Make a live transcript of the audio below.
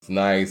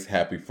Nice.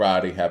 Happy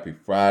Friday. Happy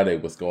Friday.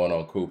 What's going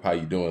on, Coop? How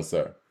you doing,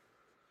 sir?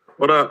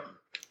 What up?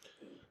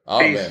 Oh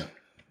Peace, man.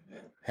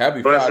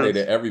 Happy Friday blessings,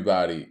 to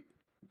everybody.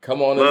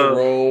 Come on in the love.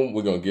 room.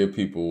 We're gonna give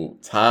people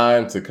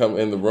time to come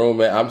in the room,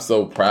 man. I'm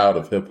so proud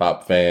of hip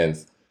hop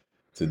fans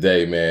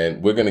today,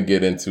 man. We're gonna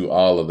get into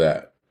all of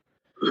that.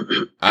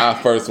 I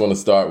first want to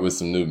start with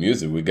some new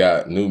music. We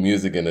got new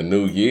music in the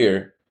new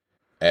year.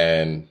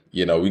 And,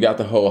 we got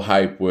the whole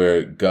hype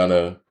where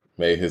Gunna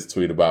made his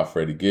tweet about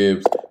Freddie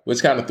Gibbs,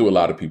 which kind of threw a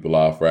lot of people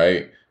off,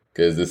 right?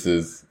 Because this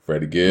is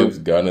Freddie Gibbs.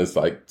 Gunna's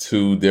like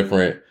two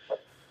different,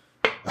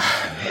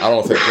 I don't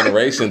want to say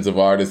generations of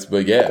artists,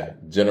 but yeah,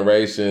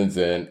 generations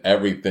and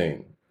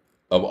everything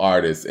of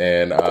artists.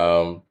 And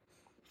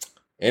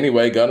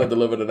anyway, Gunna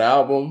delivered an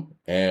album.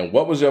 And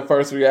what was your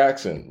first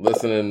reaction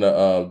listening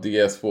to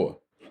DS4?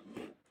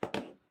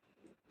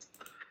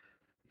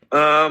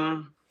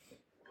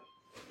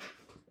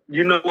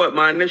 You know what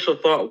my initial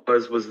thought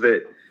was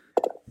that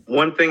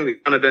one thing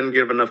that kind of doesn't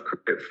give enough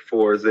credit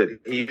for is that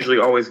he usually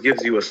always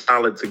gives you a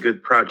solid to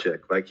good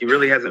project. Like he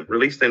really hasn't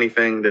released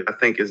anything that I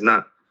think is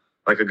not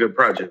like a good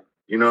project.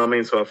 You know what I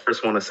mean? So I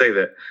first want to say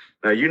that.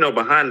 Now,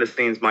 behind the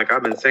scenes, Mike,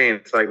 I've been saying,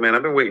 it's like, man,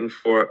 I've been waiting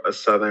for a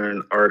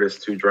Southern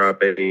artist to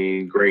drop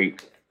a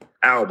great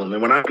album.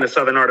 And when I'm a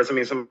Southern artist, I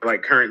mean something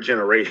like current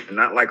generation,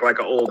 not like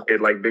an old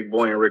kid like Big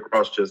Boy and Rick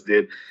Ross just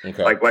did.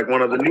 Okay. Like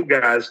one of the new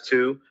guys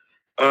too.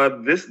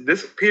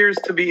 This appears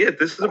to be it.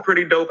 This is a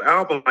pretty dope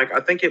album. Like I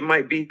think it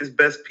might be his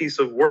best piece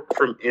of work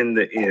from in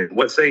the end.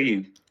 What say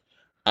you?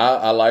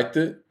 I liked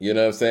it. You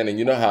know what I'm saying? And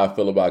you know how I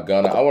feel about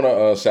Gunna. I want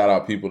to shout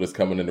out people that's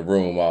coming in the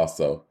room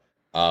also.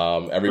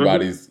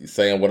 Everybody's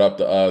saying what up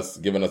to us,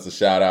 giving us a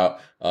shout out.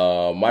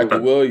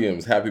 Michael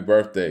Williams, happy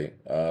birthday,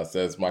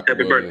 says Michael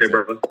Happy Williams. birthday,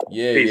 brother.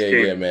 Yeah,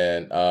 Peace, yeah,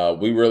 man.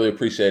 We really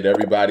appreciate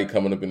everybody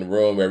coming up in the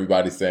room,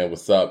 everybody saying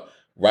what's up.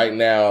 Right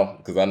now,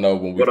 because I know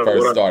when we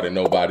first started,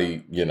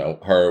 nobody,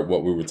 heard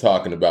what we were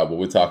talking about, but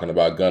we're talking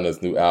about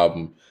Gunna's new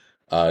album,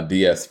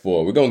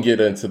 DS4. We're going to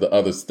get into the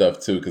other stuff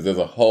too, because there's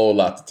a whole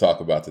lot to talk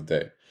about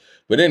today.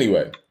 But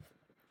anyway,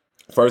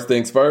 first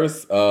things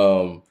first,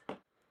 I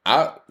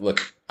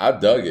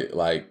dug it,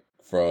 like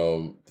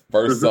from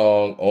first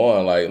song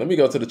on. Like, let me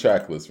go to the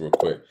track list real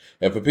quick.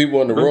 And for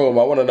people in the room,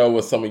 I want to know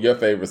what some of your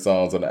favorite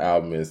songs on the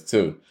album is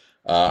too.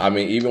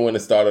 Even when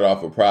it started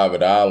off with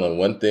Private Island,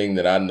 one thing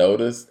that I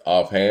noticed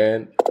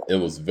offhand, it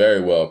was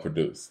very well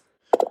produced.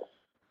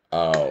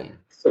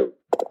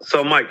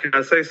 So Mike, can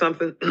I say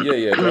something?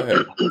 Yeah, go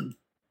ahead.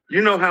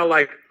 You know how,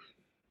 like,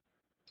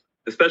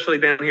 especially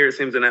down here, it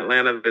seems in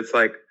Atlanta, it's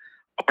like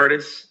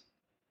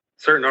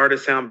certain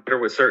artists sound better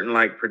with certain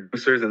like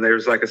producers, and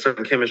there's like a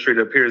certain chemistry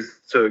that appears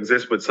to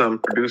exist with some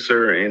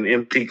producer and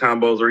MC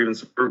combos or even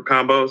some group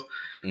combos.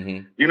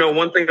 Mm-hmm.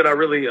 One thing that I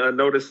really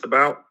noticed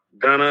about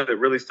Gunna that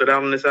really stood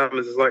out on this album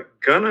is like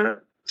Gunna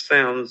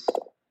sounds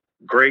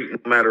great no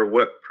matter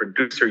what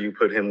producer you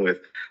put him with.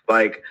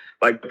 Like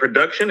the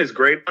production is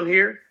great on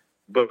here,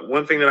 but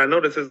one thing that I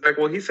noticed is like,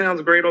 well, he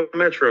sounds great over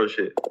Metro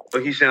shit,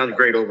 but he sounds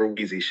great over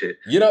Weezy shit.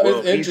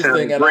 It's interesting.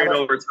 He sounds great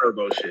over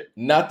Turbo shit.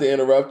 Not to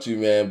interrupt you,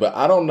 man, but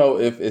I don't know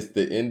if it's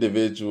the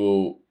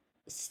individual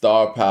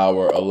star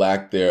power or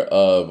lack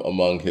thereof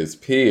among his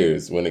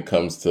peers when it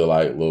comes to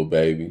like Lil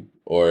Baby,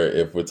 or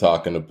if we're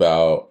talking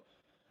about,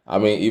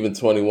 even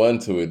 21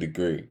 to a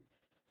degree.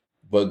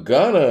 But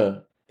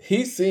Gunna,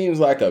 he seems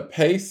like a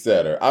pace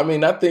setter. I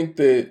think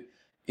that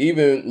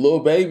even Lil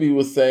Baby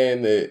was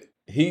saying that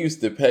he used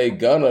to pay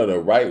Gunna to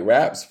write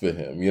raps for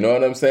him. You know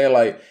what I'm saying?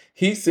 Like,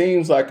 he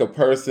seems like a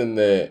person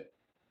that,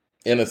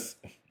 in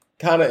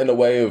a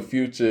way of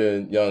Future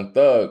and Young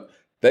Thug,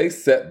 they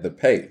set the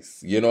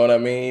pace. You know what I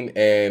mean?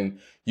 And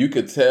you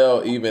could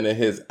tell even in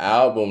his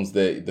albums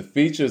that the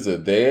features are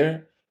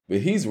there, but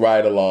he's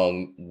right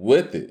along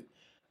with it.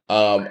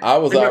 I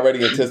was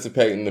already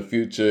anticipating the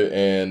Future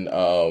and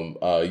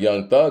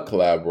Young Thug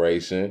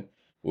collaboration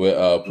with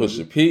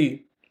Pusha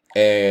P,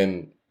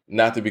 and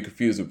not to be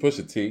confused with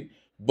Pusha T,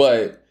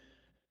 but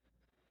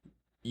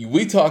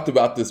we talked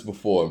about this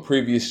before in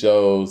previous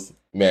shows,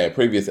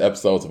 previous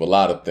episodes of a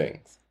lot of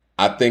things.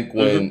 I think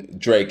when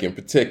Drake in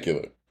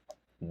particular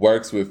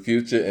works with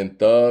Future and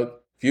Thug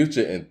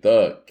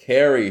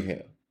carry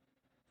him,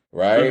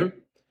 right? Mm-hmm.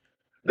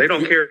 They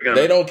don't carry Gunna.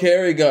 They don't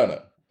carry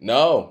Gunna.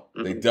 No,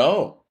 they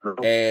don't.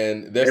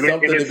 And there's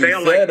something to be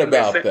said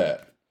about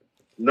that.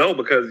 No,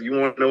 because you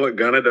want to know what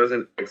Gunna does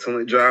an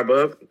excellent job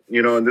of,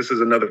 and this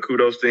is another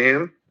kudos to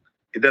him.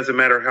 It doesn't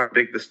matter how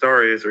big the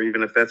star is, or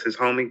even if that's his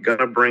homie,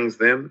 Gunna brings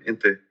them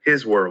into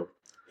his world.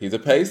 He's a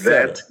pace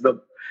setter.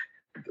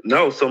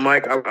 So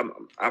Mike,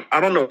 I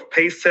don't know if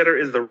pace setter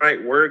is the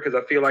right word,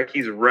 because I feel like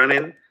he's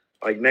running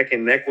like neck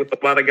and neck with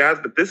a lot of guys,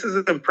 but this is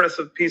an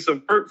impressive piece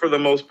of work for the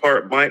most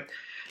part, Mike.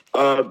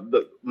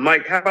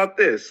 Mike, how about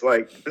this?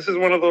 Like, this is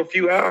one of the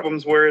few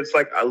albums where it's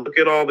like I look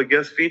at all the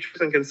guest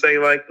features and can say,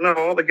 like, no,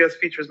 all the guest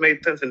features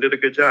made sense and did a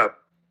good job.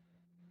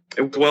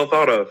 It was well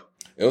thought of.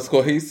 It was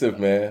cohesive,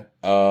 man.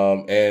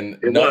 And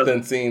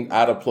nothing seemed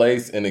out of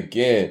place. And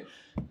again,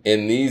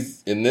 in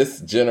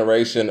this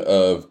generation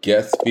of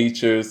guest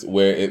features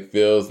where it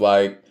feels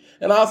like,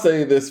 And I'll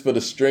say this for the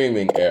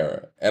streaming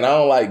era. And I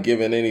don't like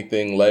giving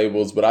anything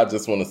labels, but I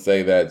just want to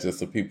say that just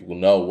so people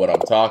know what I'm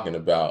talking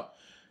about.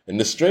 In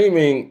the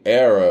streaming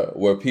era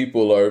where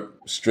people are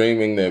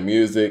streaming their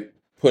music,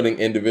 putting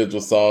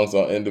individual songs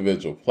on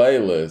individual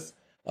playlists,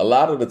 a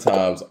lot of the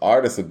times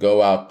artists will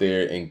go out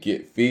there and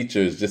get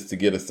features just to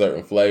get a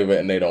certain flavor,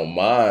 and they don't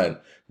mind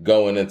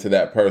going into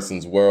that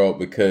person's world,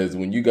 because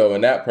when you go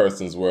in that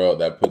person's world,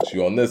 that puts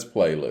you on this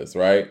playlist,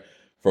 right?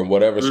 From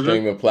whatever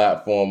streaming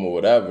platform or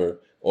whatever,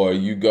 or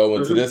you go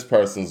into this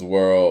person's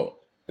world,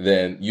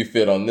 then you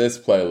fit on this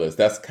playlist.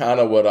 That's kind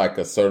of what like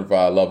a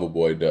certified lover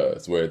boy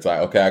does, where it's like,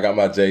 okay, I got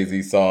my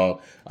Jay-Z song.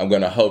 I'm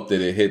going to hope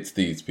that it hits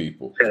these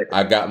people.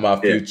 I got my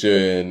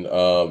Future and,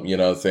 you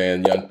know what I'm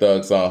saying, Young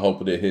Thug song, hope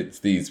that it hits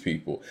these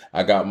people.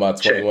 I got my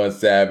 21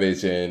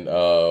 Savage and,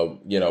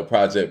 you know,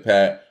 Project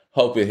Pat,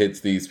 hope it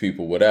hits these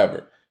people,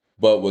 whatever.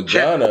 But with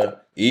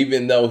Gunna,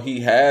 even though he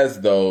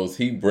has those,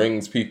 he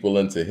brings people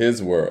into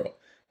his world.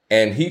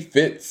 And he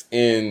fits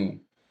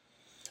in,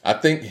 I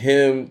think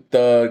him,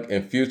 Thug,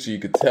 and Future, you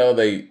could tell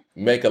they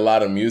make a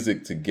lot of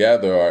music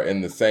together or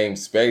in the same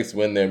space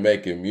when they're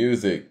making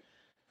music.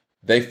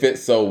 They fit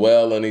so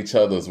well in each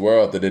other's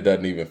world that it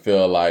doesn't even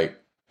feel like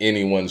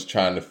anyone's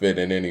trying to fit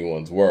in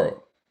anyone's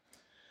world.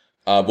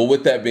 But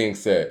with that being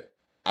said,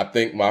 I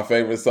think my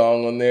favorite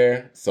song on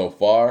there so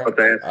far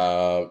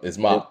is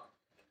Mop.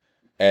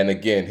 And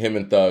again, him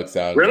and Thug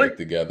sound great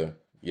together.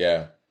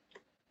 Yeah.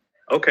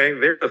 Okay,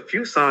 there's a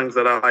few songs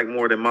that I like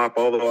more than Mop,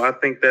 although I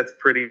think that's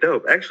pretty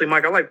dope. Actually,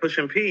 Mike, I like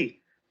Pushin' P.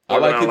 I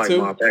like it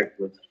too. Mop,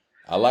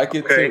 I like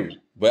it too.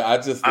 But I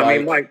just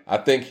I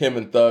think him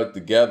and Thug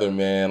together,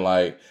 man,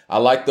 like I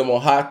like them on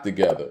Hot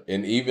together.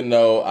 And even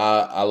though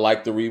I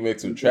like the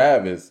remix with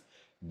Travis,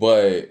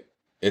 but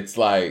it's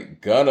like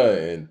Gunna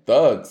and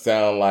Thug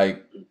sound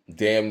like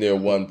damn near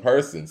one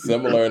person.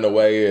 Similar in a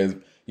way as,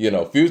 you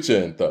know,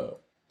 Future and Thug.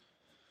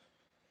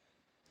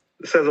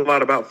 It says a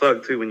lot about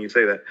Thug too when you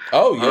say that.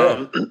 Oh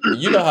yeah,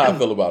 you know how I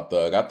feel about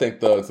Thug. I think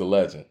Thug's a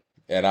legend,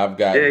 and I've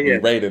got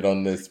rated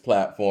on this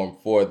platform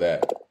for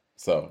that.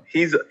 So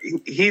he's.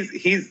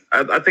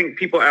 I think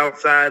people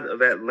outside of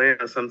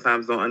Atlanta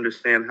sometimes don't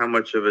understand how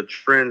much of a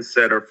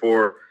trendsetter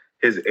for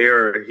his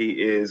era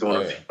he is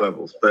on a few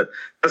levels. But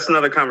that's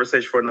another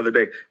conversation for another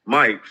day.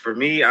 Mike, for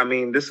me, I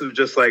mean, this is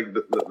just like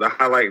the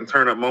highlight and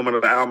turn up moment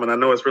of the album. And I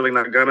know it's really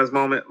not Gunna's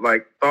moment.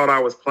 Like, thought I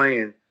was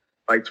playing.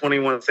 Like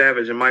 21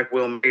 Savage and Mike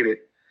Will Made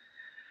It.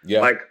 Yeah.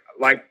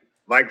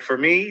 Like for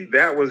me,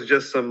 that was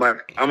just some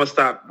like, I'm gonna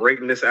stop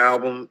breaking this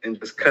album and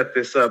just cut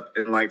this up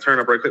and like turn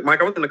up right quick.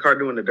 Mike, I was in the car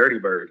doing the Dirty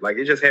Bird. Like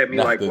it just had me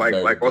also.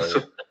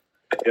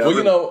 Well,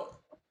 you know,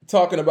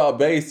 talking about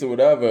bass or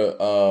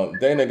whatever,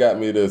 Dana got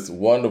me this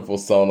wonderful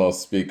Sonos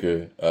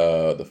speaker,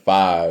 the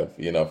 5,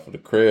 you know, for the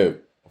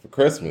crib for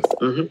Christmas.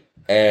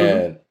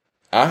 And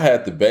I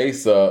had the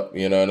bass up,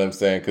 you know what I'm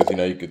saying? Because, you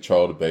know, you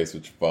control the bass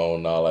with your phone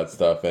and all that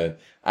stuff. And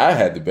I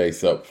had the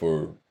bass up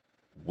for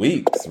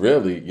weeks,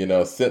 really, you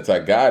know, since I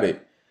got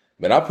it.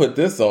 Man, I put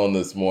this on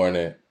this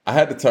morning. I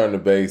had to turn the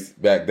bass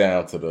back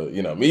down to the,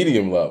 you know,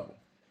 medium level.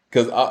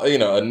 Because, you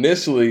know,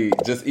 initially,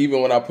 just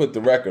even when I put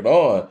the record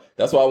on,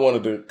 that's why I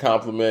wanted to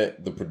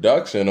compliment the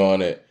production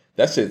on it.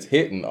 That shit's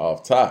hitting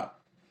off top.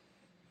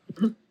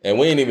 And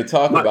we ain't even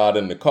talking about it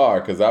in the car,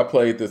 because I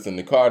played this in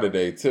the car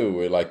today too,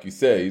 where like you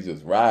said, you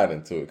just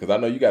riding to it. Because I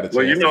know you got a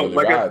chance to really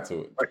ride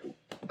to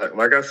it.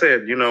 Like I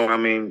said, you know, I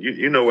mean,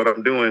 you know what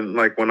I'm doing,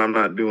 like when I'm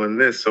not doing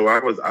this. So I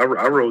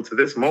rode to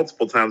this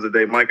multiple times a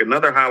day. Mike,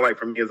 another highlight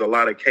for me is A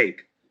Lot of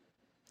Cake.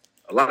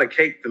 A Lot of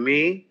Cake to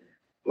me,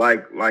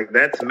 like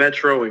that's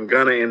Metro and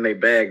Gunna in they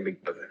bag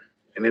together.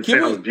 And it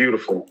sounds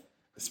beautiful.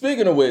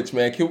 Speaking of which,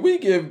 man, can we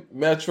give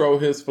Metro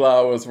his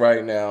flowers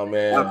right now,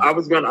 man? I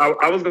was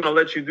gonna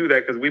let you do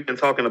that because we've been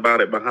talking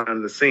about it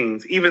behind the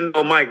scenes. Even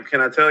though, Mike,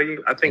 can I tell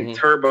you, I think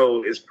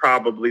Turbo is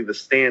probably the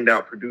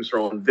standout producer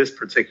on this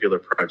particular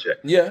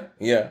project. Yeah.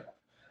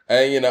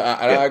 And you know,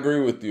 I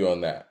agree with you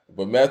on that.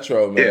 But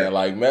Metro, man,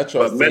 like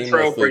Metro, go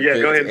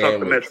ahead and talk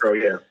to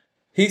Metro,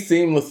 He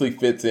seamlessly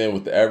fits in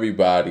with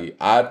everybody.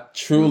 I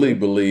truly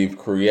believe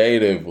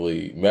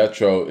creatively,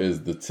 Metro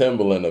is the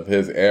Timbaland of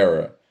his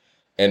era.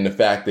 And the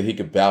fact that he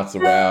could bounce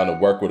around and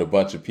work with a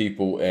bunch of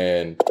people,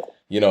 and,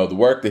 you know, the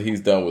work that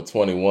he's done with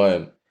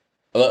 21.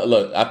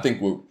 Look, I think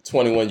with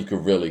 21 you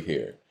could really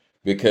hear,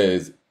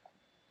 because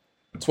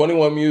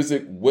 21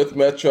 music with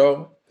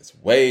Metro is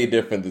way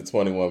different than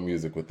 21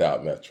 music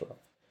without Metro.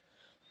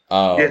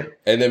 And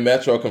then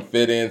Metro can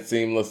fit in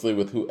seamlessly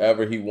with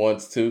whoever he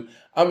wants to.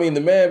 I mean,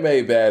 the man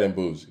made Bad and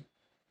Bougie.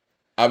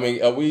 I mean,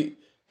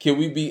 can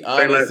we be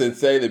honest and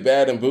say that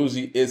Bad and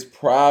Bougie is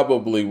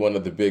probably one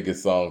of the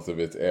biggest songs of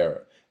its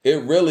era?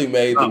 It really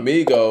made the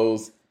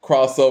Migos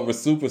crossover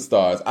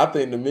superstars. I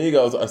think the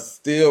Migos are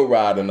still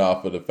riding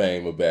off of the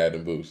fame of Bad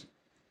and Bougie.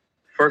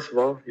 First of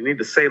all, you need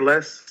to say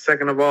less.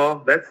 Second of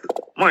all, that's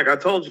Mike. I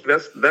told you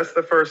that's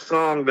the first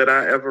song that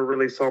I ever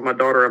really saw my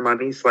daughter and my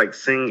niece like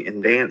sing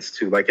and dance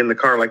to, like in the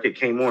car. Like it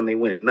came on, they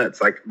went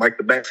nuts. Like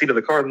the backseat of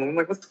the car. And I'm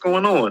like, what's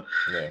going on?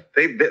 Yeah.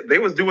 They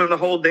was doing the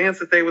whole dance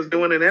that they was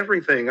doing and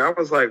everything. I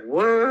was like,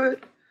 what?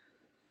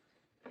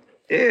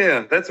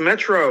 Yeah, that's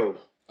Metro.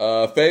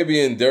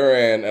 Fabian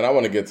Duran, and I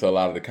want to get to a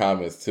lot of the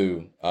comments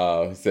too.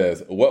 He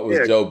says, "What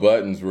was Joe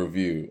Budden's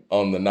review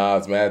on the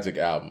Nas Magic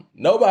album?"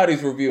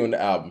 Nobody's reviewing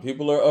the album.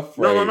 People are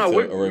afraid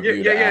to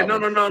review the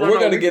album. No. We're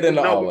going to get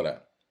into all of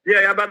that.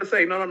 Yeah, I'm about to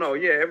say no.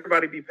 Yeah,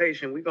 everybody be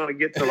patient. We're gonna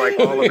get to like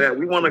all of that.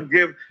 We want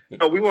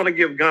to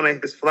give Gunna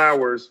his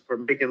flowers for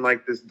making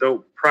like this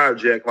dope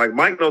project. Like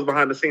Mike knows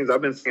behind the scenes.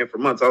 I've been saying for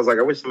months. I was like,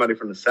 I wish somebody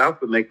from the South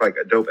would make like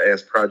a dope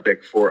ass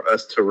project for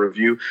us to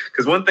review.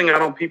 Because one thing I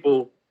don't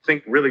people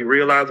think really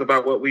realize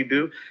about what we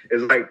do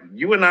is like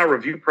you and I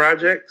review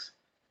projects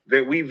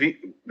that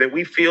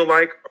we feel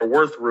like are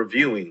worth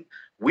reviewing.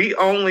 We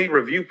only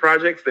review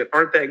projects that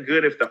aren't that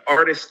good if the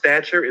artist's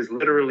stature is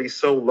literally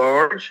so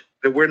large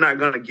that we're not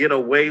going to get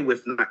away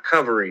with not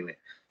covering it.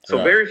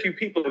 So Very few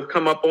people have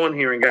come up on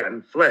here and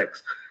gotten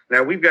flex.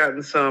 Now, we've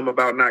gotten some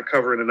about not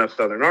covering enough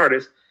Southern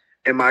artists.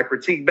 And my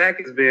critique back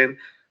has been,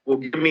 well,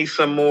 give me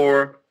some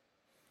more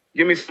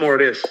of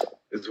this,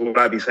 is what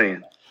I be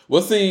saying.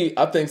 Well, see,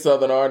 I think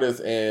Southern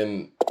artists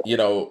and,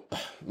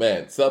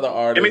 Southern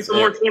artists. Give me some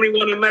more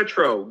 21 and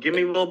Metro. Give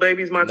me Lil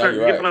Baby's My Turn.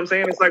 You get what I'm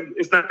saying? It's like,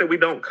 it's not that we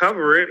don't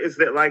cover it. It's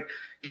that, like,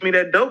 give me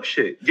that dope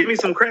shit. Give me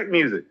some crack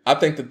music. I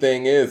think the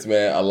thing is,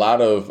 man, a lot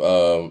of,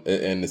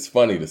 and it's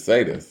funny to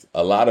say this,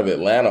 a lot of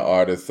Atlanta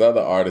artists,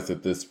 Southern artists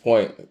at this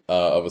point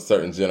of a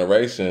certain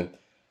generation,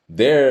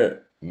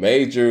 they're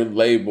major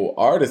label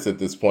artists at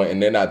this point,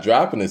 and they're not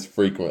dropping as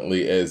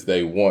frequently as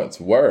they once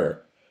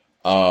were.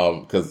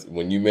 Because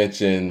when you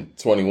mention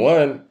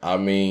 21, I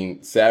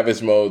mean,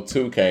 Savage Mode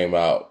 2 came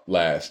out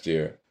last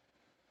year.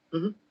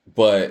 Mm-hmm.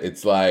 But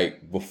it's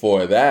like,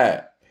 before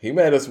that, he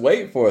made us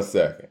wait for a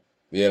second.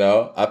 You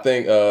know, I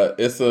think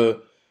it's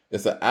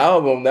an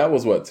album that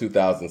was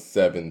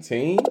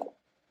 2017.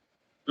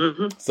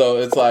 Mm-hmm. So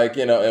it's like,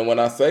 and when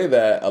I say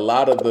that, a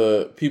lot of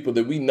the people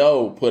that we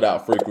know put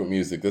out frequent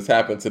music. This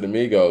happened to the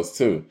Migos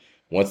too.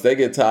 Once they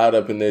get tied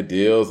up in their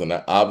deals and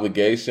their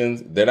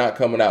obligations, they're not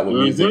coming out with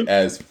music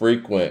as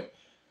frequent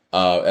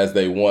as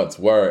they once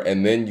were.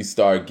 And then you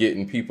start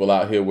getting people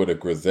out here with a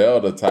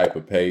Griselda type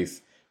of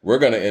pace. We're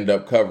going to end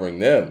up covering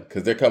them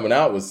because they're coming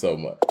out with so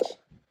much.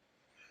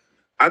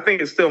 I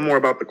think it's still more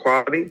about the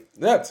quality.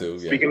 That too,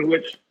 yeah. Speaking of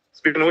which,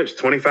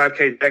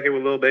 25K Jacket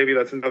with Lil Baby,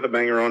 that's another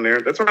banger on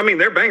there. That's what I mean.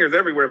 There are bangers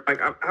everywhere. Like,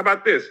 how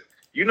about this?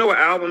 You know, an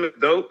album is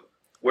dope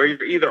where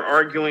you're either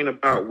arguing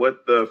about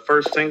what the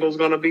first single is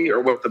going to be or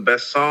what the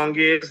best song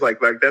is. Like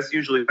that's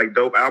usually like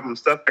dope album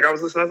stuff. Like I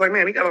was listening, I was like,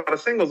 man, he got a lot of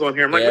singles on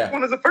here. I'm like, which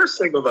one is the first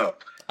single though?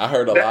 I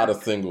heard a lot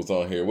of singles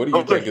on here. What do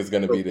you think is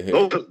going to be the hit?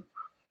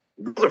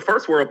 Those are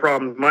first world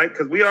problems, Mike,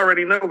 because we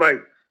already know,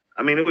 like,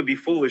 I mean, it would be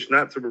foolish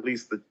not to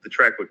release the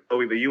track with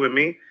Chloe, the You and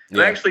Me.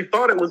 Yeah. I actually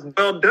thought it was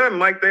well done,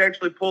 Mike. They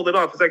actually pulled it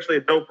off. It's actually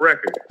a dope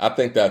record. I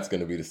think that's going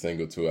to be the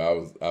single too. I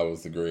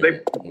was agreeing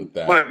with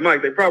that.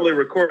 Mike, they probably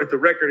recorded the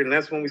record, and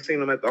that's when we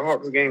seen them at the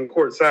Hawks game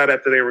courtside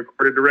after they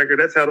recorded the record.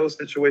 That's how those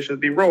situations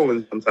be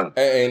rolling sometimes.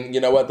 And you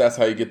know what? That's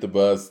how you get the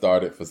buzz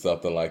started for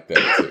something like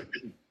that too.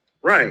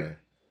 Right. Yeah.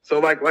 So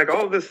like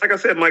all of this, like I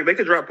said, Mike, they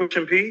could drop Push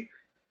and P.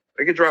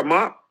 They could drop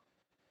Mop.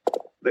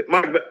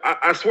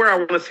 I swear I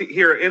want to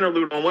hear an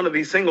interlude on one of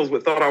these singles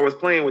with Thought I Was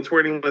Playing with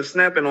Twirling and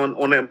Snapping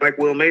on that Black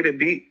Will Made It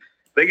beat.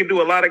 They could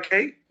do a lot of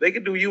K. They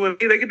could do You and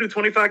Me. They could do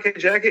 25K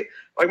Jacket.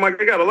 Like, Mike,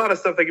 they got a lot of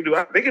stuff they could do.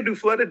 They could do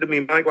Flooded to Me,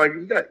 Mike. Like,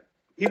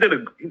 he did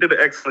an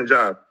excellent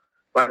job.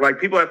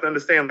 Like people have to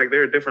understand, like,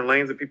 there are different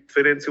lanes that people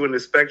fit into in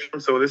this spectrum.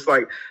 So it's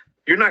like,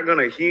 you're not going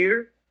to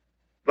hear,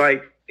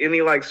 like,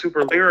 any, like,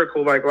 super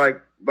lyrical, like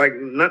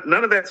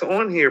none of that's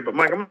on here. But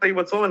Mike, I'm gonna tell you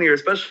what's on here,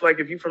 especially like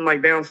if you from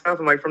like down south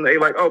and like from the A,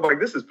 like, oh, like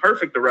this is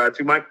perfect to ride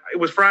to. Mike, it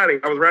was Friday.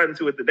 I was riding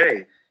to it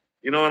today.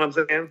 You know what I'm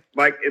saying?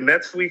 Like, and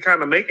that's we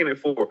kind of making it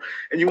for.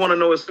 And you want to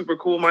know what's super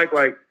cool, Mike?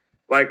 Like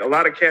a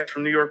lot of cats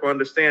from New York will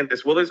understand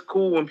this. Well, it's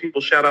cool when people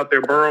shout out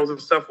their boroughs and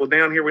stuff. Well,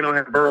 down here we don't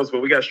have boroughs,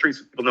 but we got streets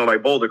that people know,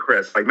 like Boulder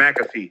Crest, like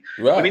McAfee.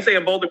 Right. When you say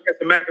Boulder Crest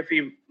and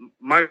McAfee,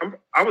 Mike,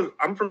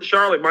 I'm from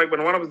Charlotte, Mike, but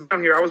when I was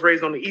down here, I was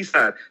raised on the east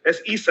side.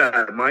 That's east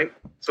side, Mike.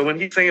 So when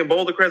he's saying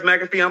Boulder Crest,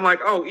 McAfee, I'm like,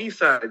 oh, east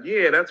side.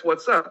 Yeah, that's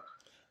what's up.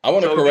 I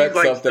want to correct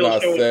something I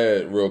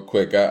said real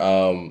quick.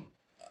 People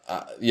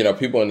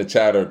in the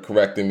chat are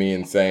correcting me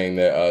and saying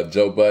that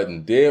Joe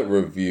Budden did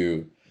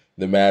review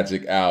the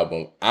Magic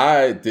album.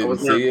 I didn't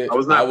see it.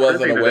 I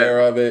wasn't aware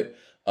of it.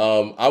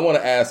 I want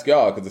to ask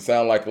y'all, because it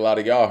sounds like a lot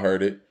of y'all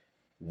heard it.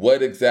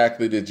 What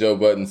exactly did Joe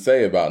Budden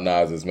say about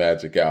Nas's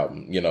Magic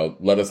album?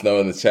 Let us know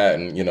in the chat,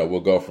 and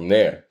we'll go from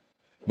there.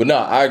 But no,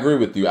 I agree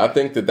with you. I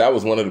think that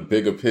was one of the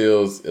big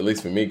appeals, at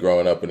least for me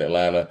growing up in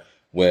Atlanta,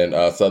 when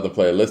Southern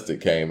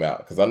Playalistic came out.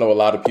 Because I know a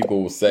lot of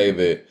people will say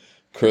that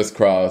Criss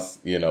Cross,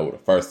 would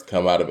first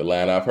come out of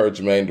Atlanta. I've heard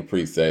Jermaine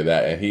Dupri say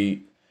that, and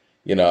he,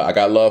 I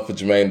got love for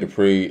Jermaine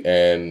Dupri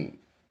and,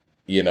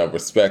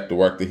 respect the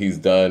work that he's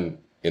done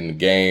in the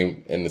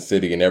game, in the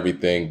city and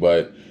everything.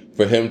 But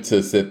for him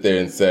to sit there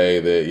and say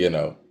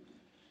that,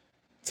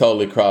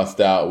 Totally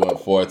Crossed Out went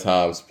 4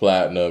 times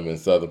platinum and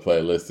Southern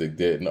Playalistic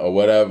didn't, or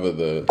whatever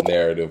the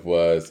narrative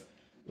was,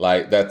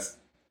 like, that's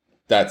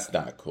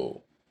not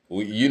cool.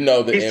 You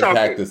know the He's impact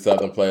talking. that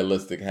Southern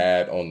Playalistic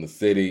had on the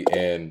city,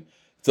 and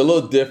it's a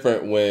little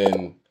different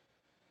when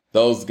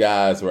those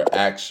guys were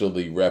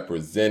actually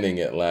representing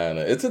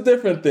Atlanta. It's a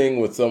different thing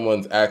when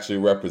someone's actually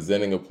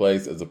representing a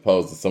place as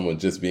opposed to someone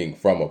just being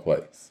from a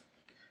place.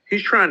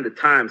 He's trying to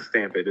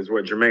timestamp it, is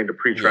what Jermaine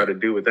Dupri tried to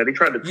do with that. He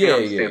tried to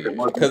timestamp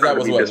it. Because that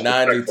was,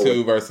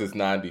 92 versus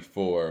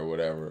 94 or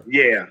whatever.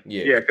 Yeah,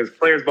 because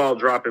Players Ball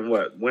dropped in,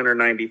 winter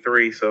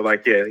 93. So,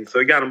 so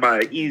he got him by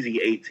an easy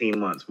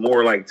 18 months,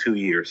 more like 2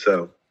 years.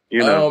 So,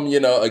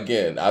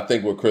 again, I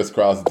think what Kris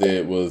Kross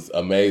did was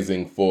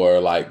amazing for,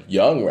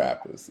 young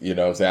rappers. You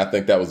know what I'm saying? I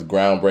think that was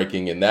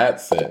groundbreaking in that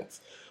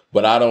sense.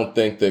 But I don't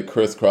think that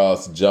Kris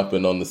Kross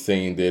jumping on the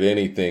scene did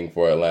anything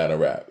for Atlanta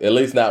rap. At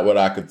least not what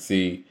I could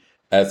see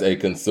as a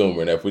consumer.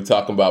 And if we're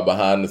talking about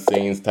behind the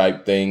scenes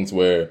type things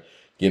where,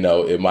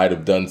 it might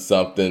have done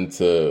something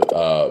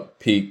to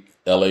pique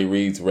L.A.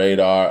 Reid's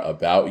radar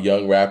about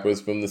young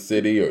rappers from the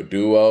city or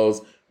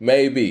duos,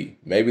 maybe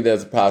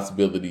there's a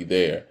possibility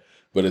there.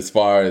 But as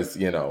far as,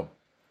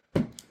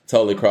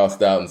 totally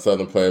crossed out in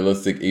Southern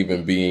Playalistic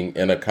even being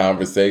in a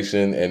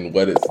conversation and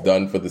what it's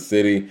done for the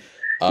city,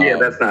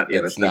 that's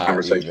not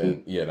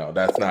conversation. Even,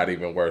 that's not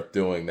even worth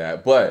doing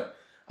that. But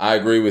I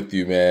agree with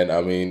you, man.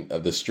 I mean,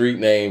 the street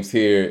names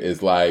here is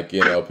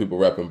people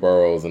repping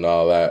boroughs and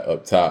all that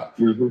up top.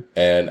 Mm-hmm.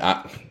 And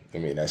I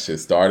mean, that shit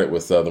started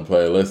with Southern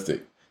Playalistic.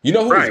 You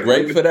know who's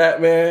great for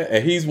that, man?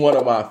 And he's one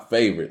of my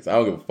favorites. I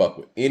don't give a fuck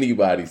what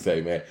anybody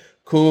say, man.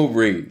 Cool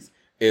Breeze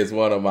is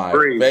one of my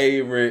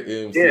favorite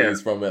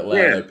MCs from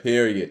Atlanta,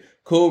 period.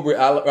 Cool Breeze,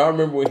 I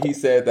remember when he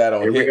said that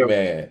on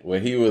Hitman,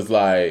 when he was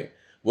like,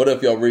 what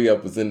if your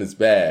re-up was in this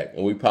bag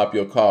and we pop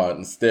your car in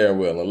the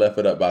stairwell and left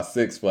it up by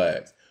Six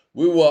Flags?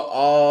 We were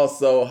all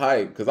so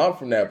hyped because I'm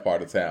from that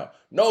part of town.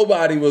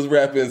 Nobody was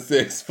repping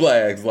Six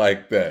Flags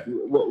like that.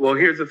 Well,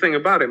 here's the thing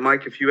about it,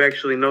 Mike. If you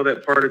actually know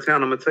that part of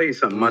town, I'm going to tell you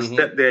something. My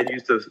stepdad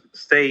used to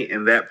stay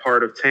in that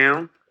part of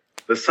town.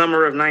 The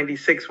summer of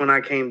 96, when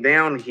I came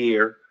down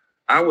here,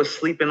 I was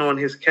sleeping on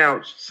his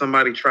couch.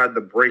 Somebody tried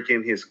to break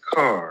in his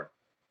car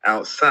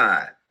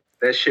outside.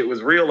 That shit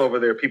was real over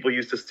there. People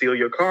used to steal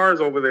your cars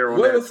over there on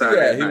that side.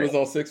 Where was he at? He was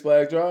on Six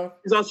Flags Drive?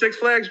 He's on Six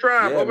Flags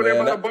Drive over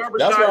there by the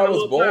barbershop. That's where I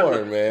was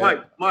born,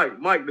 man.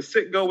 Mike, the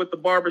sit-go with the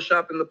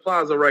barbershop in the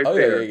plaza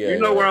there. You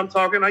know where I'm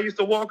talking. I used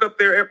to walk up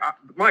there.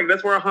 Mike,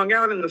 that's where I hung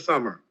out in the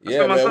summer. I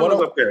spent my summers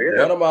up there.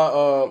 Yeah.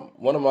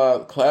 One of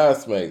my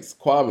classmates,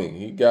 Kwame,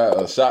 he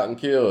got shot and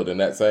killed in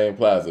that same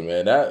plaza,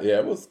 man.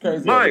 It was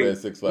crazy over there at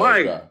Six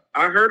Flags Drive.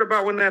 I heard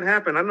about when that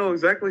happened. I know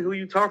exactly who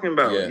you're talking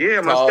about.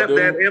 Yeah, my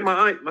stepdad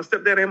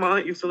and my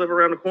aunt used to live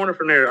around the corner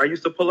from there. I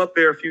used to pull up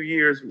there a few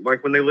years,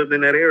 when they lived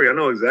in that area. I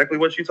know exactly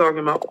what you're talking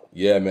about.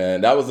 Yeah,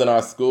 man. That was in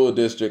our school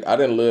district. I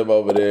didn't live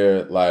over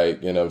there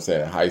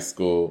high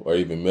school or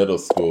even middle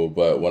school.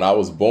 But when I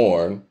was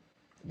born,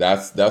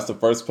 that's the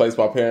first place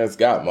my parents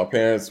got. My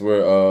parents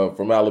were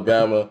from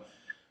Alabama,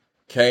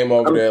 came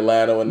over to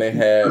Atlanta when they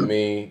had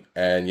me.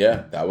 And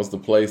that was the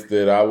place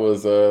that I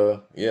was,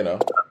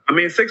 I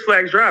mean, Six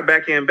Flags Drive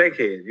back in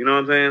Bankhead. You know what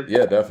I'm saying?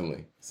 Yeah,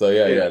 definitely. So,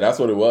 that's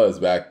what it was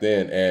back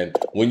then. And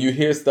when you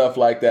hear stuff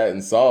like that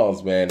in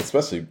songs, man,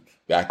 especially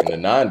back in the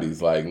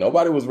 90s,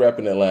 nobody was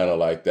repping Atlanta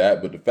like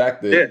that. But the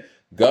fact that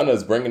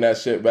Gunna's bringing that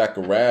shit back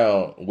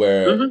around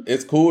where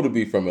it's cool to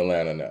be from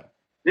Atlanta now.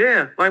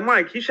 Yeah,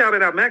 Mike, he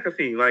shouted out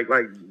McAfee,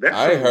 that.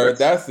 I ain't heard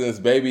that since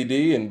Baby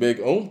D and Big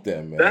Oomph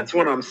them, man. That's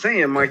what I'm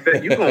saying, Mike.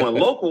 That you going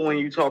local when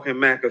you talking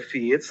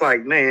McAfee. It's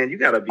man, you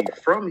got to be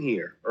from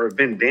here or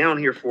been down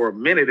here for a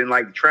minute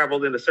and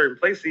traveled into certain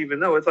places.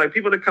 Even though it's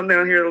people that come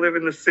down here to live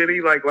in the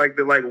city,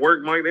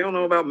 work, Mike. They don't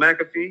know about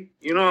McAfee.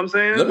 You know what I'm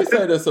saying? Let me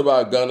say this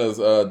about Gunna's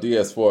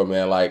DS4,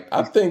 man.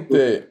 I think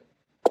that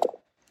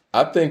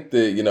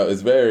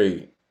it's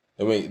very.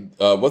 I mean,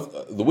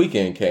 The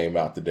Weeknd came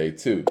out today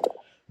too.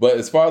 But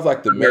as far as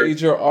the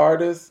major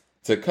artists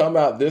to come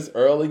out this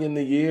early in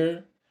the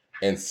year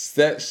and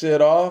set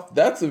shit off,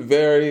 that's a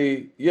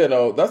very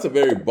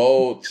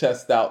bold,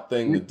 chest out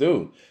thing to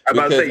do.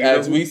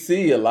 Because we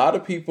see, a lot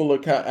of people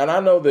are and I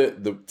know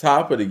that the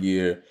top of the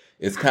year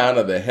is kind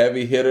of the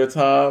heavy hitter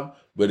time,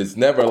 but it's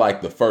never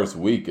the first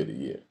week of the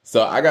year.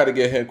 So I got to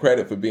give him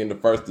credit for being the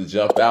first to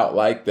jump out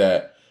like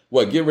that.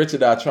 Get Rich or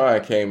Die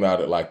Trying came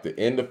out at the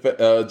end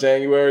of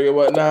January or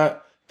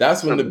whatnot.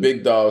 That's when the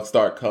big dogs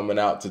start coming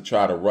out to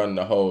try to run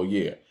the whole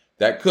year.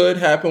 That could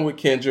happen with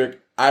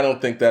Kendrick. I don't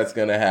think that's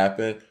going to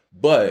happen.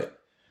 But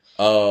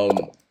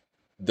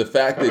the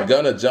fact that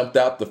Gunna jumped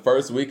out the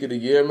first week of the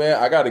year, man,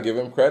 I got to give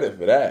him credit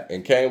for that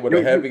and came with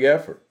a heavy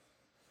effort.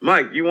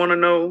 Mike, you want to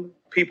know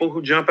people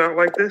who jump out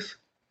like this?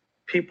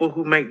 People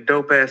who make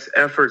dope-ass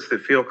efforts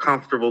that feel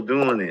comfortable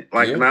doing it.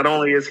 Not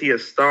only is he a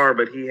star,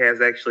 but he has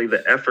actually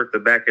the effort to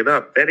back it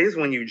up. That is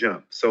when you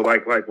jump. So,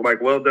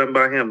 well done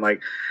by him.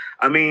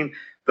 I mean...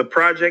 The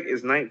project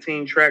is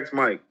 19 tracks,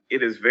 Mike.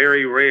 It is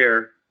very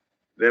rare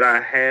that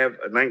I have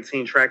a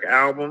 19-track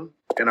album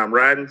and I'm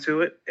riding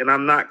to it and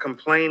I'm not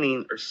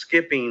complaining or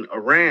skipping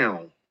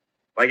around.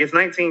 It's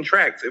 19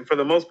 tracks. And for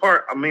the most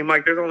part, I mean,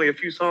 there's only a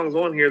few songs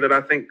on here that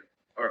I think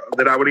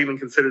that I would even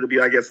consider to be,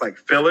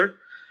 filler.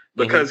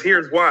 Because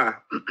here's why.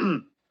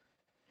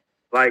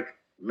 Like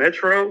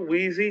Metro,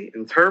 Wheezy,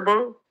 and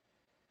Turbo.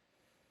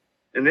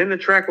 And then the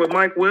track with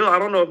Mike Will. I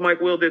don't know if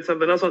Mike Will did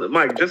something else on it.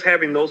 Mike, just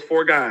having those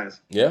 4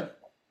 guys. Yeah.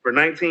 For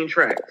 19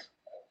 tracks.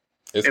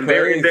 It's and crazy.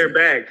 They're in their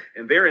bag.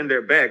 And they're in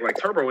their bag. Like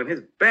Turbo in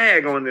his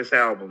bag on this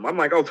album. I'm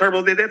like, oh,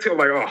 Turbo did that too? I'm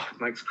like, oh,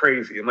 Mike's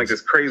crazy. I'm like,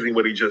 it's crazy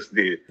what he just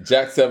did.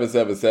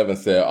 Jack777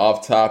 said,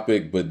 off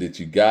topic, but did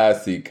you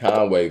guys see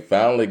Conway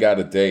finally got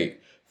a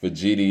date for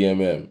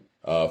GDMM?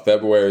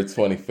 February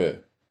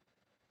 25th.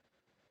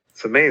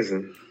 It's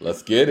amazing.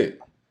 Let's get it.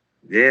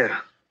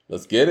 Yeah.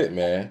 Let's get it,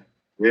 man.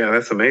 Yeah,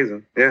 that's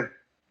amazing. Yeah.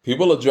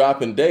 People are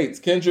dropping dates.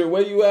 Kendrick,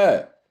 where you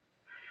at?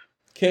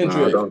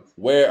 Kendrick,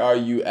 where are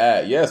you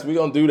at? Yes, we're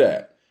going to do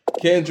that.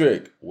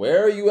 Kendrick,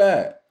 where are you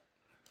at?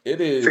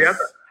 It is. See,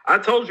 I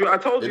told you,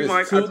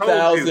 Mike.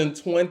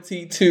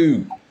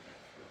 2022.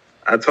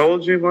 I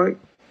told you, Mike.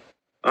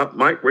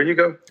 Mike, where'd you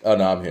go? Oh,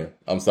 no, I'm here.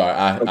 I'm sorry.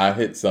 I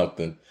hit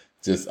something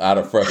just out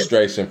of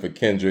frustration for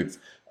Kendrick's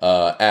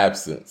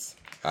absence.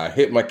 I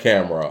hit my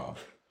camera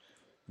off.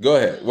 Go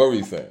ahead. What were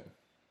you saying?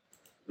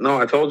 No,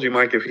 I told you,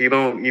 Mike, if he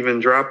don't even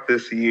drop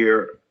this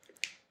year.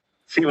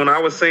 See, when I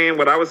was saying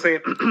what I was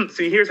saying,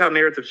 see, here's how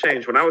narrative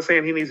changed. When I was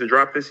saying he needs to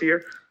drop this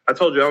year, I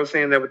told you I was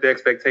saying that with the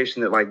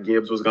expectation that like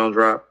Gibbs was going to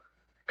drop,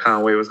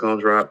 Conway was going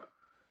to drop,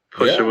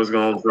 Pusha was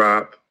going to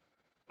drop.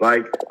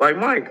 Like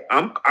Mike,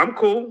 I'm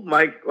cool.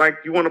 Like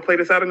you want to play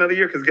this out another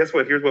year? Because guess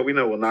what? Here's what we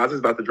know. Well, Nas is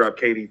about to drop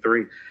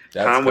KD3.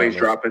 Conway's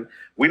dropping.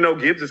 We know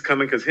Gibbs is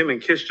coming because him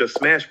and Kiss just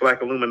smashed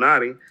Black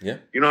Illuminati. Yeah.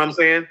 You know what I'm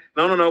saying?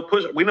 No.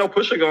 We know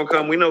Pusha gonna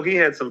come. We know he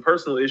had some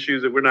personal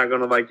issues that we're not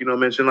gonna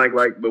mention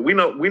but we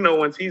know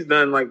once he's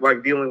done like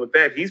dealing with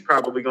that, he's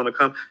probably gonna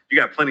come. You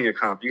got plenty of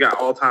comp. You got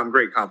all time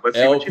great comp. Let's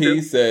see LP what you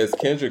do. Says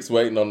Kendrick's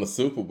waiting on the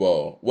Super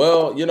Bowl.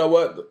 Well, you know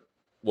what?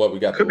 What we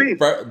got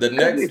the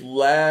next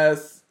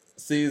last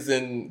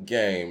season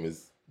game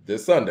is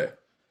this Sunday.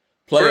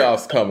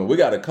 Playoffs coming. We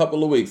got a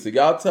couple of weeks. So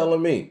y'all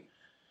telling me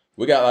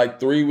we got like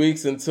 3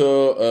 weeks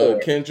until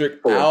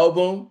Kendrick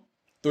album?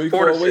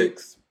 4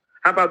 weeks?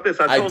 How about this?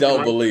 I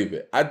don't believe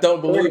it. I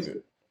don't believe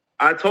it.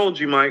 I told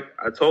you, Mike.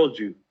 I told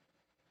you.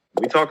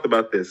 We talked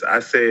about this. I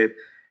said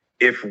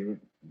if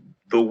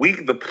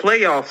the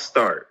playoffs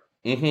start,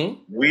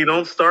 we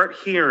don't start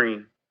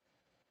hearing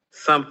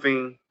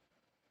something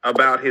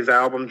about his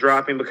album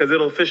dropping because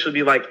it'll officially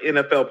be like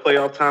NFL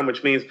playoff time,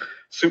 which means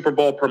Super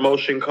Bowl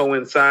promotion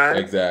coincide.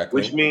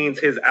 Exactly. Which means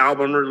his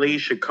album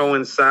release should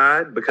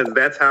coincide because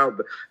that's how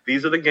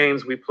these are the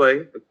games we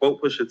play. The quote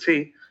Pusha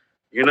T,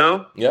 you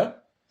know? Yeah.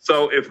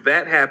 So if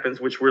that happens,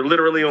 which we're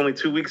literally only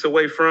 2 weeks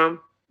away from,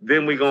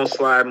 then we're going to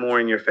slide more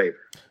in your favor.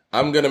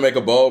 I'm going to make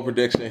a bold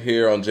prediction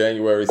here on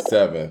January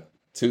 7th,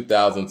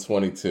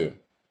 2022.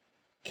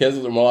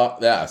 Kendrick Lamar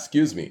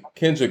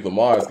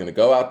is going to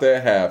go out there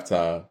at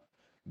halftime,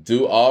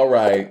 do all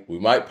right. We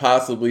might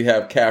possibly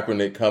have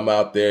Kaepernick come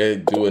out there,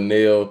 do a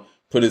kneel,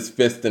 put his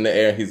fist in the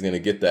air. He's going to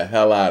get the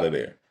hell out of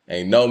there.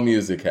 Ain't no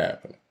music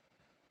happening.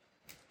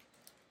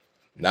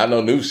 Not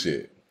no new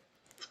shit.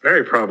 It's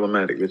very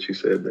problematic that you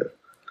said that.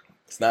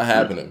 It's not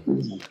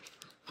happening.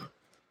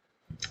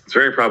 It's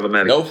very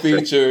problematic. No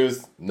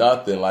features,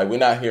 nothing. Like, we're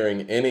not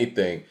hearing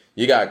anything.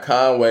 You got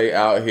Conway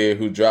out here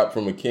who dropped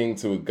from a king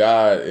to a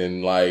god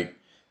in like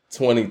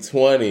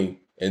 2020.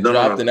 And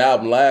dropped an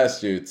album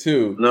last year,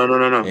 too. No.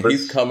 And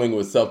he's coming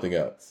with something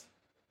else.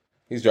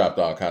 He's dropped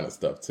all kind of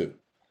stuff, too.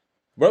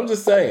 But I'm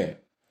just saying.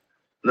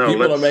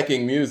 People are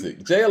making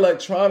music. Jay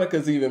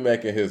Electronica's even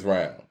making his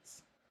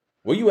rounds.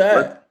 Where you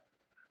at?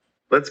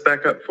 Let's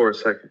back up for a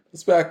second.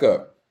 Let's back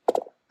up.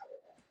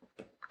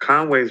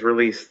 Conway's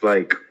released,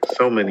 like,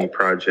 so many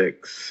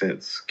projects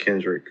since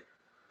Kendrick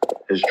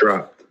has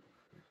dropped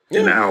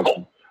an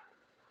album.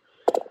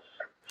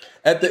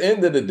 At the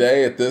end of the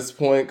day, at this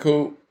point,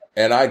 Coop,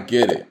 and I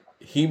get it.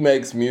 He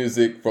makes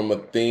music from a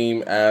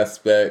theme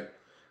aspect,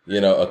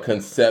 a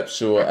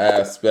conceptual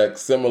aspect,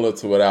 similar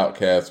to what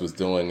Outkast was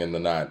doing in the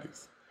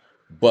 90s.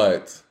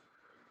 But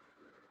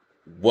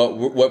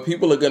what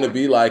people are going to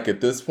be like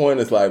at this point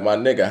is like, my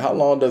nigga, how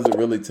long does it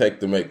really take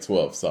to make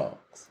 12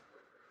 songs?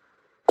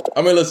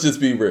 I mean, let's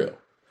just be real.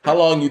 How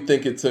long you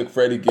think it took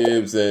Freddie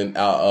Gibbs and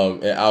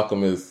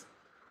Alchemist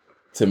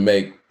to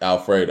make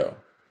Alfredo?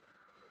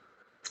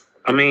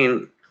 I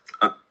mean,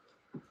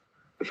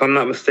 if I'm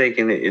not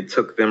mistaken, it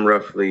took them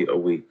roughly a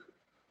week.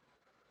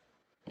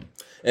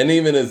 And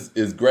even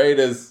as great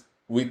as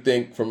we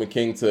think From a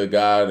King to a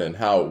God and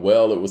how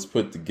well it was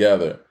put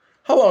together,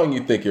 how long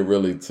you think it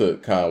really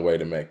took Conway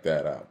to make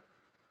that out?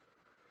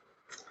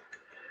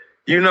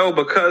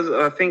 Because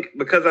I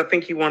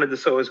think he wanted to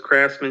show his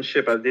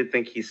craftsmanship. I did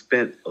think he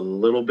spent a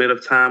little bit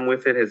of time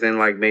with it, as in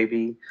like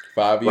maybe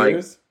 5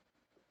 years.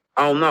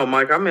 Oh no,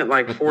 Mike! I meant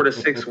like 4 to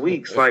 6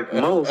 weeks, like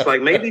most,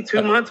 like maybe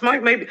 2 months.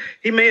 Mike, maybe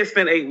he may have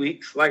spent 8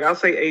 weeks. Like I'll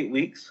say 8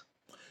 weeks.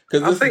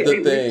 Because this is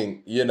the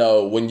thing,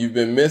 when you've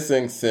been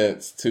missing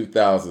since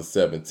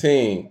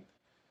 2017,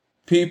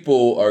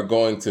 people are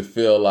going to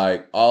feel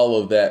like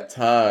all of that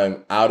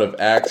time out of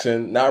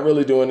action, not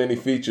really doing any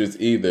features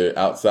either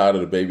outside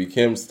of the Baby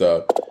Kim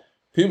stuff.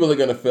 People are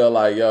going to feel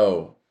like,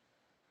 yo,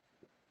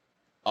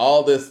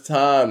 all this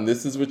time,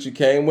 this is what you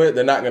came with,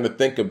 they're not going to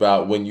think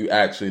about when you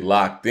actually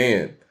locked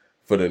in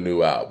for the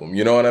new album.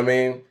 You know what I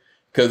mean?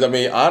 Because, I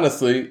mean,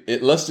 honestly,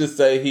 let's just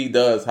say he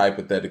does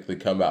hypothetically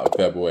come out in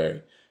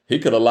February. He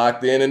could have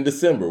locked in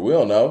December. We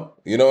don't know.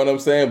 You know what I'm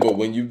saying? But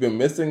when you've been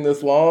missing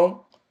this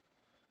long,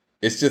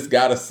 it's just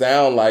got to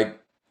sound like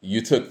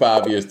you took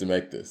 5 years to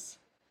make this.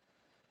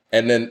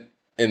 And then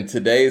in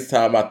today's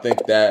time, I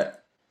think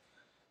that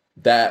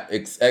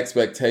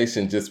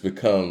expectation just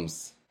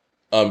becomes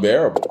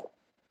unbearable.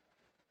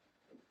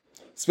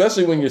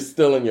 Especially when you're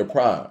still in your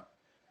prime.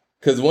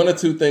 Because one or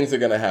two things are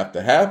going to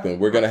happen.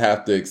 We're going to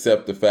have to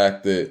accept the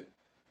fact that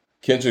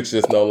Kendrick's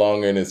just no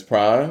longer in his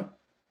prime.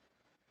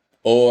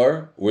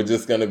 Or we're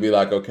just going to be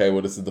like, okay,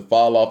 well, this is the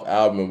fall off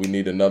album and we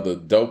need another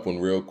dope one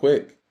real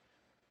quick.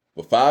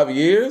 But 5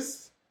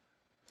 years?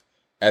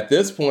 At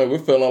this point, we're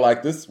feeling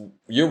like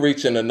you're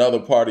reaching another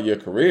part of your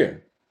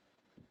career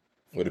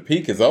where the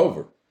peak is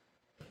over.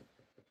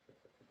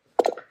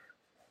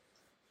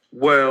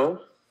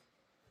 Well,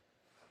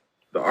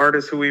 the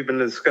artist who we've been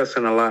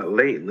discussing a lot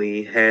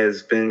lately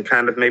has been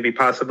kind of maybe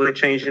possibly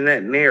changing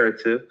that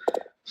narrative.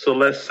 So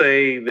let's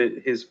say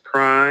that his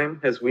prime,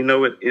 as we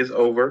know it, is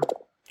over.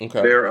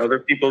 Okay. There are other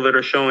people that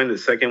are showing that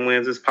second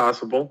wins is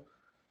possible.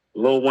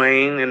 Lil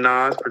Wayne and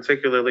Nas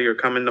particularly are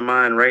coming to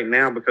mind right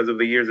now because of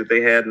the years that they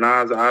had.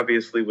 Nas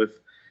obviously with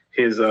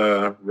his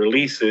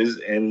releases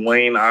and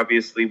Wayne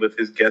obviously with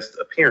his guest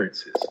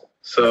appearances.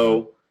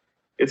 So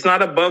it's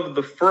not above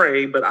the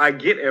fray, but I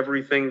get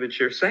everything that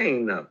you're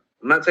saying though.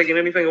 I'm not taking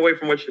anything away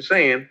from what you're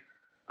saying.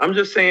 I'm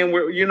just saying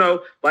where, you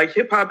know, like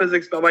hip hop is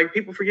like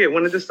people forget,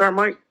 when did this start,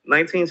 Mike?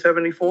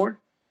 1974?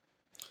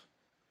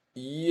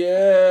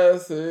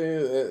 Yes,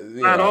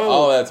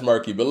 all that's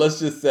murky, but let's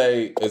just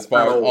say as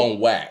far as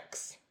on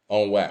wax.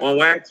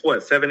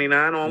 What,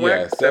 79 on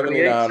wax?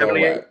 79 on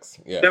wax.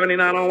 Yeah.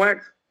 79 on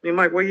wax? I mean,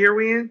 Mike, what year are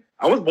we in?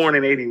 I was born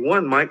in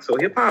 81, Mike, so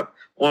hip hop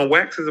on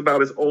wax is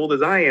about as old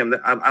as I am.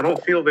 I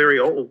don't feel very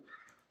old.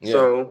 Yeah.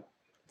 So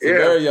it's a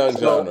very young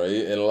genre,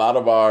 and a lot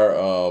of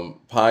our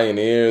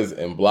pioneers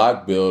and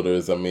block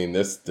builders, I mean,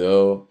 they're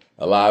still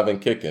alive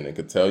and kicking and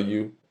could tell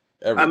you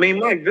everything. I mean,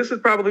 Mike, this is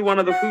probably one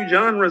of the few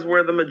genres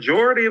where the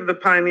majority of the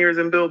pioneers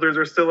and builders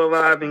are still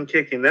alive and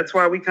kicking. That's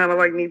why we kind of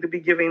like need to be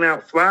giving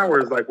out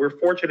flowers. Like we're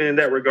fortunate in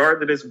that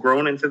regard that it's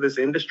grown into this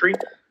industry,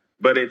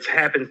 but it's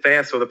happened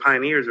fast, so the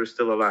pioneers are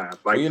still alive.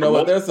 Like, well, you know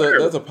what? There's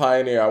a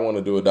pioneer I want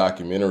to do a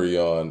documentary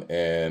on,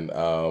 and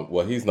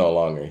well, he's no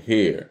longer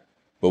here,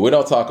 but we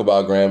don't talk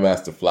about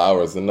Grandmaster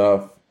Flowers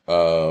enough.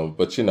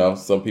 But you know,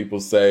 some people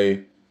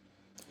say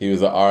he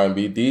was an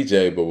R&B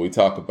DJ, but we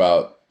talk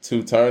about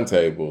two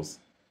turntables.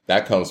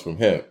 That comes from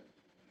him.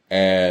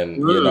 And,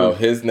 you know,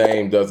 his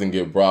name doesn't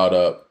get brought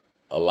up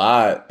a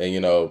lot. And, you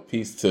know,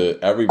 peace to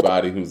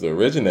everybody who's the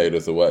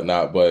originators or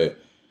whatnot. But,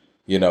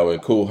 you know,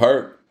 and Kool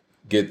Herc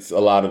gets a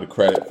lot of the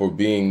credit for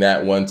being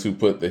that one to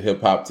put the hip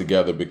hop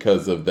together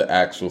because of the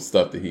actual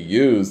stuff that he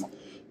used.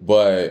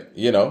 But,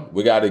 you know,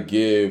 we got to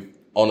give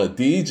on a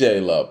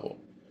DJ level,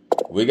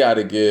 we got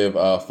to give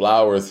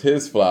Flowers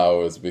his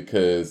flowers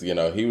because, you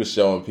know, he was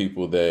showing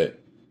people that,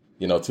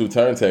 you know, two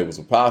turntables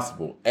were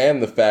possible.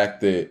 And the fact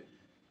that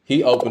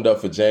he opened up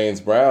for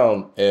James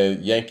Brown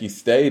at Yankee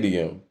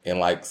Stadium in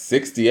like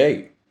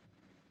 68.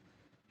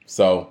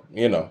 So,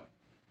 you know,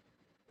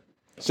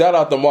 shout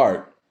out to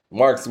Mark.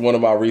 Mark's one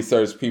of my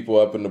research people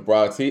up in the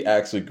Bronx. He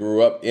actually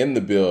grew up in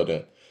the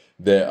building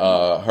that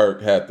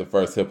Herc had the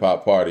first hip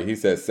hop party. He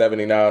said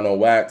 79 on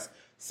wax,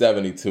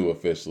 72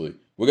 officially.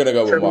 We're going to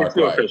go with Mark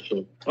White.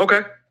 Officially.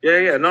 Okay.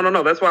 Yeah.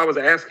 No. That's why I was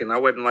asking. I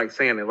wasn't like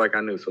saying it like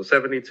I knew. So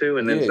 72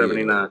 and then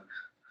 79. Yeah.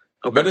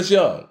 Okay. But it's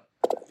young.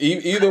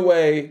 Either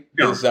way,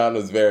 this genre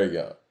is very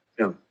young.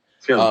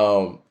 It's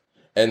young.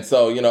 And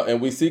so, you know, and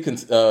we see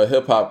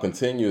hip hop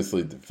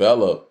continuously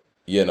develop,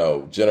 you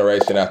know,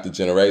 generation after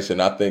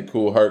generation. I think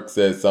Kool Herc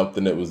said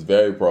something that was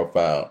very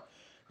profound.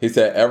 He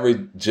said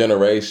every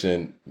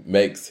generation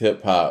makes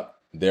hip hop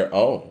their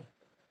own.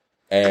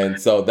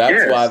 And so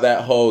that's why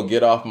that whole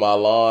get off my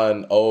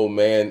lawn, old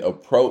man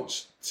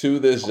approach to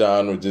this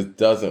genre just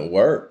doesn't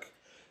work.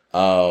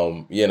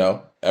 You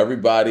know,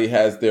 everybody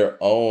has their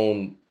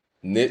own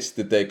niche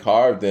that they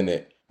carved in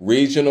it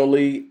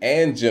regionally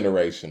and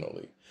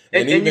generationally.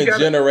 And even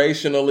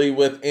generationally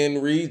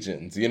within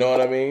regions. You know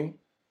what I mean?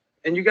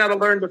 And you got to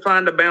learn to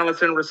find a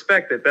balance and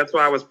respect it. That's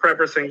why I was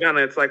prefacing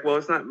Gunna. It's like, well,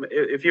 it's not,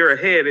 if you're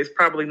ahead, it's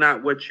probably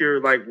not what you're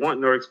like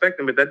wanting or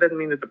expecting, but that doesn't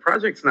mean that the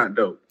project's not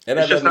dope. And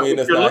that doesn't mean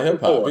it's not hip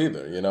hop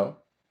either, you know?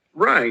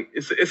 Right.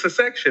 It's a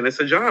section.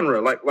 It's a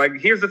genre. Like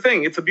here's the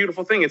thing. It's a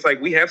beautiful thing. It's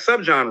like we have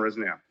subgenres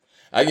now.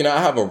 I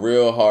have a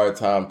real hard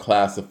time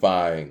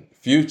classifying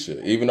Future,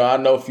 even though I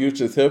know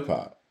Future's hip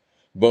hop.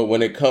 But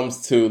when it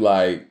comes to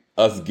like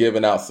us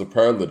giving out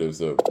superlatives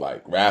of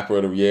like rapper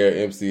of the year,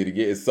 MC of the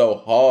year, it's so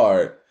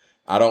hard.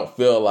 I don't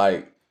feel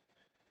like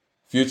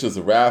Future's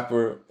a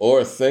rapper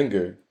or a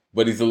singer,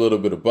 but he's a little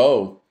bit of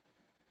both.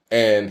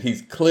 And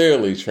he's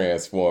clearly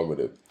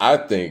transformative. I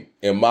think,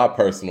 in my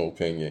personal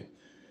opinion,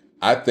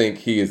 I think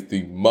he is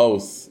the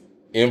most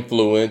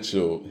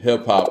influential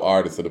hip-hop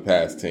artist of the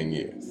past 10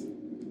 years.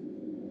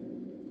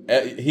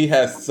 He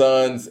has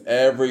sons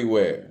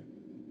everywhere.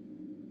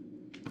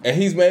 And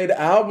he's made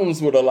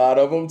albums with a lot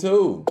of them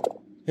too.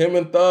 Him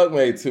and Thug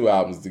made 2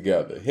 albums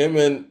together. Him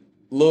and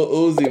Lil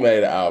Uzi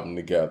made an album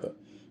together.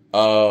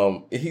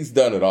 He's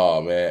done it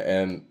all,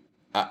 man.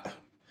 And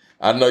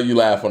I know you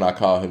laugh when I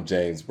call him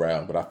James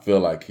Brown, but I feel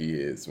like he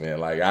is, man.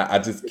 Like I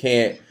just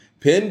can't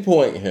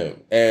pinpoint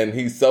him. And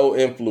he's so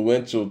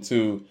influential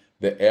to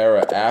the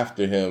era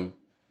after him.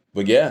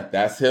 But yeah,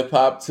 that's hip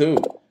hop too.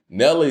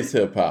 Nelly's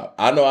hip hop.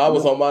 I know I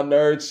was on my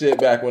nerd shit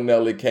back when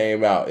Nelly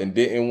came out and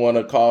didn't want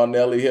to call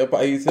Nelly hip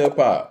hop. He's hip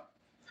hop.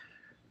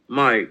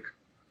 Mike,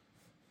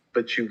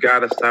 but you got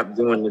to stop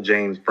doing the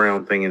James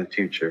Brown thing in the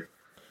future.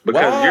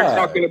 Because Why?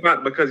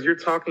 you're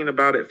talking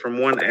about it from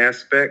one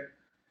aspect,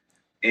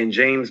 and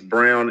James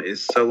Brown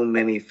is so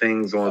many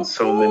things on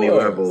so many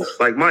levels.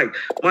 Like Mike,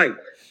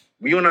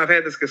 you and I have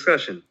had this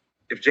discussion.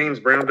 If James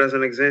Brown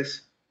doesn't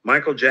exist,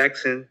 Michael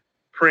Jackson,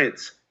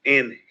 Prince,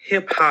 and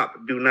hip hop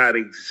do not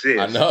exist.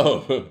 I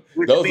know.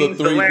 Those are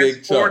 3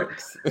 big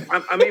chunks.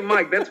 I mean,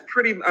 Mike, that's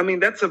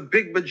a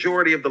big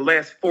majority of the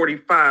last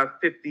 45,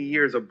 50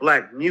 years of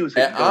black music.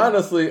 And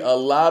honestly, a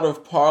lot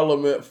of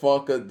Parliament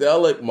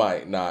Funkadelic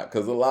might not,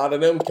 because a lot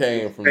of them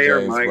came from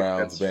James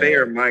Brown's band.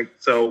 Fair, Mike.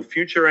 So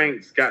Future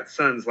ain't got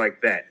sons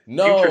like that.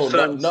 No,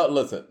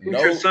 listen.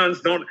 Future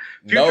sons don't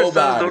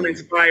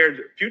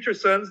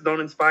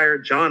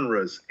inspire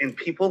genres and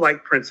people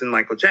like Prince and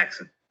Michael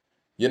Jackson.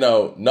 You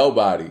know,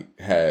 nobody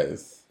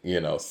has,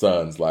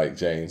 sons like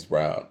James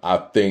Brown. I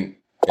think,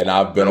 and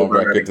I've been on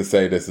record to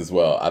say this as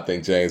well, I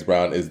think James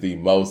Brown is the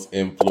most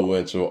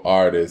influential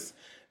artist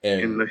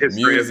in the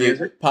history of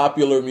music?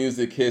 Popular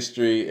music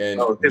history and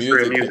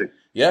history of music.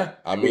 Yeah,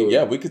 I mean,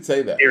 yeah, we could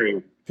say that.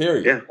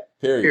 Period. Yeah.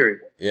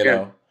 Period. You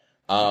know?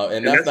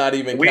 And that's not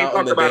even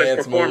counting the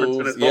dance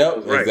moves.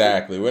 Yep, right.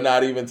 Exactly. We're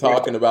not even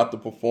talking about the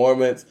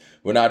performance.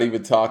 We're not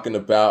even talking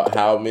about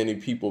how many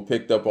people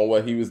picked up on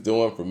what he was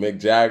doing from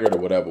Mick Jagger to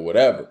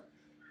whatever.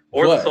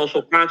 Or the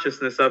social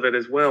consciousness of it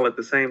as well at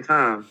the same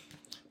time.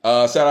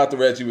 Shout out to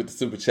Reggie with the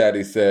super chat.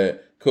 He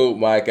said, "Cool,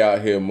 Mike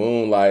out here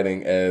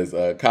moonlighting as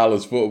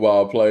college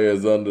football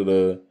players under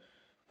the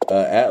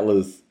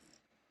Atlas."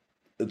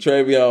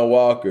 Travion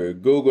Walker.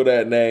 Google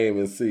that name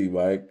and see,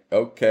 Mike.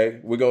 Okay,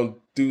 we're going to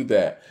do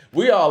that.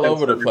 We all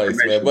over the place,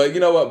 man. But you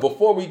know what?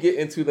 Before we get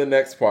into the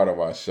next part of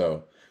our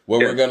show, where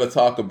we're going to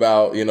talk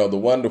about, the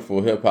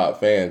wonderful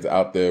hip-hop fans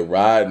out there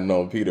riding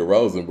on Peter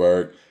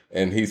Rosenberg,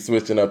 and he's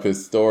switching up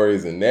his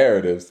stories and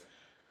narratives,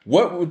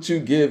 what would you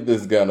give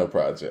this Gunna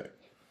project?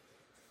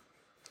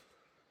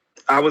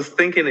 I was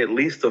thinking at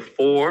least a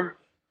 4.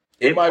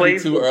 It might be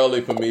too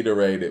early for me to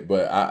rate it,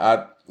 but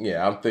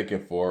I'm thinking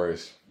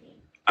 4-ish.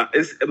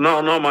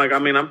 No, Mike. I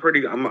mean, I'm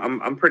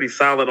pretty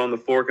solid on the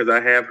 4 because I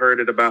have heard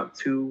it about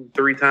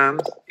 2-3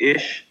 times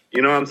ish.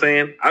 You know what I'm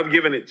saying? I've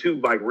given it 2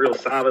 like real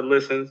solid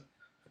listens.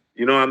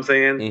 You know what I'm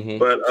saying? Mm-hmm.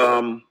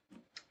 But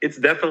it's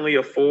definitely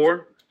a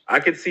 4. I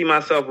could see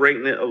myself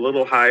rating it a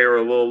little higher or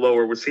a little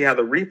lower. We'll see how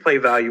the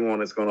replay value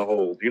on it's going to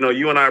hold.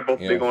 You and I are both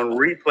big on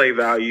replay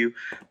value,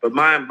 but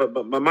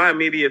my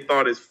immediate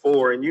thought is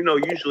 4. And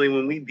usually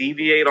when we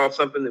deviate off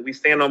something that we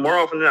stand on, more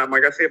often than not,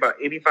 like I say, about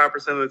 85%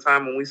 of the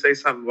time when we say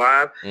something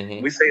live,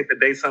 we say it the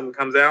day something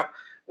comes out.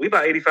 We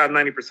about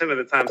 85-90% of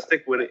the time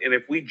stick with it. And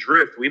if we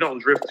drift, we don't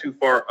drift too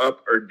far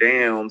up or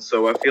down.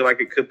 So I feel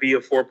like it could be a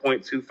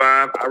 4.25.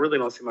 I really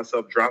don't see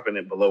myself dropping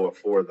it below a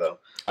 4 though.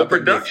 The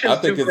production, I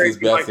think it's his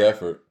best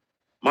effort.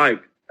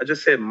 Mike, I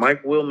just said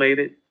Mike Will made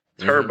it,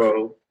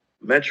 Turbo,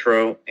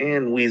 Metro,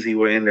 and Weezy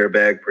were in their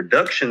bag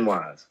production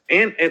wise.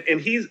 And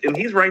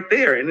he's right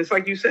there. And it's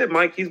like you said,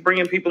 Mike, he's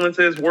bringing people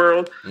into his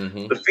world.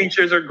 Mm-hmm. The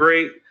features are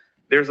great.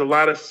 There's a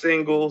lot of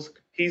singles.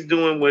 He's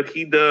doing what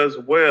he does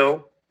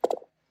well.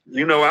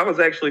 I was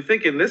actually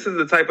thinking this is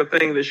the type of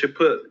thing that should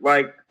put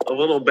like a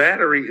little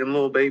battery in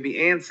Lil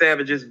Baby and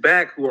Savage's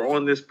back who are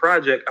on this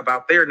project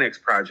about their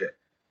next project.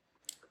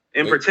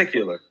 In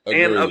particular,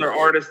 agreed. And other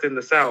artists in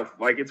the South.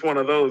 Like, it's one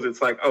of those.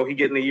 It's like, he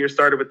getting the year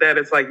started with that.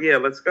 It's like, yeah,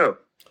 let's go.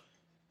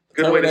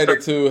 Good Terminator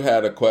 2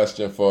 had a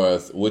question for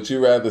us. Would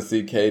you rather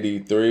see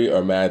KD 3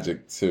 or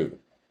Magic 2?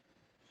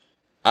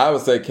 I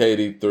would say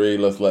KD 3.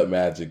 Let's let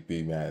Magic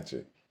be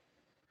Magic.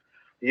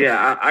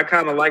 Yeah, I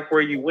kind of like where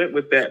you went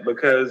with that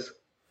because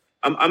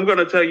I'm going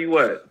to tell you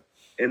what,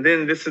 and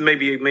then this is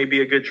maybe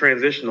a good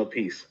transitional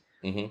piece.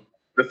 Mm-hmm.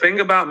 The thing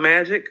about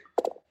Magic,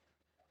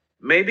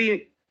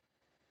 maybe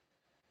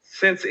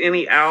since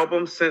any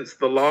album, since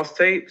the Lost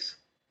Tapes,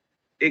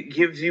 it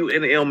gives you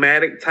an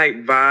Illmatic type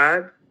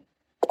vibe,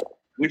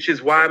 which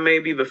is why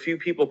maybe the few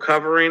people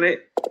covering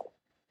it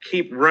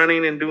keep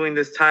running and doing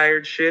this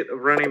tired shit of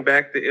running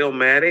back to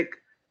Illmatic.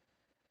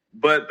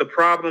 But the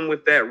problem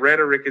with that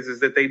rhetoric is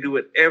that they do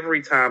it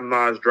every time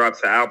Nas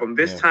drops an album.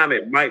 This time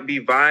it might be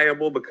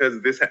viable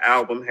because this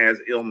album has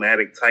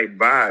Illmatic type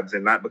vibes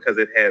and not because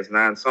it has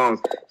 9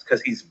 songs. It's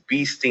because he's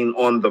beasting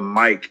on the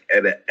mic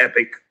at an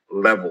epic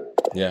level.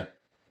 Yeah.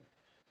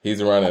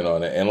 He's running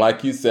on it. And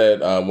like you said,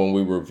 when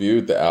we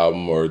reviewed the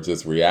album or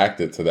just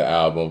reacted to the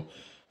album,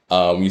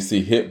 You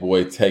see Hit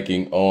Boy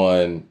taking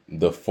on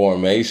the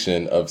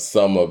formation of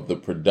some of the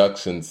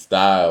production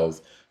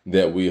styles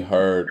that we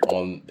heard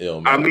on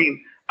Illmatic.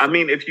 I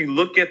mean, if you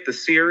look at the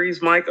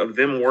series, Mike, of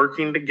them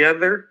working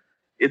together,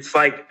 it's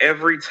like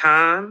every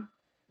time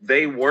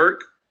they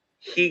work,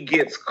 he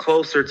gets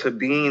closer to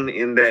being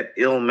in that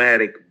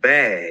Illmatic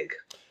bag.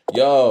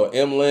 Yo,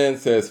 M. Lynn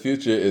says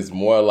Future is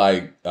more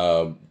like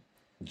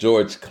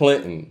George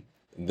Clinton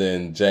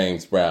than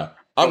James Brown.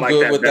 I'm like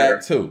good with better.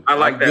 That too. I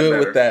like I'm that good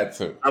better. With that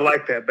too. I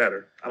like that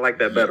better. I like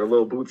that better.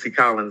 Little Bootsy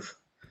Collins.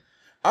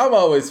 I've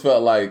always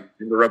felt like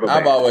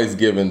I've always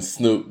given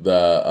Snoop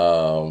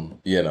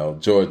the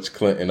George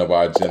Clinton of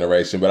our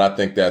generation, but I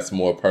think that's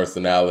more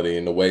personality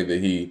and the way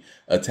that he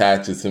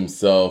attaches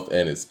himself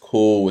and is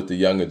cool with the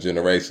younger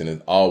generation.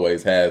 It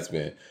always has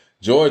been.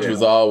 George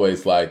was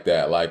always like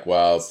that. Like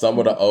while some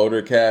of the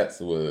older cats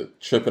were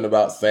tripping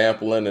about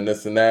sampling and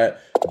this and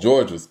that,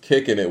 George was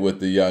kicking it with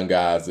the young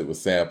guys that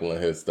was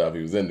sampling his stuff.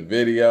 He was in the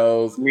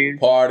videos,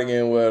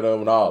 partying with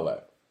them and all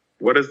that.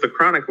 What is the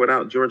Chronic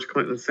without George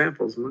Clinton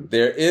samples, man?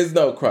 There is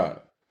no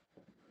Chronic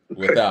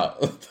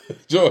without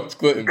George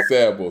Clinton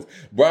samples.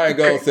 Brian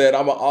Gold said,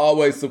 I'm going to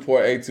always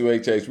support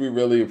A2HH. We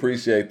really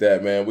appreciate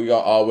that, man. We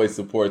going to always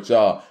support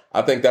y'all.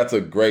 I think that's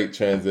a great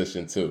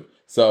transition, too.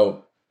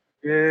 So,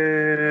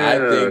 yeah, I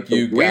think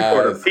you guys...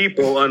 We for the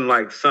people,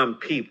 unlike some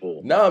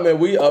people. No, man,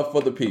 we up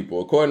for the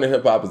people. According to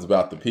hip-hop, it's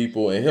about the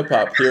people, and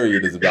hip-hop,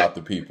 period, is about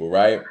the people,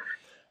 right?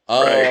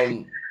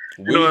 Right.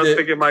 You know what I was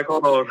thinking, Mike?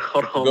 Hold on.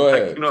 Go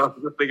ahead. Mike, you know what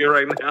I'm thinking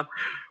right now?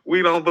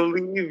 We don't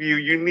believe you.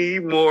 You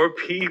need more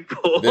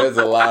people. There's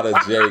a lot of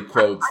J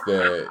quotes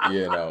that,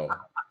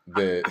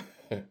 that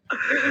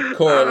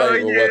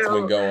correlate with what's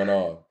been going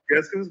on.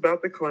 Guess who's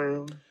about to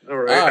clown? All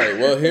right,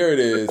 well, here it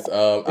is.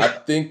 I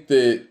think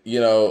that,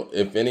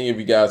 if any of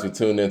you guys were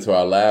tuned into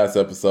our last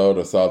episode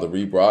or saw the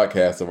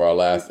rebroadcast of our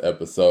last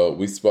episode,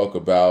 we spoke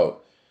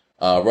about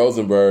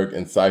Rosenberg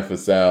and Cypher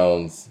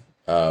Sound's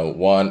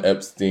Juan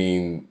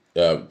Epstein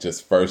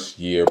just first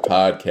year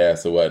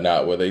podcast or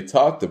whatnot, where they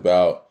talked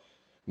about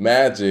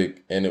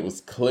Magic, and it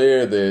was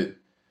clear that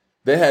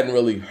they hadn't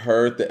really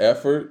heard the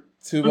effort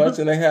too much,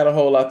 and they had a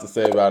whole lot to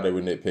say about it. They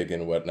were nitpicking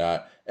and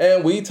whatnot,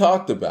 and we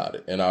talked about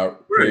it in our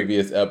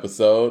previous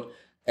episode,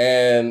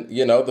 and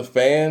the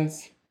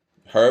fans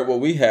heard what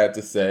we had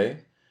to say,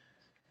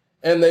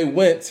 and they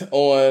went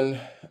on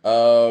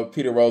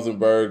Peter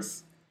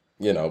Rosenberg's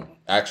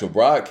actual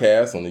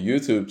broadcast on the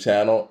YouTube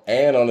channel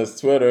and on his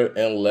Twitter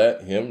and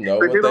let him know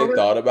what they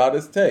thought about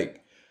his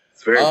take.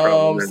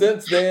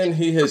 Since then,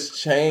 he has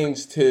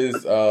changed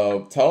his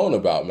tone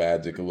about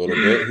Magic a little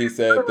bit. He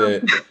said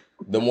that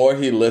the more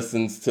he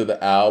listens to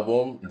the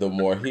album, the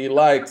more he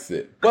likes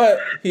it. But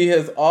he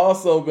has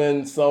also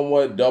been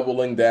somewhat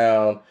doubling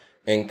down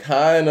and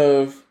kind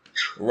of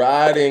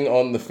riding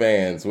on the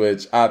fans,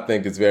 which I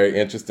think is very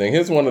interesting.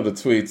 Here's one of the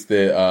tweets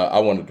that I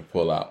wanted to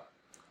pull out.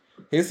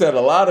 He said,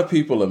 a lot of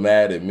people are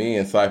mad at me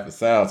and Cypher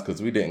Sounds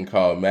because we didn't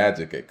call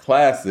Magic a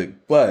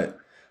classic, but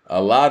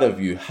a lot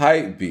of you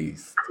hype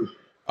beasts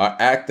are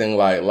acting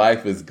like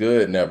Life is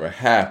Good never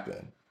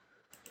happened.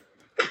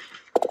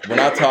 We're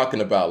not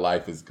talking about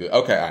Life is Good.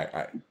 Okay, all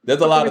right.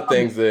 There's a lot of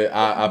things that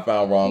I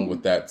found wrong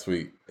with that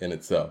tweet in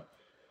itself.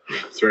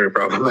 It's very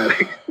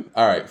problematic.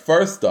 All right,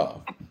 first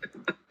off,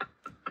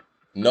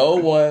 no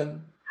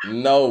one,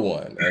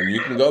 and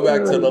you can go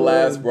back to the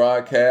last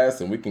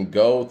broadcast and we can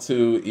go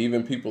to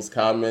even people's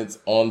comments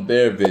on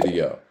their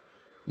video.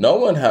 No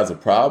one has a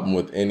problem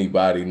with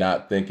anybody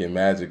not thinking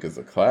Magic is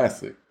a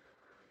classic.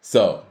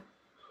 So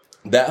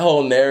that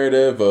whole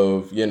narrative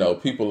of,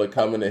 people are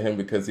coming to him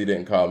because he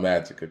didn't call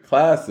Magic a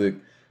classic,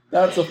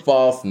 that's a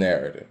false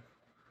narrative.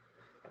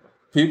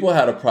 People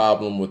had a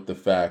problem with the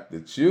fact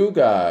that you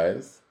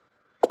guys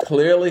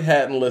clearly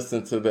hadn't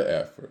listened to the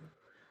effort.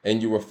 And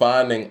you were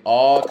finding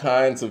all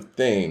kinds of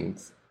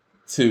things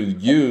to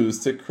use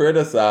to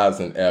criticize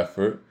an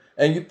effort,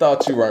 and you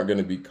thought you weren't going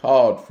to be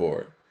called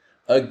for it.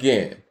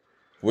 Again,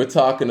 we're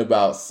talking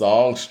about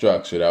song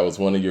structure. That was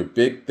one of your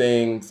big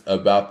things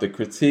about the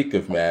critique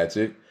of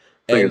Magic.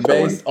 And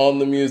based on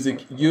the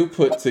music you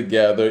put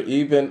together,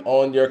 even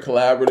on your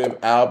collaborative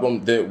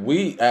album that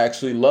we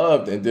actually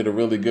loved and did a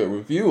really good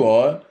review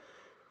on,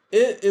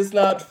 it is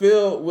not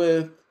filled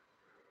with...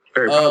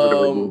 Very positive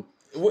review.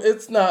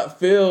 It's not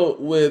filled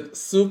with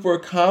super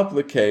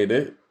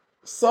complicated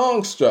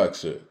song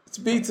structure. It's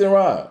beats and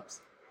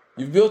rhymes.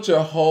 You've built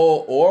your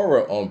whole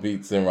aura on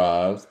beats and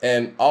rhymes,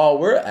 and all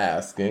we're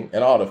asking,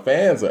 and all the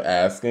fans are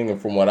asking,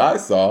 and from what I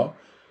saw,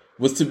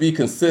 was to be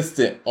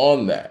consistent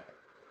on that,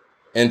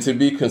 and to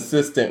be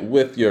consistent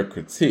with your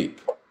critique.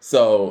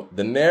 So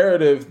the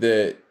narrative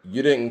that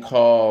you didn't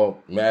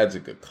call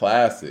Magic a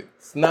classic,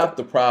 it's not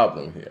the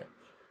problem here.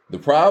 The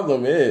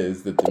problem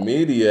is that the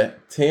media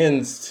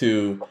tends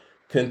to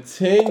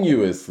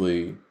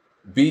continuously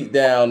beat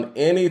down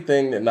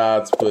anything that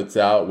Nas puts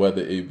out,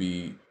 whether it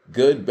be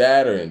good,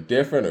 bad, or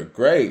indifferent, or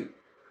great,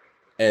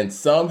 and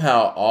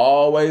somehow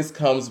always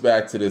comes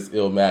back to this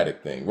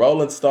Illmatic thing.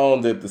 Rolling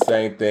Stone did the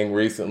same thing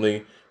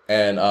recently,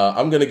 and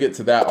I'm going to get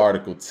to that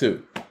article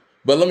too.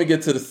 But let me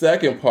get to the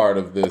second part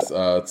of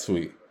this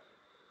tweet.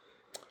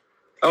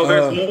 Oh,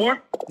 there's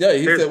more? Yeah,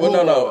 he said,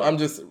 well, no, I'm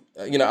just,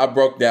 I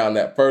broke down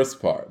that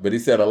first part. But he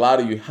said, a lot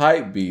of you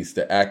hype beasts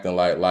are acting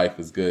like life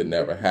is good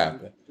never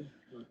happened.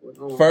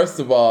 First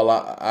of all,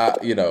 I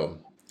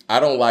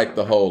don't like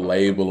the whole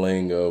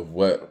labeling of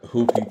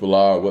who people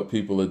are, what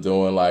people are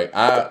doing. Like,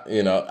 I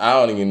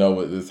don't even know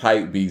what this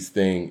hype beast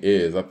thing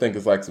is. I think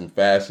it's like some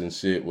fashion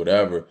shit,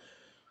 whatever.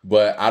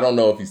 But I don't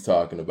know if he's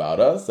talking about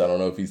us. I don't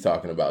know if he's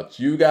talking about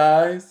you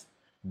guys.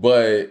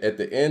 But at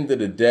the end of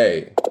the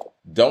day,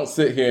 don't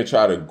sit here and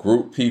try to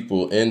group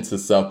people into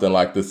something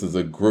like this is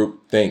a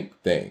group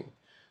think thing.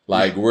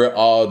 Like, we're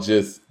all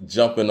just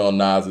jumping on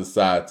Nas's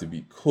side to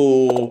be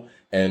cool,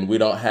 and we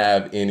don't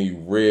have any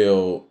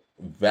real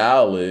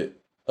valid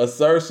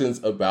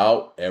assertions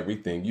about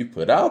everything you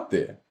put out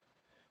there.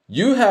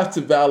 You have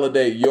to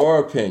validate your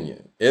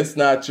opinion. It's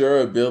not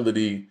your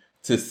ability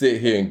to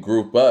sit here and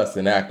group us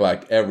and act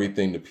like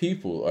everything the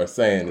people are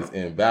saying is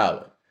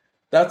invalid.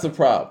 That's a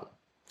problem.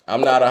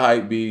 I'm not a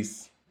hype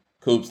beast.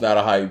 Coop's not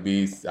a hype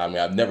beast. I mean,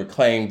 I've never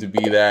claimed to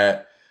be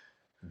that.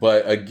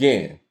 But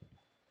again,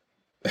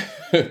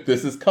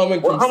 this is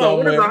coming from somewhere.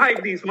 What is a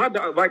hype beast? I'm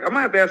gonna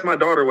have to ask my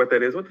daughter what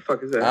that is. What the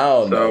fuck is that? I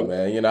don't know,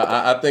 man.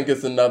 I think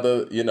it's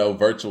another,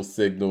 virtual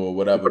signal or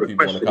whatever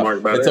people want to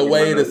call it. It's a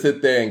way to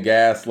sit there and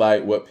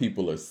gaslight what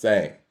people are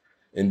saying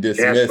and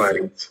dismiss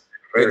it.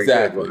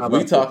 Exactly.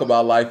 We talk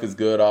about life is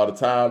good all the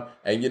time.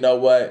 And you know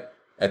what?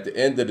 At the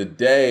end of the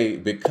day,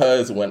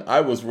 because when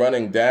I was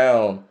running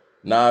down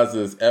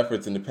Nas's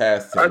efforts in the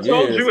past 10 years, I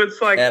told you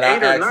it's like and 8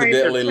 or 9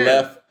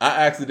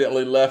 I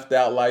accidentally left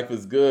out Life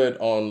is Good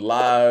on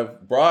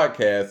live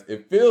broadcast.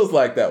 It feels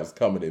like that was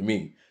coming at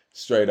me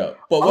straight up.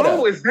 But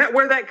whatever. Is that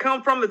where that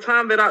come from? The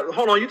time that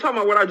hold on, you talking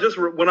about what I just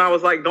when I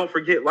was like, don't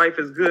forget life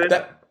is good.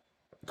 That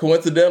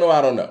coincidental?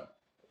 I don't know.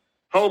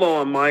 Hold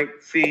on, Mike.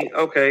 See,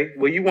 okay.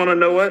 Well, you want to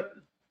know what?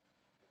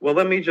 Well,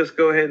 let me just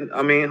go ahead.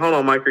 Hold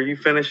on, Mike. Are you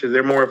finished? Is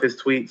there more of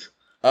his tweets?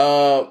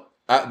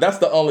 That's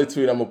the only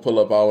tweet I'm going to pull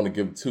up. I don't want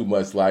to give too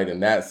much light in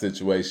that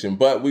situation.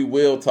 But we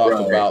will talk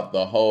about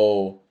the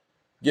whole,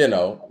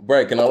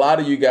 break. And a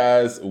lot of you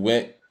guys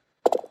went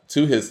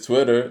to his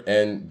Twitter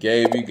and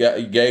gave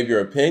your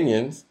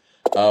opinions.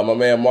 My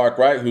man Mark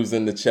Wright, who's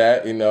in the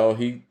chat,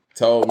 he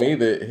told me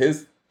that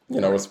his,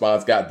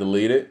 response got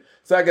deleted.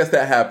 So I guess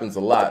that happens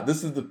a lot.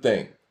 This is the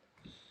thing.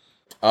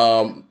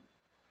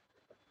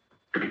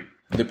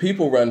 The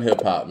people run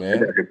hip hop, man.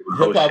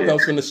 Hip hop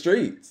comes from the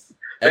streets.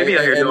 Maybe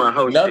I hear doing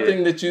host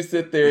nothing that you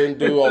sit there and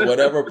do on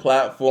whatever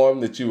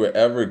platform that you were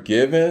ever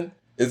given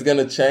is going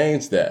to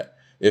change that.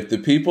 If the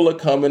people are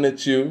coming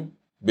at you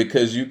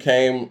because you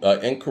came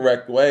an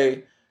incorrect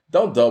way,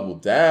 don't double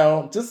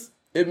down. Just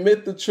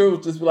admit the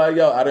truth. Just be like,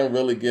 yo, I didn't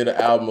really get an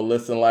album or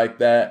listen like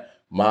that.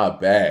 My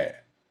bad.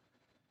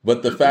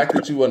 But the fact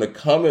that you want to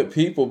come at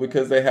people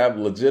because they have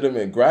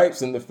legitimate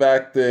gripes, and the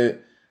fact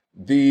that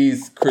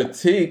these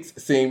critiques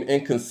seem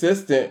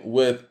inconsistent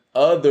with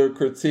other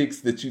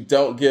critiques that you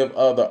don't give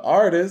other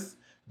artists,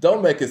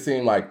 don't make it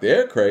seem like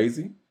they're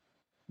crazy.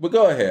 But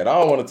go ahead. I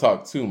don't want to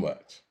talk too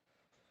much.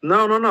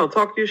 No.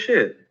 Talk your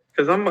shit.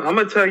 Because I'm going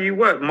to tell you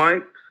what,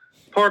 Mike.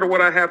 Part of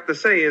what I have to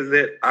say is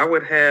that I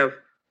would have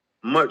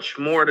much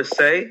more to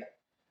say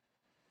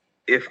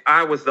if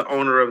I was the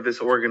owner of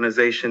this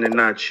organization and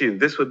not you.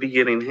 This would be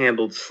getting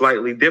handled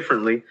slightly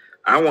differently.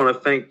 I want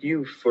to thank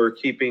you for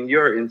keeping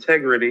your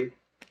integrity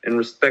and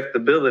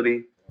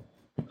respectability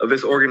of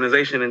this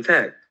organization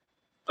intact.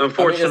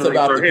 Unfortunately, it's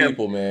about for the him,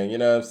 people, man. You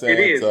know what I'm saying?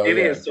 It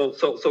is.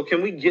 So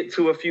can we get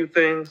to a few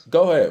things?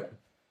 Go ahead.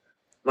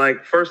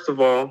 Like, first of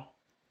all,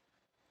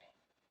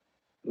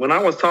 when I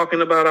was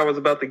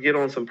about to get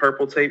on some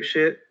purple tape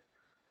shit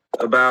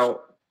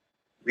about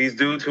these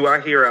dudes who I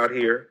hear out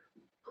here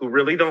who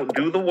really don't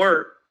do the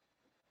work.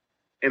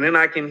 And then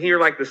I can hear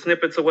like the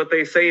snippets of what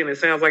they say, and it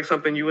sounds like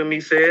something you and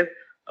me said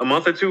a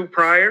month or two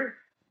prior.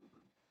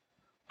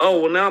 Oh,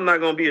 well, now I'm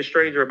not going to be a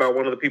stranger about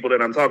one of the people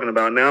that I'm talking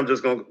about. Now I'm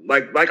just going to,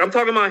 like I'm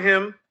talking about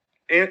him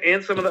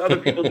and some of the other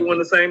people doing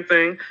the same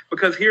thing,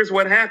 because here's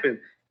what happened.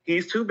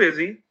 He's too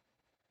busy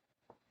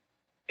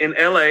in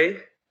LA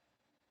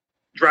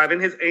driving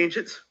his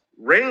agent's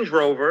Range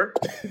Rover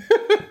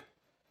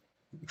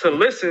to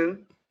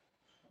listen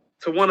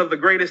to one of the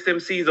greatest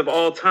MCs of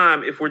all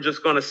time. If we're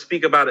just going to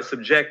speak about it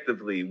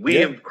subjectively, we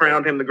have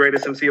crowned him the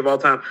greatest MC of all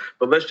time,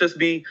 but let's just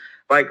be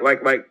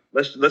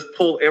let's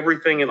pull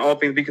everything and all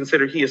things be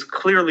considered. He is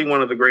clearly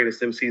one of the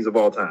greatest MCs of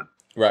all time.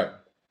 Right.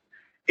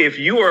 If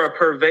you are a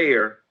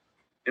purveyor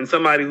and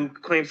somebody who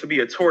claims to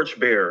be a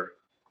torchbearer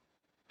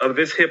of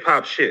this hip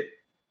hop shit,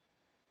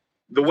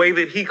 the way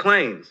that he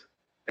claims,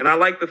 and I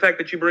like the fact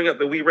that you bring up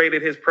that we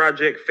rated his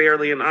project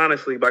fairly and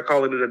honestly by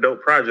calling it a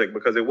dope project,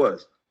 because it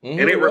was. Mm-hmm.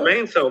 And it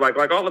remains so. Like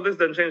all of this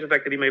doesn't change the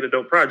fact that he made a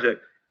dope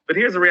project. But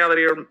here's the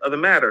reality of the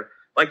matter.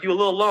 Like, you a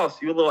little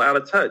lost. You a little out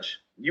of touch.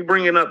 You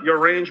bringing up your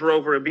Range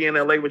Rover and being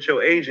in LA with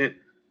your agent,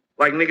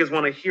 like niggas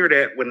want to hear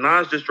that when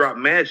Nas just dropped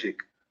Magic.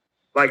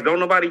 Like, don't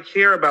nobody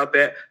care about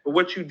that. But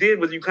what you did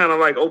was you kind of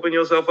like opened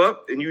yourself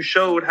up and you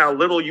showed how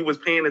little you was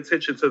paying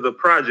attention to the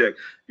project.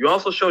 You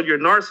also showed your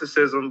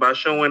narcissism by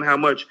showing how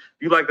much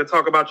you like to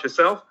talk about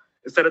yourself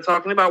instead of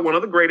talking about one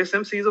of the greatest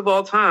MCs of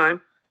all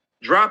time,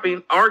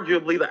 dropping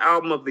arguably the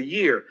album of the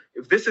year.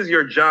 If this is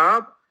your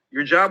job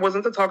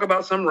wasn't to talk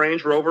about some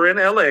Range Rover in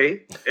LA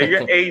and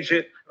your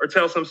agent or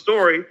tell some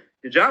story.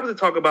 Your job is to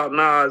talk about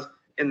Nas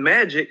and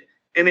Magic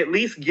and at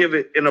least give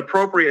it an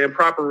appropriate and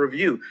proper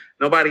review.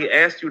 Nobody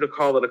asked you to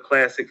call it a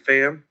classic,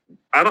 fam.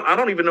 I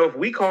don't even know if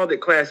we called it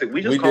classic.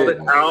 We called it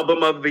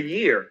album of the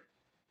year.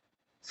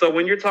 So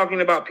when you're talking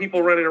about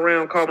people running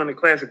around calling it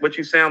classic, what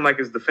you sound like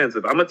is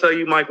defensive. I'm going to tell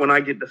you, Mike, when I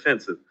get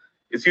defensive,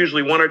 it's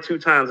usually one or two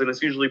times, and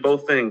it's usually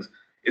both things.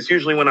 It's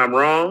usually when I'm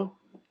wrong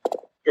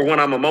or when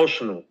I'm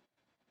emotional.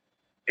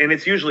 And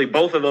it's usually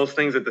both of those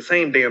things at the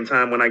same damn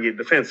time when I get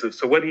defensive.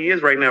 So what he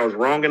is right now is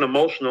wrong and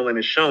emotional and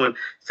is showing,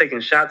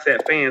 taking shots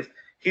at fans.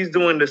 He's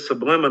doing this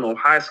subliminal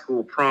high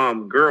school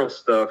prom girl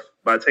stuff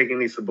by taking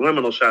these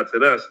subliminal shots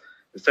at us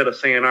instead of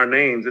saying our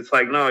names. It's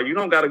like, no, you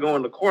don't got to go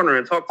in the corner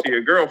and talk to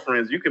your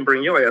girlfriends. You can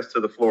bring your ass to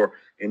the floor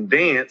and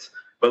dance.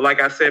 But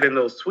like I said in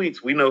those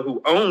tweets, we know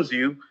who owns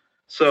you.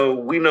 So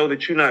we know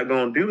that you're not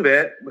going to do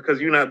that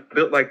because you're not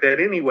built like that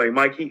anyway.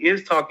 Mike, he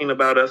is talking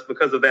about us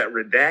because of that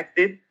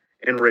redacted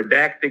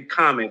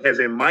comment, as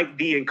in Mike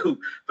D and Coop,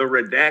 the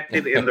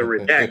redacted and the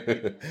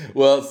redacted.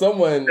 Well,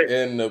 someone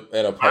in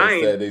a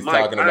post said he's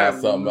talking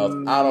about something else.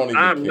 I don't even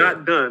care. I'm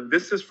not done.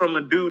 This is from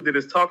a dude that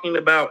is talking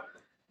about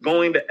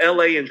going to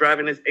LA and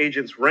driving his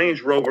agent's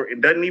Range Rover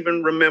and doesn't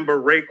even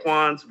remember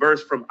Raekwon's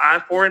verse from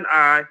Eye for an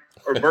Eye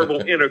or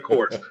Verbal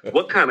Intercourse.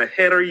 What kind of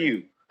head are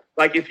you?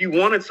 Like, if you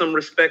wanted some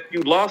respect,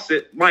 you lost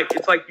it. Mike,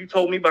 it's like you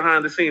told me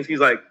behind the scenes. He's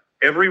like,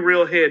 every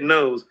real head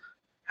knows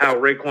how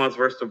Raekwon's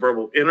verse to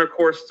Verbal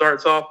Intercourse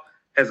starts off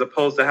as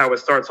opposed to how it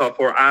starts off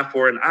for Eye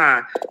for an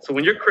Eye. So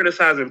when you're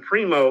criticizing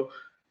Primo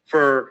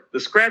for the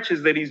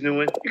scratches that he's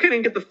doing, you can't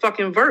even get the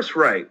fucking verse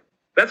right.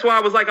 That's why I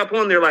was like up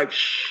on there like,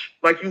 shh,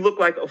 like you look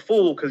like a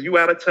fool because you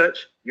out of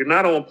touch. You're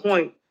not on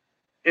point.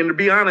 And to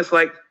be honest,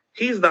 like,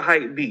 he's the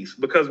hype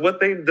beast because what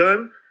they've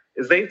done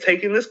is they've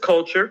taken this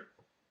culture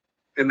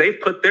and they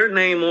put their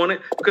name on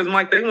it because,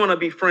 Mike, they want to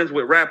be friends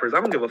with rappers. I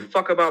don't give a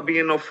fuck about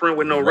being no friend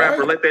with no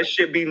rapper. Let that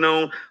shit be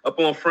known up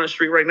on Front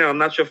Street right now. I'm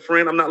not your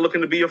friend. I'm not looking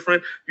to be your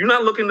friend. You're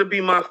not looking to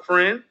be my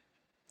friend.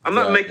 I'm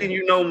not making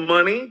you no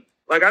money.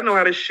 Like, I know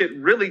how this shit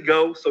really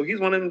goes. So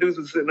he's one of them dudes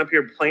who's sitting up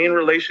here playing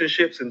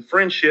relationships and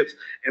friendships.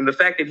 And the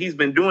fact that he's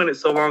been doing it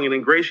so long and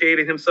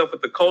ingratiated himself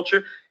with the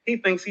culture, he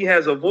thinks he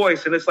has a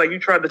voice. And it's like, you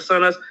tried to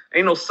son us.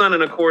 Ain't no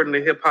sonning according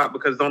to hip hop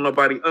because don't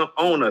nobody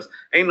own us.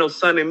 Ain't no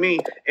sonning me.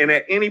 And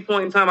at any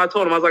point in time, I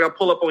told him, I was like, I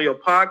pull up on your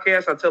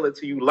podcast. I tell it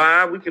to you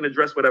live. We can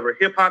address whatever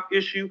hip hop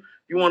issue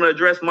you want to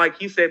address. Mike,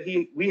 he said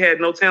we had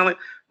no talent.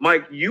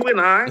 Mike, you and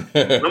I'm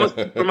going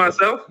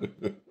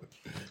to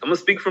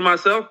speak for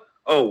myself.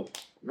 Oh,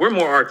 we're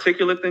more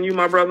articulate than you,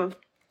 my brother.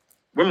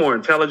 We're more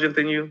intelligent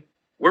than you.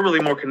 We're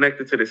really more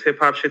connected to this hip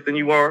hop shit than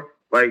you are.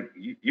 Like,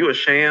 you a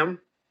sham.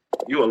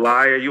 You a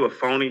liar. You a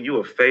phony. You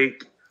a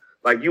fake.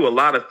 Like, you a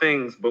lot of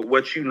things. But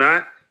what you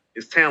not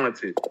is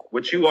talented.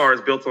 What you are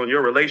is built on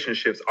your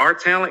relationships. Our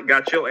talent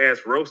got your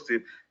ass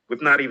roasted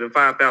with not even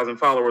 5,000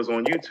 followers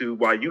on YouTube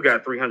while you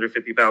got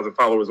 350,000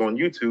 followers on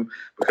YouTube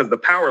because the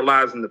power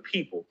lies in the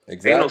people.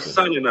 Exactly. Ain't no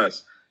sun in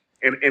us.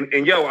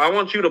 And yo, I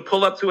want you to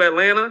pull up to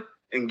Atlanta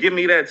and give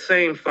me that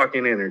same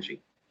fucking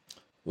energy.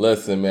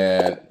 Listen,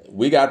 man,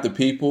 we got the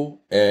people,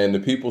 and the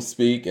people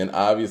speak, and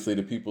obviously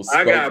the people spoke.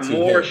 I got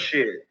more him.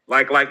 shit.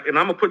 Like, and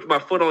I'm gonna put my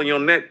foot on your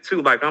neck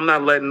too. Like, I'm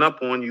not letting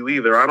up on you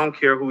either. I don't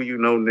care who you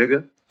know,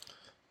 nigga.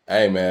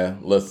 Hey, man,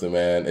 listen,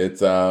 man. It's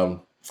the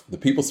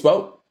people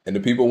spoke, and the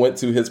people went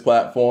to his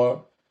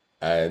platform,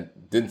 and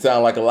didn't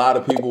sound like a lot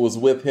of people was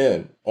with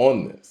him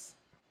on this.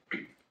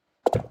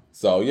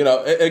 So, you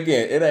know,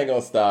 again, it ain't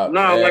gonna stop.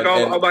 No,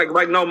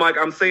 no, Mike,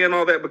 I'm saying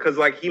all that because,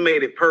 like, he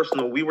made it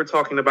personal. We were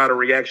talking about a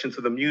reaction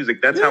to the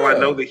music. That's how I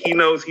know that he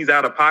knows he's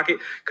out of pocket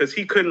because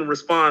he couldn't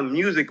respond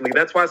musically.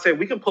 That's why I said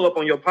we can pull up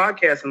on your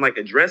podcast and, like,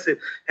 address it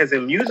as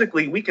in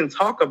musically. We can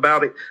talk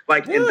about it,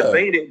 like, and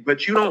debate it,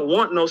 but you don't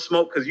want no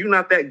smoke because you're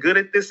not that good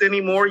at this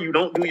anymore. You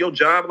don't do your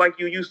job like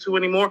you used to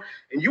anymore.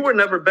 And you were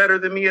never better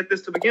than me at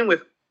this to begin with.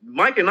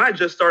 Mike and I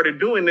just started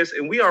doing this,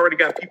 and we already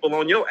got people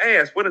on your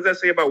ass. What does that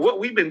say about what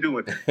we've been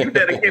doing? You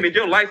dedicated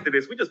your life to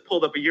this. We just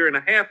pulled up a year and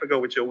a half ago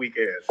with your weak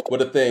ass. Well,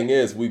 the thing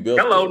is, we built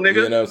nigga.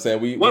 You know what I'm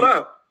saying? What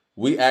up?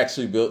 We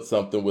actually built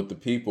something with the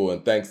people,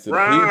 and thanks to the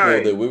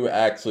people that we were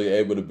actually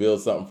able to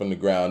build something from the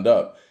ground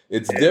up.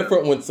 It's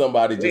different when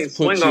somebody just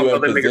puts you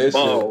in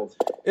position.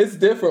 It's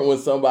different when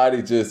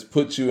somebody just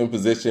puts you in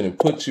position and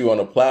puts you on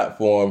a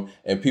platform,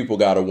 and people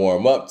got to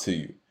warm up to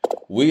you.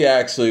 We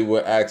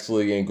were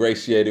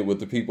ingratiated with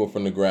the people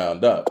from the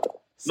ground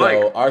up. So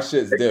Mike, our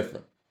shit's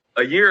different.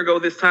 A year ago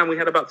this time, we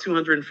had about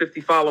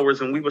 250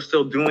 followers, and we were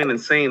still doing and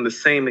saying the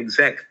same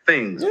exact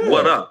things. Yeah.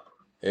 What up?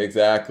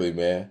 Exactly,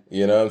 man.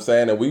 You know what I'm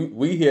saying? And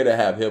we here to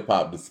have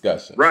hip-hop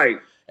discussion. Right.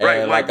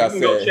 Right, And Mike, like you I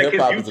can go said, check hip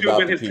his hop is YouTube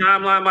about and the his people.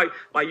 timeline.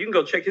 Mike, you can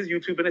go check his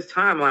YouTube and his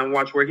timeline and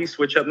watch where he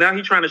switch up. Now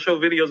he's trying to show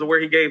videos of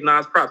where he gave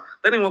Nas props.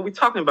 That ain't what we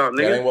talking about,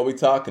 nigga. That ain't what we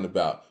talking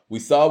about. We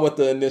saw what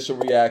the initial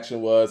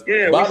reaction was.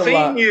 Yeah, we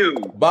seen you.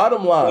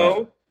 Bottom line,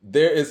 Hello?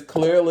 there is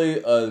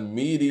clearly a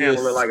media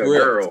Handle it like script.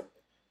 a girl.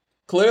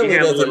 Clearly, He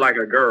handled there's it like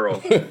a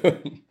girl.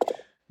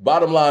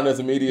 Bottom line, there's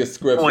a media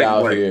script Point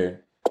out blank. here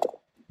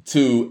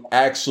to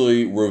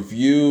actually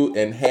review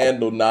and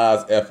handle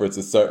Nas' efforts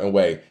a certain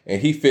way,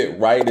 and he fit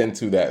right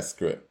into that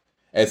script.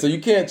 And so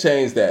you can't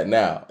change that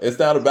now. It's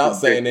not about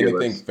saying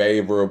anything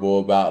favorable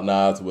about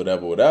Nas,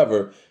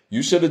 whatever.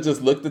 You should have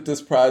just looked at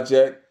this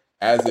project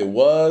as it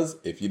was.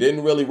 If you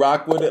didn't really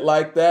rock with it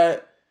like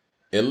that,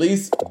 at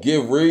least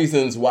give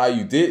reasons why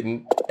you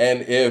didn't.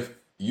 And if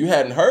you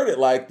hadn't heard it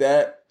like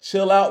that,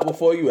 chill out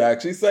before you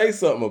actually say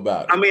something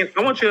about it. I mean,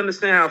 I want you to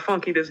understand how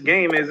funky this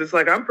game is. It's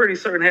like, I'm pretty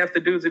certain half the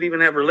dudes that even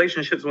have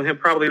relationships with him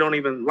probably don't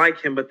even like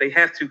him, but they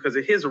have to because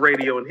of his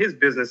radio and his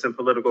business and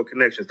political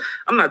connections.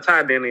 I'm not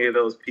tied to any of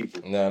those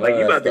people. No, like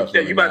you about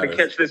to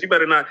catch this. You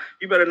better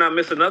not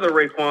miss another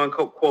Raekwon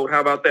quote. How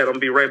about that? I'm gonna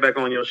be right back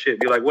on your shit.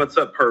 Be like, what's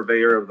up,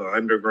 purveyor of the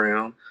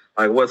underground?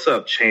 Like, what's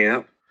up,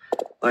 champ?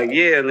 Like,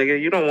 yeah, nigga,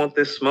 you don't want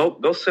this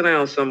smoke. Go sit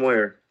down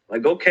somewhere.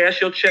 Like, go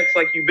cash your checks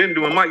like you've been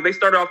doing. Mike, they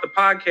started off the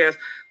podcast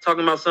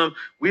talking about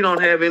we don't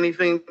have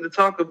anything to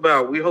talk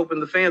about. We hoping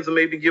the fans will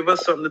maybe give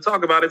us something to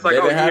talk about. It's like,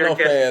 they didn't have no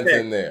fans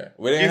in there.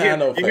 We didn't have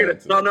no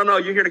fans. No,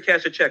 you're here to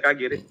cash a check. I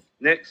get it.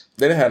 Next.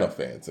 They didn't have no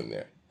fans in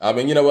there. I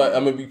mean, you know what?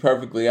 I'm going to be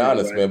perfectly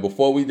honest, man.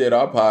 Before we did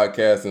our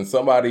podcast and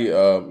somebody,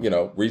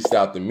 reached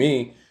out to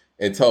me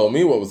and told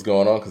me what was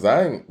going on, because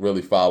I didn't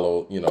really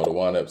follow, the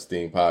Juan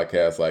Epstein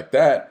podcast like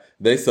that.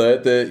 They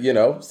said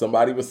that,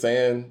 somebody was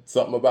saying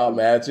something about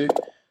Magic.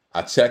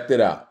 I checked it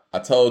out. I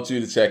told you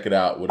to check it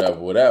out,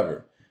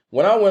 whatever.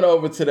 When I went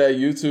over to that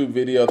YouTube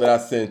video that I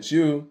sent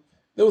you,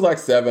 there was like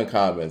 7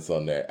 comments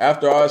on there.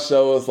 After our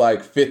show, it was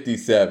like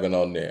 57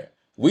 on there.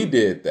 We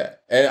did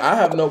that. And I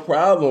have no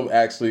problem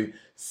actually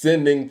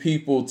sending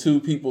people to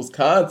people's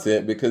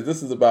content because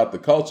this is about the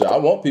culture. I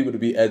want people to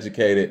be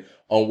educated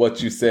on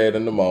what you said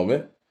in the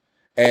moment.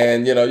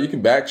 And, you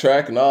can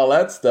backtrack and all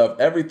that stuff.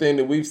 Everything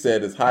that we've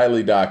said is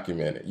highly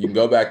documented. You can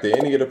go back to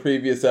any of the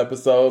previous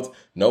episodes.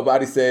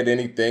 Nobody said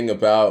anything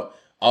about,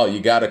 oh, you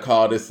got to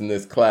call this and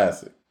this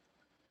classic.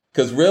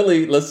 Because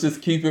really, let's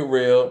just keep it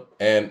real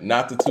and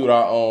not to toot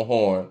our own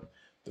horn.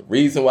 The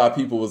reason why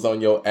people was on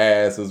your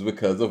ass was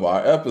because of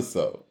our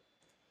episode.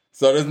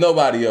 So there's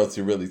nobody else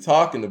you're really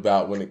talking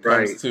about when it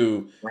comes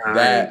to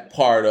that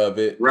part of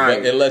it.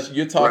 Right. But unless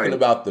you're talking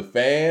about the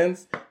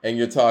fans and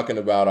you're talking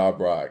about our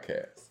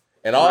broadcast.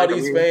 And all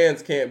these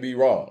fans can't be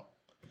wrong.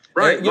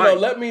 Right. And,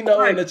 let me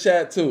know in the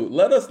chat too.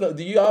 Let us know.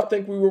 Do y'all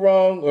think we were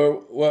wrong or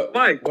what?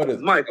 Mike, what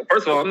is Mike,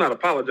 first of all, I'm not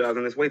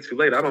apologizing. It's way too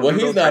late. I don't Well,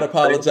 he's not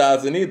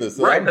apologizing either.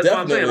 So I'm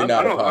definitely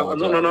not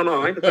apologizing.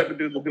 No. I ain't the type of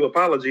dude to do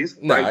apologies.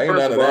 No, I ain't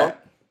none of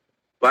that.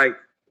 Like,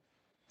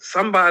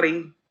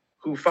 somebody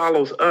who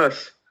follows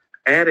us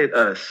added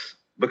us.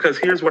 Because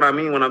here's what I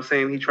mean when I'm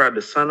saying he tried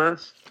to sun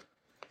us.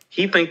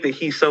 He think that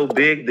he's so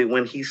big that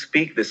when he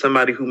speak, that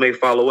somebody who may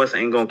follow us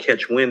ain't gonna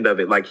catch wind of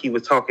it. Like he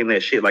was talking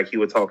that shit, like he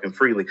was talking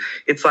freely.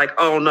 It's like,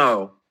 oh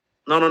no,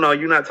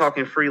 you're not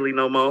talking freely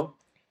no more.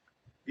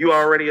 You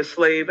already a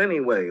slave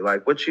anyway.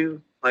 Like what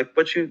you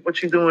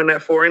doing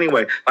that for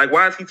anyway? Like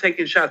why is he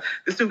taking shots?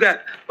 This dude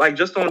got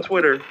just on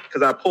Twitter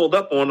because I pulled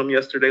up on him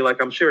yesterday.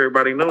 Like I'm sure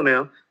everybody know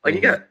now. Like he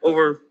got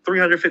over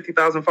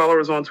 350,000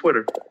 followers on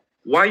Twitter.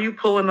 Why you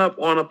pulling up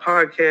on a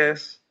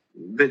podcast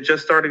that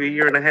just started a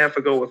year and a half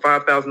ago with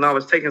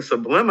 $5,000 taking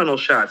subliminal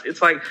shots?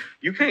 It's like,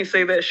 you can't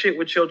say that shit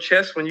with your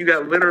chest when you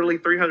got literally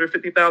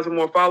 350,000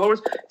 more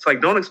followers. It's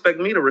like, don't expect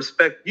me to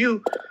respect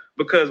you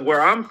because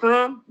where I'm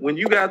from, when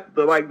you got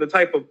the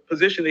type of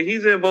position that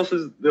he's in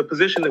versus the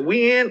position that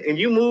we in, and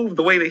you move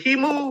the way that he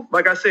moved,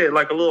 like I said,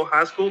 like a little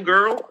high school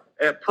girl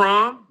at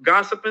prom,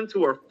 gossiping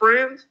to her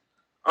friends.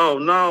 Oh,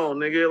 no,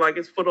 nigga, like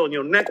it's foot on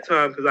your neck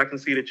time because I can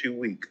see that you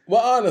weak.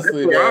 Well,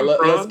 honestly, man,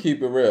 let's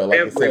keep it real. Like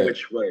I said,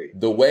 which way.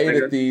 The way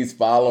that these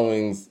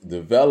followings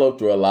developed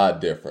were a lot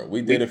different.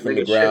 We did it from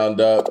the ground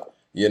up.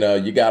 You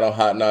got on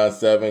Hot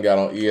 97, got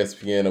on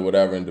ESPN or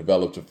whatever and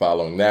developed your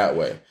following that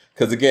way.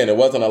 Because, again, there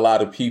wasn't a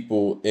lot of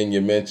people in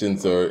your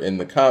mentions or in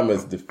the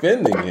comments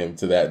defending him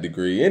to that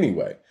degree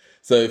anyway.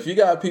 So if you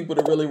got people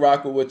that really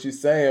rock with what you're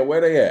saying, where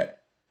they at?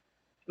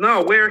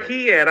 No, where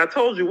he at? I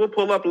told you we'll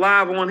pull up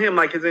live on him.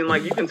 Like, as in,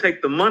 like, you can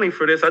take the money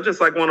for this. I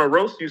just want to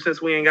roast you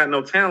since we ain't got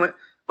no talent.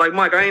 Like,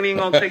 Mike, I ain't even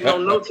gonna take no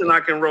notes and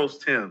I can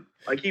roast him.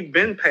 Like, he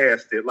been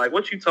past it. Like,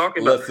 what you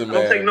talking about? Listen,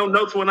 don't take no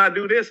notes when I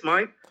do this,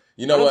 Mike.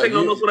 You know I don't what? take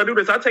no notes when I do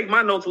this. I take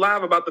my notes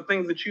live about the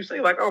things that you say.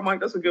 Like, oh, Mike,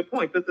 that's a good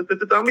point.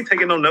 I'm be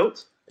taking no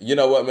notes. You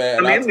know what,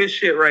 man? I'm in this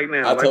shit right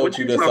now. I told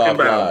you this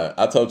offline.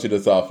 I told you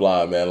this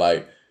offline, man.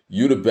 Like,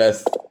 you the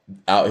best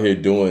out here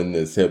doing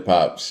this hip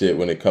hop shit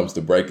when it comes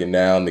to breaking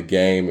down the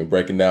game and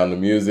breaking down the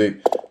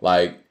music.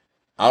 Like,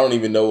 I don't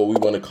even know what we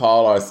want to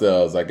call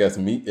ourselves. I guess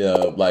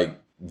like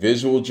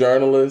visual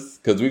journalists,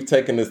 because we've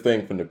taken this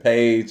thing from the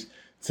page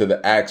to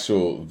the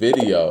actual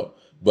video.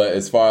 But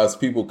as far as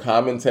people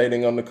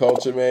commentating on the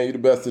culture, man, you're the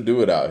best to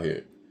do it out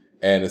here.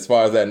 And as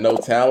far as that no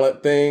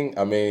talent thing,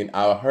 I mean,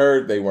 I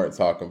heard they weren't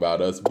talking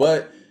about us,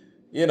 but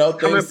you know,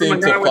 things seem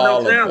to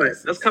fall in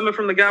place. That's coming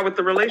from the guy with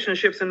the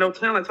relationships and no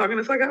talent talking.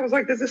 It's like, I was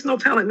like, "Is this no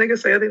talent?" Nigga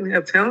say I didn't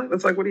have talent.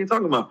 It's like, what are you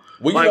talking about?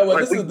 Well, you know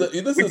what?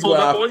 This is where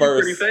I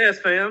first. Pretty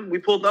fast, fam. We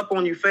pulled up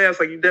on you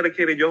fast. Like you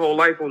dedicated your whole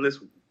life on this,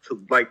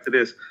 to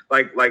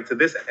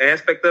this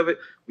aspect of it.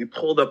 We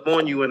pulled up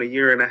on you in a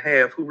year and a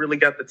half. Who really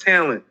got the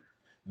talent?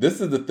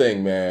 This is the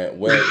thing, man.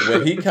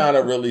 When he kind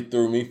of really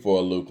threw me for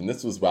a loop, and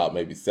this was about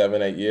maybe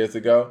 7-8 years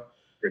ago.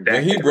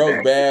 When he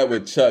broke bad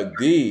with Chuck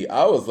D,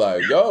 I was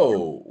like,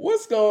 yo,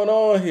 what's going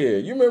on here?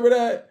 You remember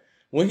that?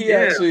 When he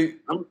actually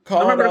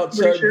called out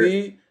Chuck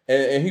D,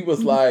 and he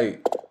was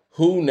like,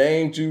 who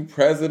named you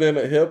president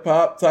of hip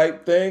hop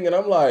type thing? And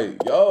I'm like,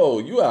 yo,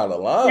 you out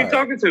of line. Who you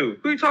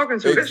talking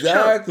to?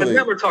 Exactly. I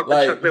never talked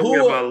to Chuck that way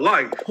in my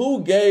life.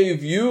 Who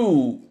gave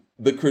you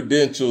the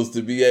credentials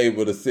to be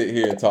able to sit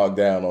here and talk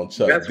down on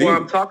Chuck D? That's what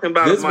I'm talking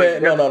about. This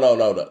man,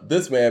 no.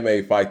 This man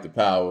may fight the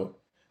power.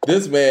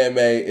 This man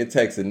it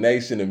takes a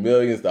nation and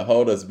millions to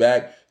hold us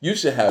back. You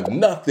should have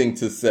nothing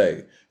to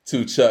say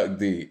to Chuck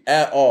D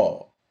at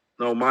all.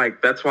 No,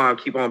 Mike, that's why I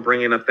keep on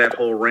bringing up that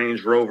whole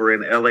Range Rover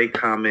in LA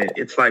comment.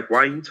 It's like, why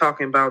are you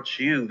talking about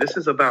you? This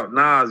is about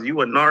Nas.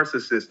 You a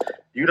narcissist.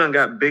 You done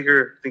got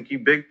bigger, think you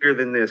bigger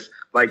than this.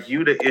 Like,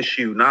 you the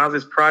issue.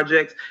 Nas's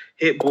projects,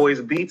 Hit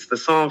Boys beats, the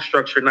song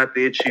structure, not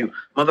the issue.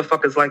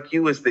 Motherfuckers like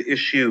you is the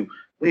issue.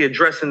 We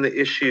addressing the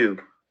issue.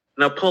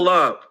 Now pull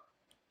up.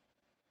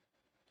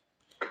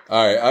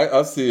 All right,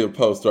 I see a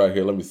post right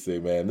here. Let me see,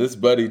 man. This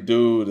buddy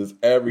dude is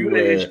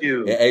everywhere. And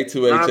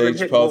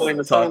A2HH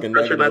post talking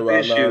negative about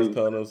Nas,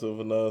 calling him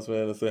super Nas,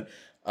 man.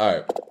 All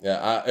right,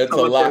 yeah, it's a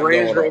lot going on.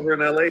 Range Rover in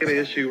LA, the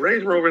issue.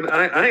 Range Rover,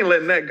 I ain't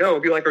letting that go.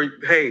 Be like,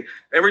 hey,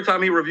 every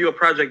time he review a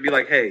project, be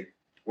like, hey,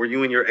 were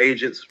you and your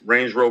agents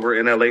Range Rover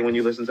in LA when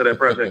you listen to that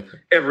project?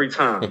 Every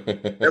time.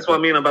 That's what I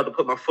mean. I'm about to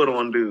put my foot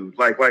on, dude.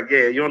 Like,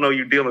 yeah, you don't know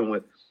you're dealing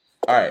with.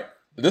 All right.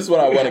 This is what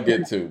I want to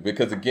get to,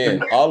 because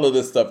again, all of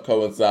this stuff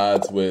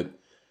coincides with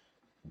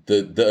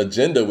the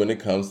agenda when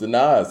it comes to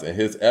Nas and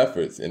his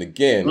efforts. And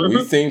again,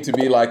 we seem to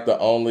be like the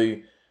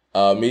only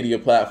media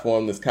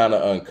platform that's kind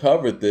of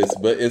uncovered this,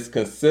 but it's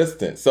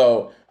consistent.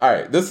 So, all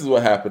right, this is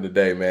what happened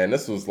today, man.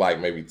 This was like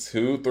maybe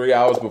 2-3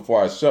 hours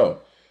before our show.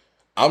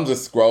 I'm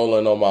just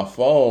scrolling on my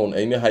phone,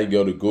 and you know how you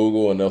go to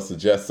Google and they'll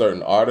suggest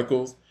certain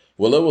articles?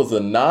 Well, it was a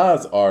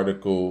Nas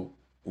article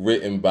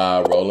written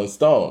by Rolling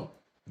Stone.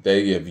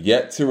 They have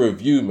yet to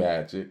review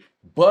Magic,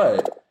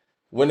 but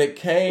when it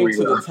came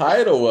to the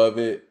title of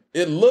it,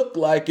 it looked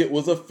like it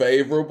was a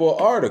favorable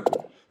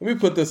article. Let me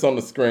put this on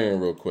the screen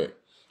real quick.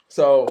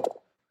 So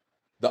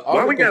the article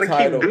why we gotta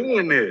title, keep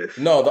doing this?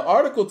 No, the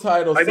article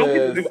title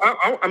says.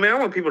 I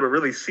want people to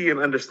really see and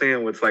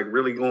understand what's like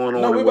really going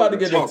on. No, we're about to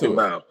get into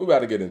it. We're about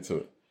to get into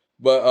it.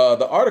 But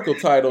the article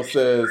title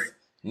says,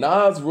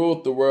 Nas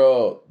ruled the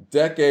world.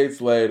 Decades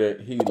later,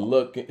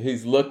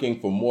 he's looking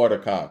for more to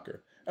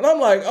conquer. And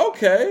I'm like,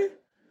 okay.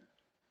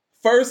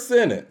 First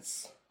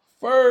sentence.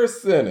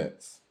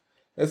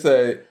 It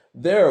said,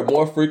 there are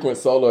more frequent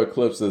solar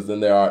eclipses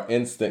than there are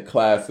instant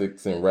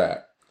classics in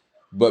rap.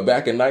 But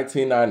back in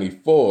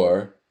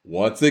 1994,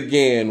 once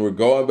again, we're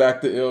going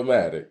back to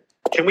Illmatic.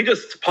 Can we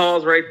just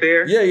pause right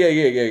there?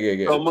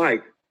 Yeah. So,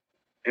 Mike,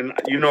 and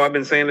you know I've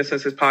been saying this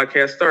since this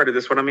podcast started.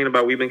 This is what I mean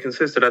about we've been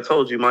consistent. I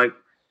told you, Mike.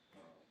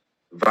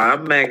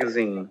 Vibe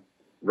magazine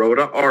wrote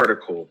an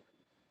article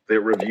that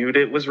reviewed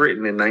it, was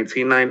written in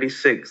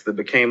 1996, that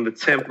became the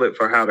template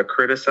for how to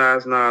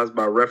criticize Nas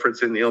by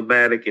referencing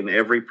Illmatic in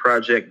every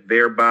project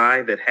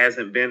thereby that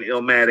hasn't been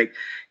Illmatic,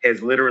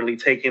 has literally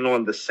taken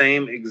on the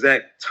same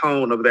exact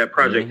tone of that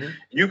project.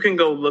 You can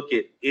go look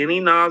at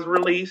any Nas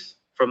release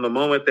from the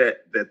moment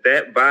that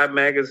Vibe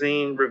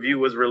magazine review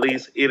was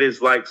released. It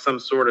is like some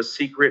sort of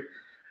secret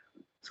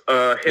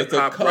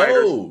hip-hop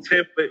writer's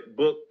template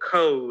book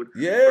code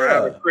for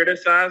how to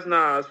criticize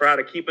Nas, for how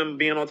to keep him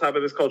being on top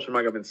of this culture.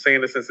 Mike, I've been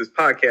saying this since this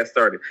podcast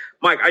started.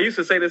 Mike, I used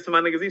to say this to my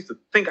niggas. They used to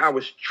think I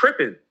was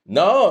tripping.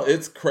 No,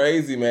 it's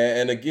crazy, man.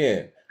 And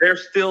again, they're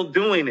still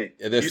doing it.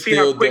 You see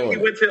how quick he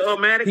went to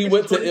Illmatic? He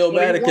went to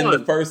Illmatic in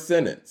the first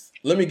sentence.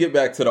 Let me get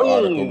back to the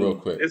article real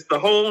quick. It's the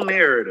whole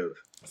narrative.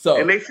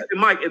 So, and they,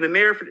 Mike, in the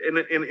narrative,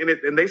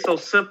 and they so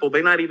simple,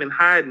 they're not even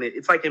hiding it.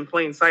 It's like in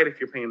plain sight if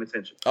you're paying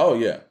attention. Oh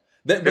yeah.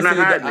 They're not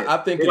hiding it. I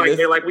think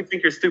they're like, we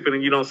think you're stupid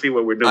and you don't see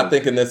what we're doing. I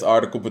think in this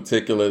article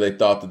particular, they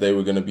thought that they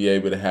were going to be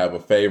able to have a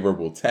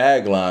favorable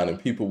tagline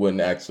and people wouldn't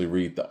actually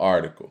read the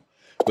article.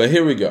 But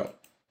here we go.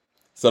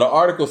 So the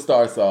article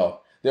starts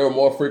off, there are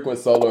more frequent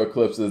solar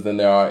eclipses than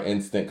there are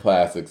instant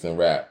classics in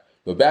rap.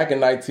 But back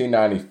in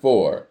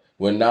 1994,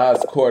 when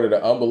Nas courted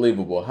an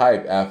unbelievable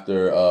hype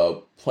after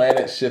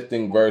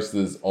planet-shifting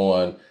verses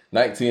on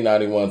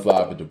 1991's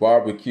Live at the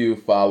Barbecue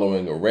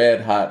following a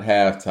red-hot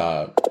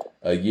halftime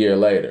a year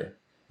later.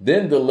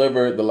 Then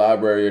delivered the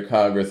Library of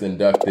Congress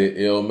inducted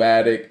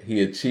Illmatic, he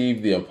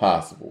achieved the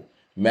impossible.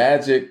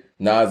 Magic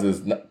Nas's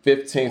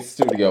 15th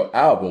studio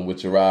album,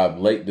 which arrived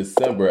late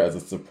December as a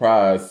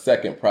surprise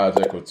second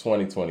project of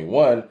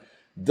 2021,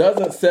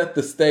 doesn't set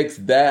the stakes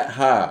that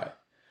high,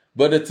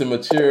 but it's a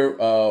mature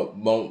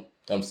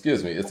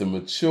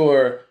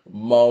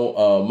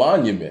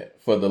monument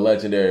for the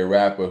legendary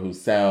rapper who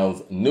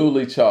sounds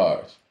newly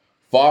charged.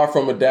 Far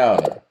from a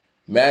downer,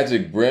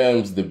 Magic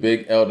brims the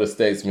big elder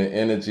statesman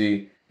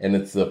energy, and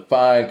it's a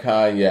fine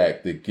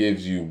cognac that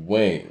gives you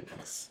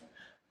wings.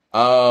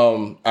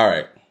 All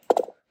right.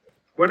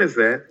 What is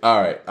that?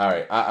 All right.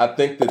 I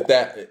think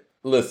that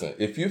listen,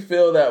 if you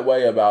feel that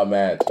way about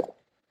Magic,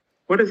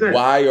 what is that?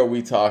 Why are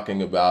we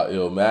talking about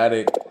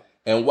Illmatic?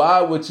 And why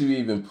would you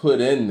even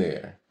put in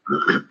there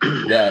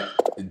that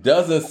it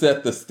doesn't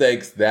set the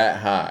stakes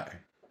that high?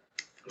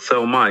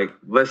 So, Mike,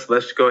 let's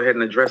go ahead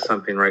and address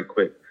something right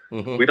quick.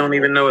 Mm-hmm. We don't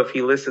even know if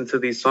he listened to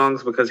these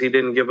songs because he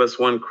didn't give us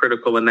one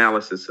critical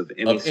analysis of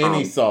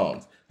any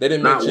songs. They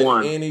didn't mention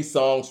any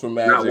songs from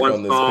Magic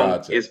on this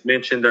project. It's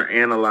mentioned or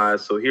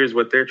analyzed. So here's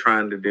what they're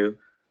trying to do.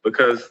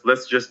 Because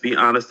let's just be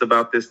honest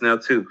about this now,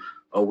 too.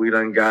 Oh, we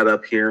done got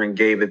up here and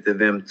gave it to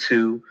them,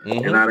 too.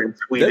 Mm-hmm. And I done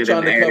tweeted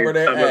and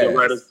added some of the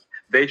writers.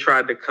 They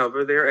tried to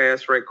cover their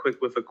ass right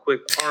quick with a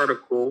quick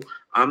article.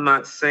 I'm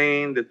not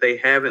saying that they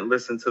haven't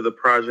listened to the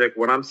project.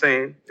 What I'm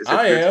saying is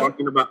that they're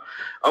talking about...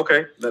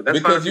 Okay, that's fine.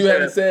 Because you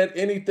haven't said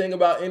anything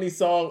about any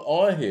song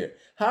on here.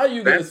 How are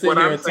you going to sit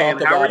here and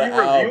talk about an album?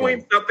 How are you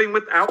reviewing something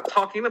without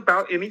talking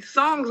about any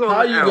songs on the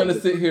album? How are you going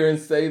to sit here and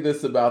say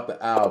this about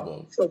the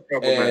album? It's so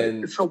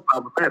problematic. It's so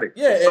problematic.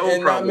 Yeah,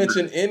 and not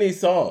mention any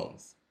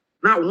songs.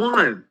 Not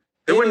one.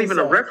 There wasn't even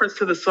a reference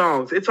to the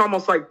songs. It's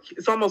almost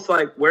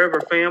like wherever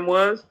Fam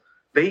was,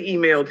 they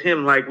emailed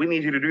him like, we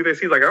need you to do this.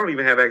 He's like, I don't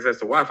even have access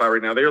to Wi-Fi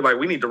right now. They're like,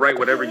 we need to write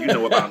whatever you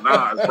know about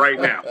Nas right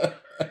now.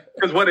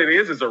 Because what it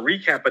is a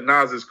recap of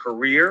Nas's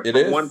career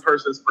from one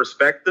person's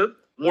perspective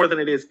more than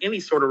it is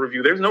any sort of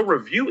review. There's no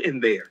review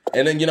in there.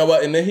 And then, you know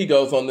what? And then he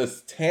goes on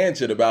this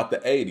tangent about the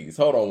 80s.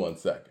 Hold on one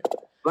second.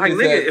 Like,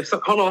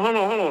 hold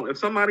on. If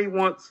somebody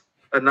wants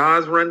a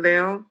Nas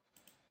rundown,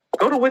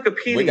 go to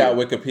Wikipedia. We got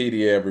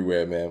Wikipedia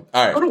everywhere, man.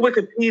 All right. Go to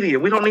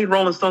Wikipedia. We don't need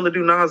Rolling Stone to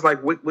do Nas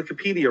like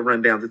Wikipedia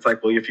rundowns. It's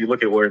like, well, if you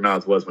look at where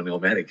Nas was when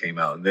Illmatic came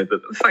out, and it's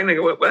like,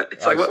 nigga, what?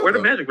 It's like, where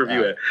the Magic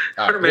review at?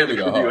 Where the Magic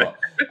review at?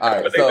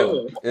 All right.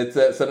 So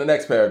so the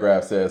next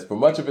paragraph says, for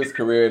much of his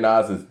career,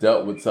 Nas has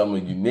dealt with some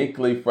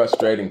uniquely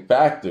frustrating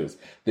factors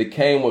that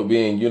came with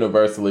being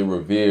universally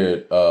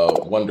revered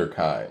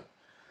wonderkind.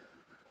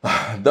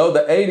 Though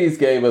the 80s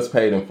gave us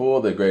Paid in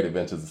Full, The Great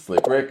Adventures of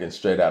Slick Rick, and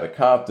Straight Outta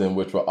Compton,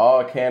 which were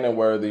all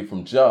canon-worthy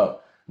from jump,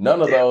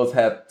 none of those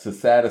had to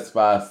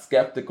satisfy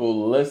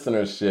skeptical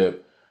listenership.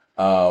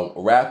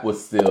 Rap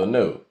was still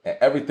new, and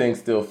everything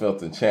still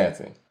felt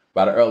enchanting.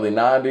 By the early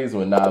 90s,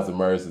 when Nas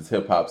emerged, his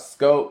hip-hop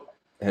scope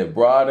had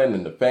broadened,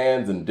 and the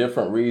fans in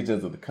different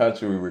regions of the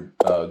country were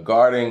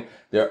guarding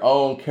their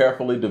own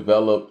carefully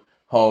developed,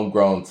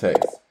 homegrown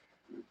taste.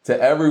 To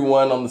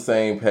everyone on the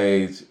same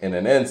page in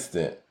an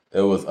instant, it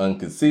was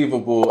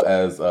unconceivable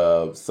as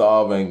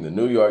solving the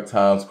New York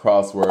Times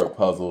crossword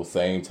puzzle,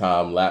 same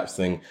time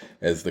lapsing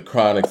as the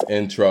Chronic's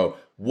intro.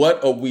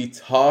 What are we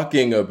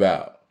talking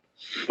about?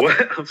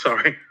 What? I'm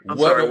sorry.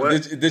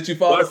 What? Did you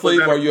fall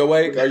asleep? Are you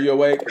awake?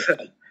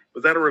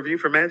 Was that a review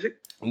for Magic?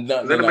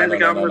 No, was that a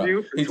Magic album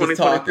review for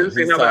 2022?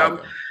 He's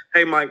talking.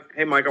 Hey, Mike,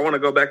 I want to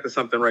go back to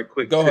something right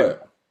quick. Go ahead.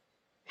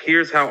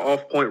 Here's how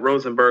off point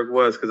Rosenberg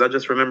was, because I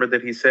just remembered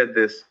that he said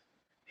this.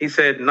 He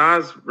said,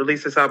 Nas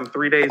released this album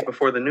 3 days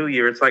before the new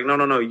year. It's like,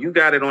 no. You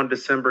got it on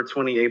December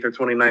 28th or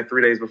 29th,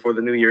 3 days before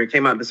the new year. It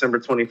came out December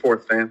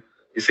 24th, fam.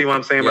 You see what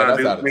I'm saying? Yeah,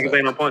 about niggas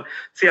ain't on point.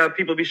 See how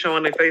people be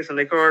showing their face and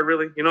their card,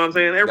 really? You know what I'm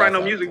saying? Everybody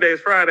know Music Day is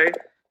Friday.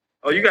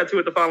 Oh, you got to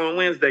it the following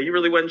Wednesday. You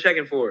really wasn't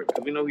checking for it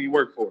because we know who you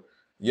work for.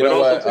 You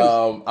know what?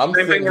 I'm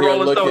sitting here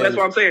looking. Stone. That's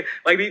what I'm saying.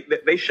 Like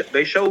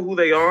they show who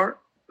they are.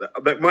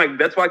 But Mike,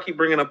 that's why I keep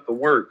bringing up the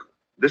work.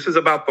 This is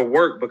about the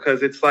work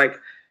because it's like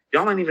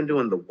y'all ain't even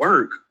doing the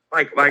work.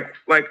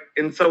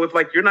 And so if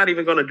like you're not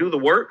even going to do the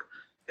work,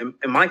 and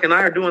Mike and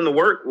I are doing the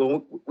work,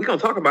 well, we're going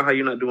to talk about how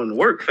you're not doing the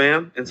work,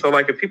 fam. And so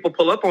like if people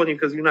pull up on you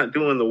because you're not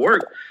doing the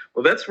work,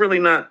 well, that's really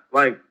not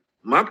like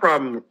my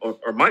problem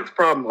or Mike's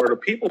problem or the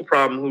people's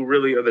problem who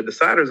really are the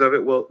deciders of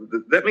it. Well,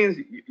 that means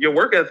your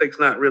work ethic's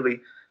not really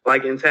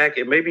like intact.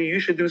 And maybe you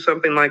should do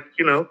something like,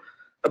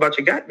 about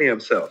your goddamn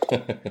self.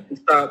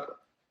 Stop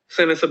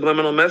sending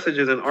subliminal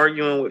messages and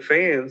arguing with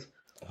fans.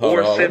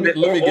 Let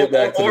me get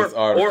back to this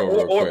article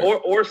real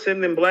quick. Or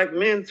sending black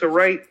men to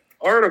write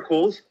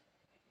articles.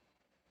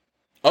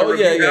 Oh,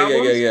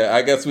 yeah.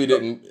 I guess we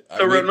didn't.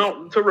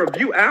 To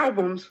review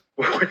albums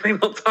where they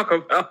don't talk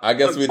about. I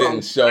guess we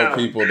didn't show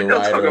people the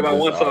writer. Talk about of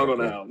one this song on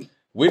the album.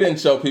 We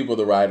didn't show people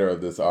the writer of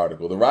this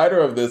article. The writer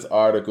of this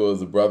article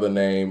is a brother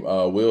named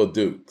Will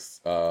Dukes.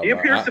 He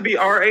appears to be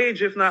our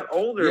age, if not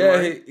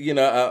older.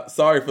 Yeah,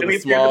 sorry for the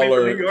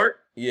smaller. From New York.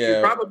 Yeah,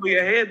 he's probably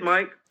ahead,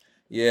 Mike.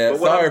 Yeah,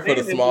 sorry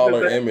for the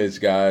smaller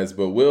image, guys.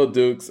 But Will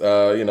Dukes,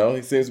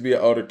 he seems to be an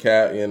older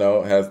cat.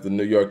 Has the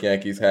New York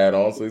Yankees hat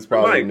on, so he's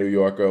probably a New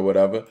Yorker or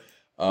whatever.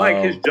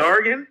 His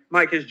jargon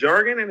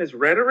and his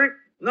rhetoric.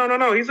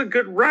 No. He's a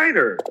good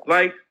writer.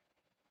 Like,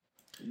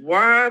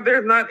 why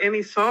there's not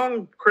any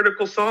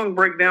critical song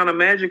breakdown of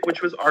Magic,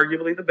 which was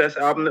arguably the best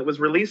album that was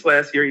released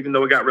last year, even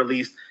though it got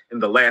released in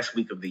the last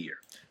week of the year.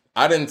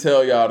 I didn't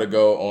tell y'all to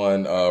go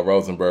on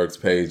Rosenberg's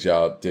page.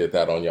 Y'all did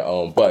that on your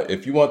own. But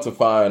if you want to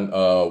find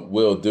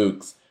Will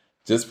Dukes,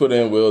 just put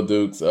in Will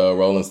Dukes,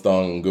 Rolling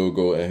Stone in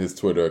Google, and his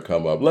Twitter will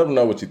come up. Let him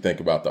know what you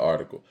think about the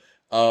article.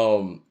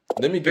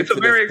 Let me get to this part. It's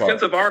a very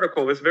extensive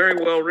article. It's very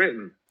well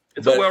written.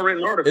 It's a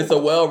well-written article. It's a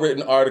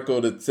well-written article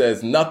that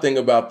says nothing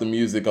about the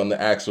music on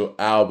the actual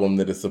album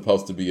that it's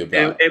supposed to be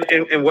about.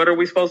 And what are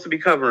we supposed to be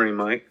covering,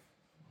 Mike?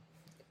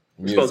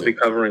 We're supposed to be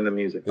covering the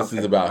music. This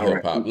is about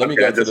hip-hop. Let me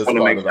get to this part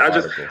of the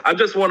article. I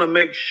just want to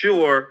make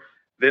sure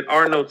that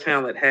our no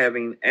talent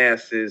having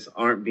asses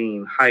aren't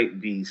being hype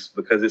beasts,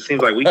 because it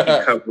seems like we keep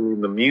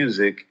covering the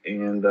music,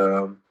 and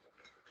I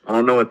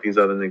don't know what these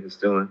other niggas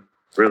doing.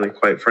 Really,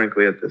 quite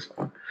frankly, at this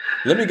point.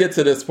 Let me get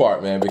to this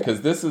part, man,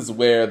 because this is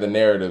where the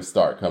narratives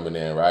start coming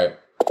in, right?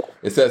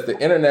 It says the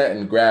internet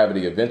and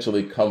gravity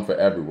eventually come for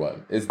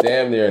everyone. It's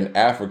damn near an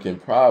African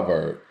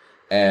proverb,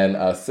 and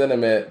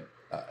sentiment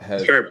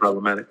has... It's very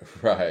problematic.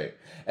 Right.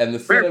 And the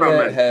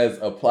sentiment has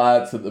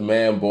applied to the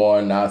man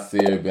born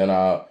Nasir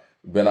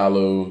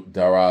Benalu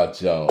Dara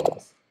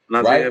Jones.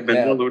 Nasir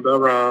Benalu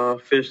Dara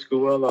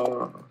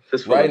Fishkuala.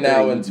 Right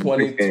now in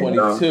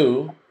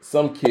 2022...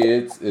 Some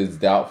kids is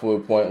doubtful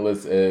and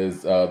pointless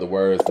as the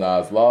words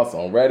Nas lost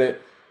on Reddit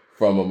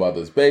from a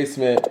mother's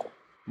basement.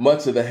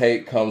 Much of the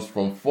hate comes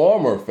from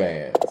former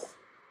fans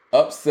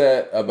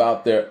upset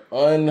about their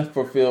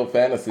unfulfilled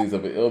fantasies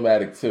of an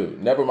Illmatic 2.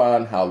 Never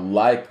mind how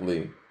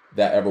likely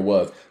that ever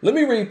was. Let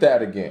me read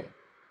that again.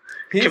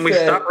 Can we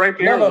stop right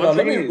there? No.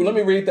 Let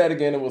me read that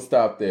again and we'll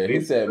stop there.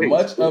 He said,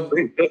 much of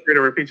feel free to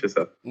repeat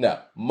yourself. No,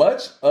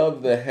 much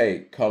of the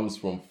hate comes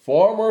from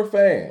former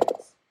fans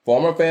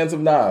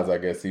of Nas, I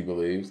guess he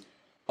believes,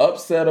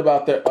 upset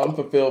about their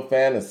unfulfilled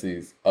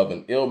fantasies of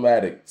an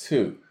Illmatic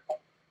 2.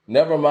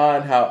 Never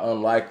mind how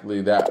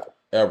unlikely that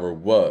ever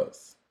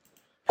was.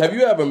 Have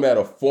you ever met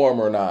a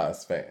former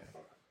Nas fan?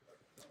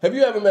 Have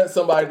you ever met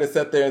somebody that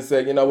sat there and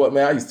said, you know what,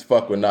 man, I used to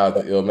fuck with Nas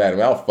and Illmatic,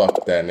 man, I don't fuck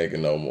with that nigga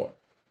no more.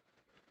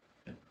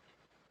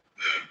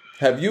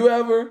 Have you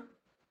ever?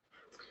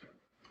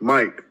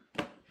 Mike.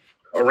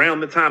 Around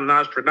the time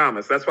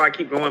Nostradamus. That's why I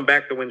keep going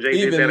back to when Jay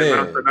did that in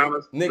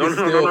Nostradamus. Niggas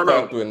still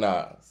fucked with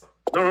Nas.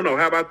 No.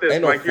 How about this?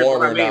 Ain't no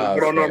former Nas.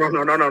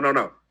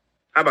 No.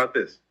 How about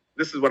this?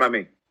 This is what I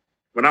mean.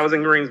 When I was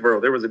in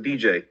Greensboro, there was a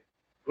DJ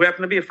who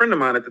happened to be a friend of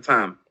mine at the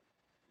time.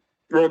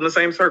 Rolled in the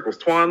same circles.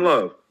 Twan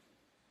Love.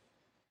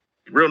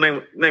 Real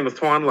name was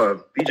Twan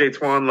Love. DJ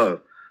Twan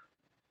Love.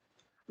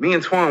 Me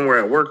and Twan were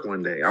at work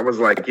one day. I was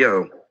like,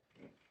 yo,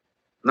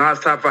 Nas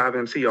top 5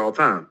 MC all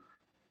time.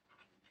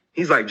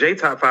 He's like, Jay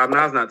top 5,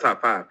 Nas not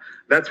top 5.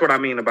 That's what I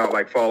mean about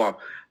like fall off.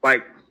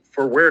 Like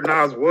for where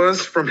Nas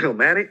was from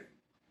Illmatic,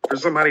 for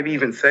somebody to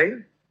even say,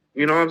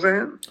 you know what I'm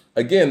saying?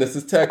 Again, this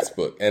is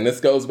textbook, and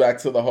this goes back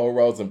to the whole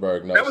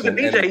Rosenberg notion. That was a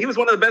DJ. He was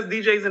one of the best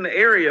DJs in the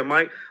area,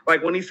 Mike.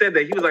 Like when he said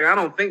that, he was like, I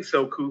don't think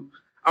so, Coop.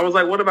 I was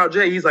like, what about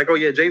Jay? He's like, oh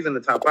yeah, Jay's in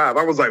the top 5.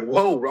 I was like,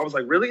 whoa. I was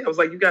like, really? I was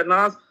like, you got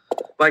Nas?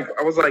 Like,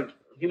 I was like,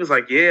 he was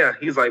like, yeah.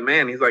 He's like,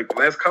 man. He's like,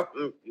 last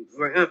couple. He's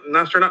like,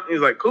 Nostradamus.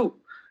 He's like, Coop.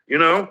 You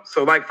know,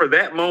 so like for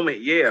that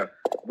moment, yeah,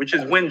 which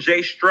is when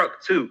Jay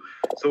struck too.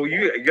 So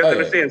you got to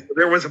understand, so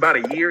there was about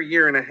a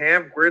year and a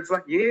half where it's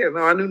like, yeah, no,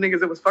 I knew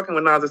niggas that was fucking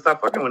with Nas and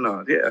stopped fucking with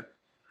Nas, yeah.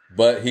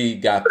 But he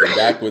got them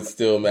back with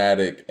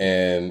Stillmatic,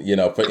 and you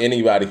know, for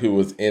anybody who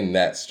was in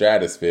that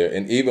stratosphere,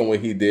 and even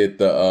when he did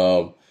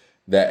the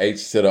that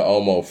H to the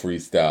Omo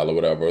freestyle or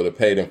whatever, or the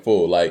Paid in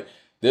Full, like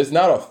there's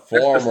not a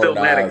former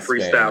Stillmatic Nas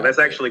freestyle. fan. That's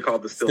actually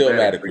called the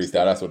Stillmatic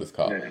freestyle. That's what it's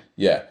called.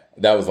 Yeah.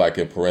 That was like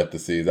in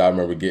parentheses. I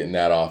remember getting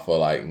that off of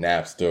like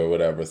Napster or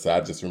whatever. So I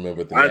just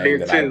remember the name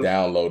that I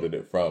downloaded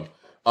it from.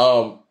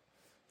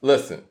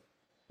 Listen,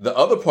 the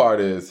other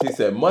part is he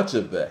said much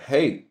of the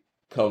hate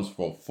comes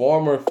from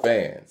former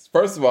fans.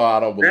 First of all, I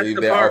don't believe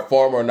there are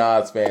former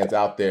Nas fans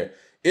out there.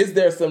 Is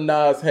there some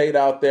Nas hate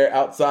out there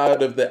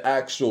outside of the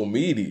actual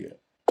media?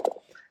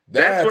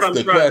 That's what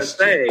I'm trying to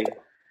say.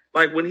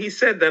 Like when he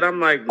said that,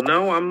 I'm like,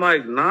 no,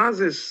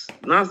 Nas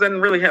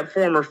doesn't really have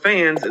former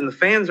fans, and the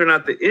fans are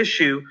not the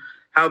issue.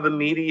 How the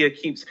media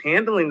keeps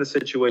handling the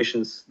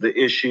situation's the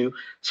issue.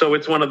 So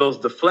it's one of those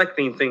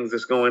deflecting things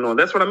that's going on.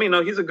 That's what I mean.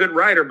 No, he's a good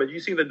writer, but you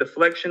see the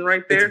deflection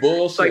right there? It's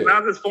bullshit. It's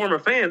like Nas' former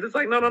fans. It's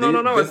like, no.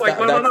 It's like,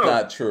 no. That's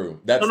not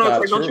true. That's not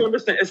true. Don't you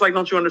understand? It's like,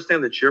 don't you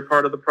understand that you're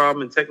part of the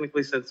problem? And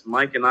technically, since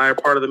Mike and I are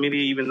part of the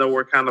media, even though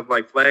we're kind of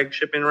like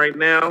flagshipping right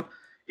now,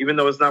 even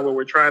though it's not what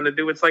we're trying to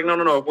do, it's like,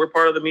 no. If we're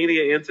part of the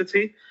media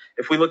entity,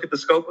 if we look at the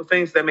scope of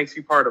things, that makes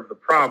you part of the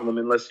problem,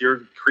 unless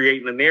you're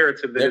creating a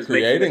narrative that is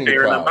making it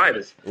fair and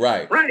unbiased.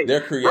 Right.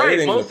 They're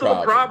creating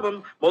the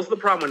problem. Most of the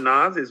problem with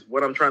Nas is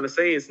what I'm trying to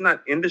say. It's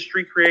not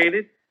industry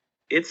created.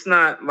 It's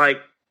not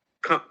like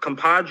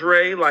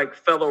compadre, like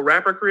fellow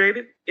rapper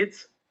created.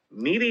 It's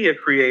media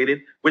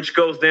created, which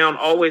goes down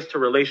always to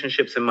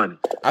relationships and money.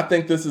 I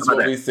think this is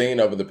what we've seen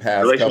over the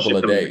past couple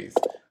of days.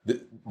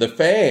 The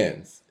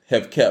fans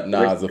have kept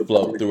Nas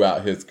afloat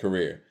throughout his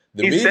career.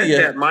 The He said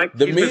that, Mike.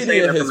 The He's been saying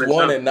media that has from the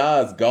wanted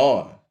jump. Nas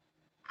gone.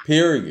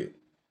 Period.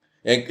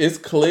 And it's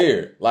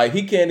clear. Like,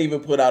 he can't even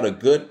put out a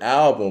good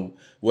album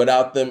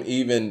without them not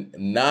even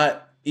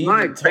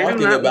Mike, they do talking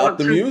not about want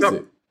the to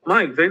music.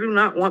 Mike, they do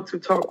not want to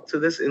talk to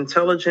this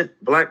intelligent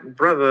black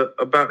brother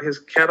about his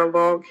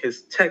catalog,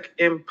 his tech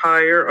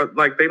empire.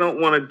 Like, they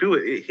don't want to do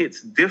it. It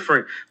hits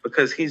different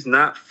because he's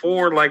not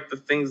for like the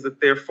things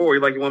that they're for.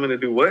 You're like, you want me to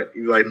do what?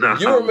 He's like, nah.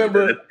 You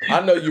remember?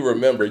 I know you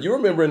remember. You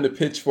remember in the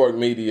Pitchfork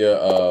Media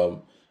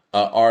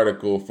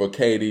article for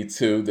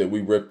KD2 that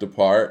we ripped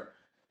apart.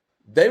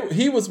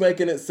 He was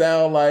making it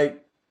sound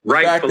like the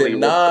fact that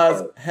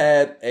Nas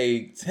had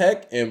a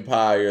tech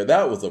empire,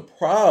 that was a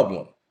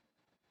problem.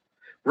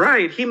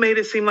 Right. He made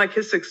it seem like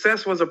his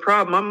success was a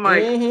problem. I'm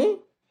like,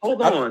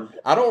 hold on.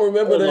 I don't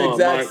remember the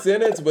exact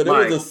sentence, but it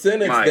was a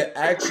sentence that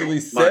actually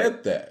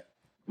said that.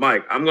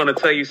 Mike, I'm going to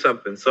tell you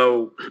something.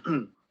 So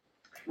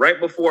right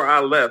before I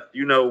left,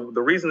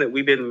 the reason that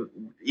we didn't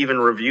even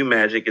review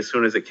Magic as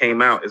soon as it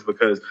came out is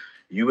because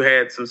you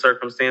had some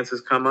circumstances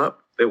come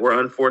up that were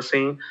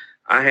unforeseen.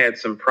 I had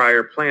some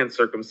prior planned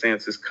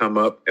circumstances come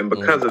up, and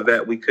because of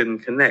that, we couldn't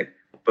connect.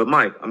 But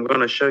Mike, I'm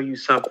going to show you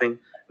something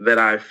that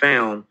I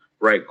found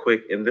right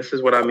quick. And this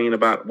is what I mean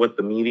about what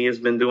the media has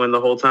been doing the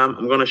whole time.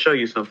 I'm going to show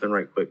you something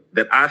right quick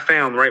that I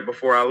found right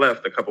before I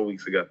left a couple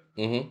weeks ago.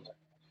 Mm-hmm.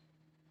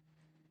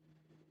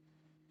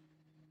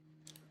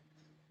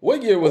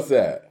 What year was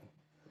that?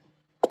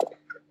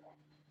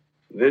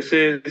 This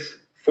is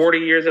 40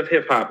 years of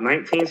hip hop,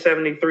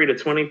 1973 to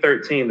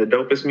 2013, the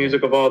dopest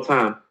music of all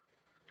time.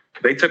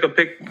 They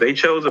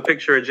chose a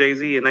picture of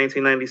Jay-Z in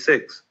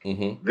 1996.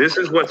 Mm-hmm. This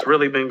is what's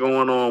really been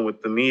going on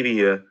with the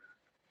media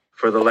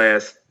for the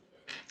last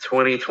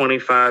 20,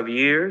 25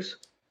 years.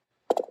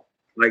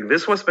 Like,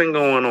 this what's been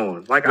going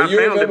on. Like, I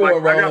found it.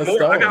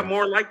 Like, I got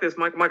more like this,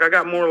 Mike. I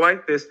got more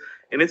like this.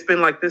 And it's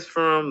been like this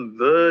from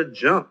the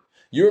jump.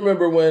 You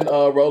remember when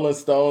Rolling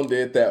Stone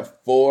did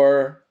that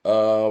 4,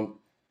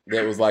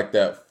 that was like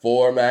that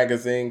 4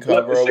 magazine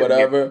cover or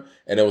whatever,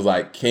 and it was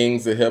like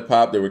Kings of Hip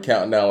Hop. They were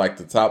counting down like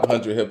the top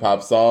 100 hip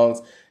hop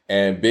songs,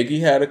 and Biggie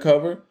had a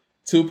cover,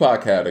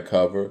 Tupac had a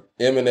cover,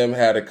 Eminem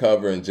had a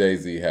cover, and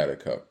Jay-Z had a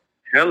cover.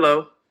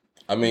 Hello.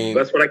 I mean,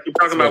 that's what I keep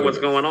talking about. What's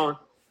going on?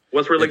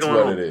 What's really going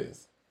on? What it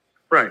is,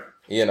 right?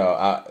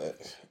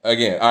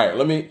 Again, all right.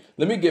 Let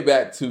me get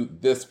back to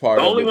this part.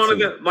 The only one of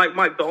the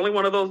Mike, the only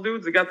one of those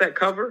dudes that got that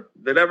cover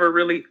that ever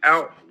really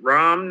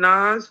out-rhymed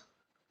Nas,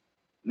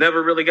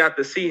 never really got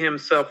to see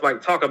himself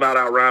like talk about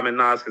out-rhyming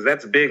Nas, because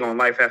that's big on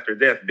Life After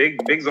Death.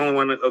 Big's the only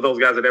one of those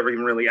guys that ever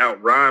even really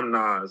out-rhymed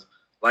Nas.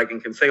 Like,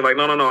 and can say like,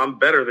 no, I'm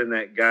better than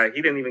that guy.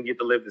 He didn't even get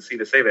to live to see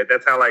to say that.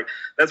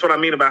 That's what I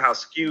mean about how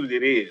skewed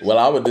it is. Well,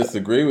 I would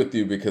disagree with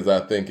you, because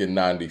I think in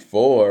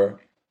 94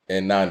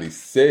 and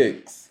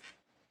 96,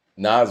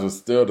 Nas was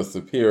still the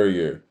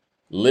superior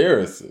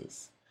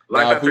lyricist.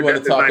 Now, if we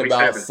want to talk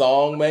about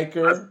song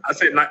maker, I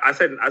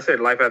said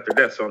Life After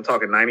Death, so I'm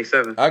talking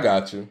 97. I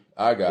got you.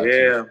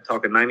 Yeah, I'm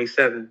talking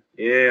 97.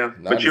 Yeah,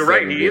 97, but you're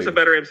right. He is a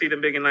better MC than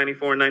Big in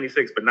 94 and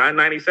 96, but not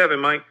 97,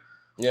 Mike.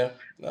 Yeah,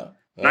 no.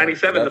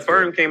 97, The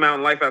Firm came out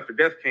and Life After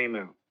Death came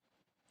out.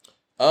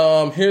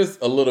 Here's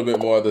a little bit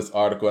more of this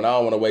article, and I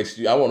don't want to waste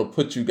you. I want to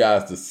put you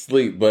guys to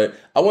sleep, but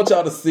I want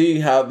y'all to see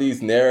how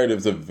these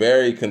narratives are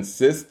very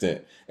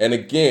consistent. And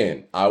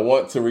again, I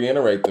want to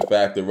reiterate the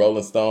fact that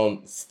Rolling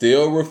Stone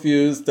still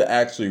refused to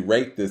actually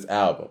rate this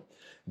album.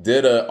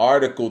 Did an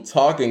article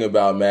talking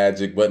about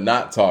Magic, but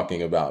not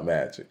talking about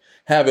Magic.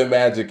 Having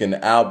Magic in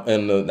the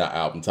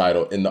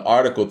in the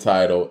article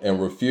title,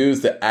 and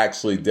refused to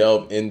actually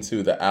delve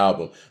into the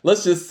album.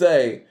 Let's just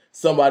say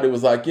somebody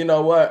was like, you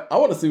know what? I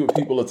want to see what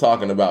people are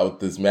talking about with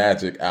this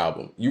Magic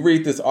album. You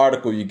read this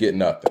article, you get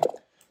nothing.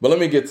 But let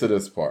me get to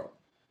this part.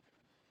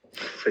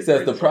 It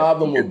says the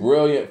problem with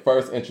brilliant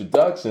first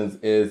introductions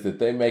is that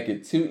they make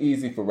it too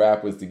easy for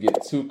rappers to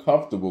get too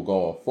comfortable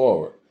going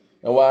forward.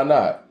 And why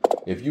not?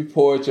 If you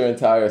poured your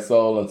entire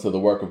soul into the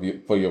work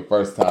for your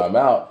first time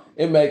out,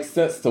 it makes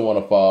sense to want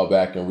to fall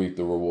back and reap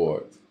the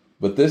rewards.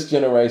 But this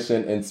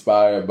generation,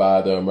 inspired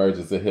by the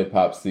emergence of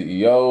hip-hop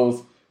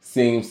CEOs,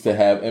 seems to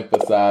have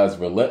emphasized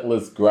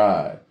relentless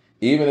grind,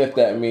 even if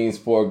that means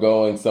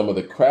foregoing some of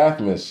the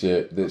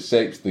craftsmanship that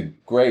shapes the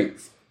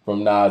greats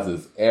from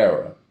Nas's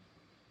era.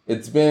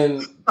 It's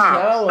been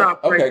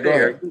stop okay, right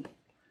there. Go ahead.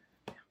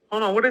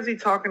 Hold on, what is he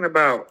talking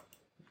about?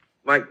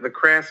 Like the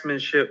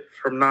craftsmanship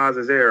from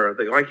Nas's era.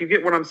 Like, you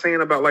get what I'm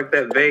saying about like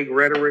that vague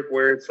rhetoric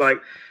where it's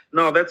like,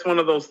 no, that's one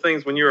of those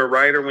things when you're a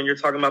writer, when you're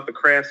talking about the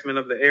craftsmen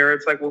of the era,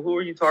 it's like, well, who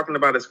are you talking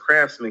about as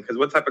craftsmen? Because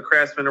what type of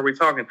craftsmen are we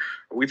talking?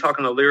 Are we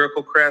talking a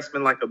lyrical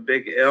craftsman like a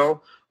Big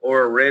L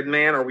or a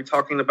Redman? Are we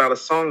talking about a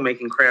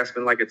song-making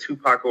craftsman like a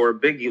Tupac or a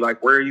Biggie?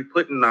 Like, where are you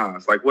putting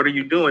Nas? Like, what are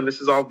you doing? This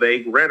is all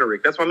vague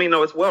rhetoric. That's what I mean.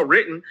 No, it's well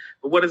written,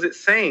 but what is it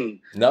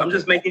saying? Nothing. I'm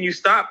just making you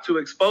stop to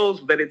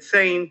expose that it's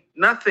saying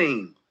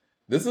nothing.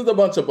 This is a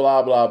bunch of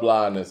blah, blah,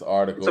 blah in this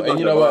article. And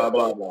you know what?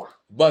 Blah, blah.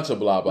 Bunch of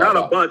blah, blah,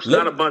 not blah.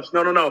 Not a bunch.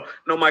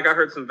 No, Mike, I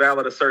heard some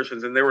valid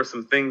assertions, and there were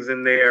some things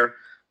in there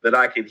that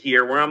I could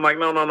hear where I'm like,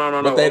 no,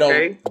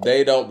 but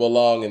they don't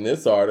belong in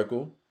this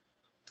article.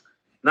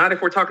 Not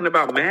if we're talking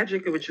about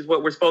Magic, which is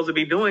what we're supposed to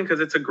be doing, because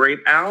it's a great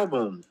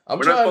album. We're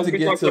not supposed to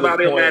be talking about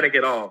Illmatic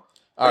at all.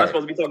 We're not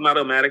supposed to be talking about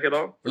Illmatic at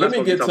all. Let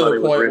me get to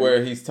the point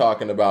where he's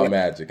talking about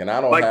Magic, and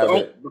I don't have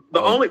it.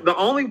 The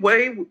only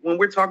way when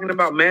we're talking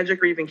about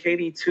Magic or even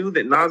KD2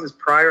 that Nas's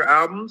prior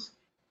albums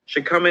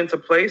should come into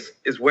place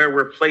is where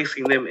we're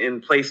placing them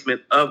in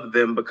placement of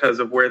them because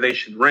of where they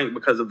should rank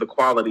because of the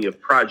quality of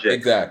project.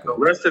 Exactly.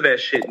 The rest of that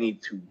shit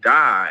need to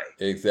die.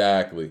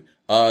 Exactly.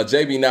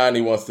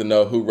 JB90 wants to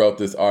know who wrote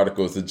this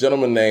article. It's a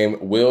gentleman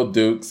named Will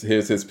Dukes.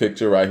 Here's his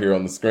picture right here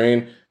on the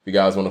screen. If you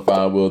guys want to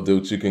find Will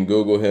Dukes, you can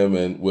Google him,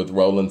 and with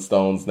Rolling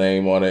Stone's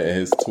name on it, and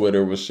his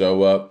Twitter will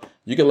show up.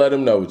 You can let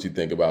him know what you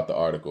think about the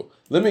article.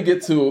 Let me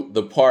get to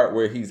the part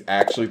where he's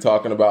actually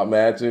talking about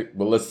Magic,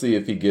 but let's see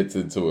if he gets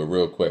into it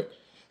real quick.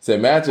 So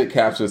Magic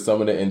captures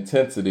some of the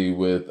intensity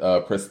with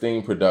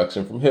pristine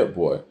production from Hit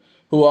Boy,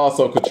 who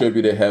also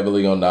contributed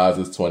heavily on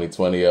Nas's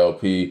 2020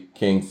 LP,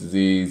 King's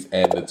Disease,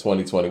 and the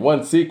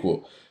 2021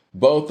 sequel,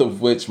 both of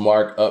which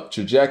mark up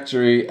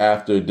trajectory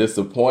after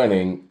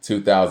disappointing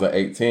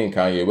 2018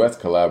 Kanye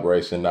West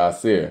collaboration,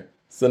 Nasir.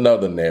 It's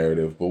another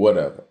narrative, but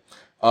whatever.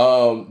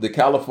 The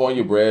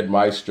California-bred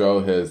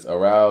maestro has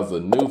aroused a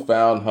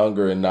newfound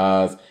hunger in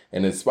Nas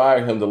and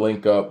inspired him to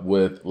link up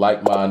with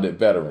like-minded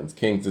veterans.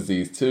 King's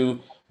Disease 2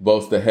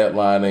 boasts the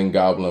headlining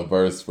Goblin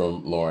verse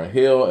from Lauryn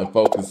Hill and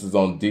Focus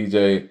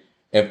DJ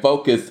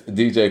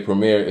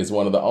Premier is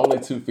one of the only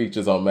 2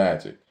 features on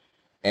Magic.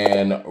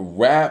 And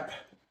rap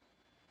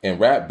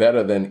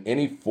better than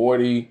any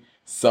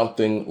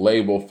 40-something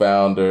label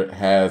founder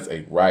has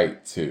a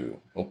right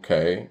to.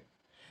 Okay.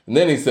 And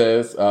then he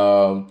says,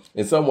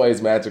 in some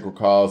ways, Magic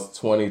recalls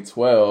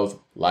 2012's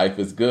Life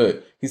is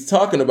Good. He's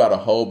talking about a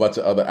whole bunch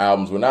of other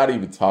albums. We're not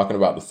even talking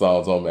about the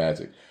songs on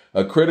Magic.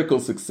 A critical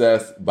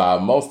success by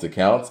most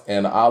accounts,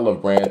 and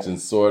olive branch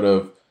and sort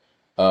of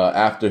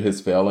after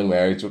his failing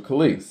marriage with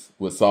Khalees,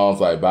 with songs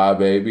like Bye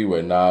Baby,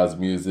 where Nas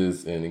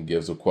muses and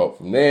gives a quote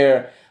from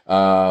there.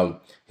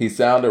 He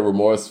sounded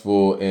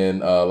remorseful in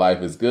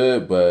Life is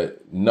Good,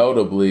 but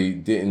notably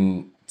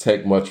didn't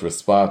take much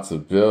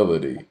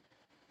responsibility.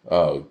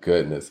 Oh,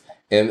 goodness.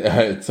 And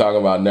talking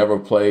about never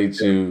played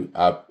you,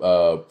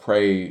 I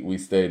pray we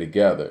stay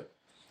together.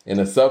 In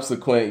a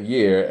subsequent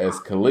year, as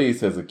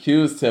Khalees has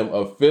accused him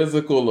of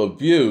physical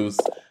abuse,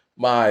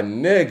 my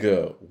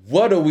nigga,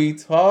 what are we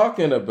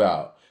talking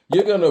about?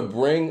 You're going to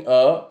bring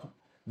up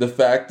the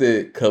fact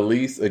that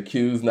Khalees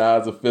accused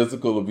Nas of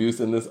physical abuse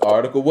in this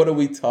article? What are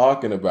we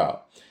talking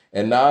about?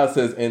 And Nas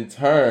has in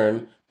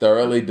turn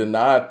thoroughly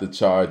denied the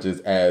charges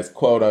as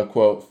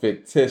quote-unquote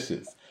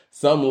fictitious.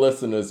 Some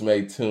listeners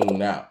may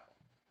tune out.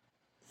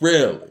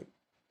 Really?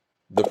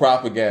 The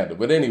propaganda.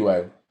 But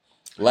anyway,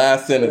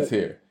 last sentence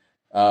here.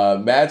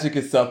 Magic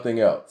is something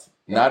else.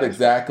 Not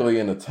exactly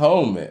an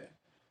atonement,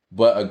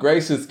 but a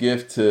gracious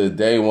gift to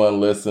day one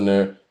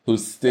listener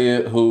who's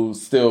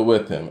still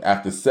with him.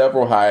 After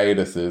several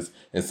hiatuses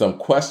and some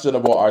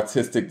questionable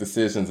artistic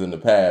decisions in the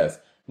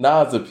past,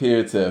 Nas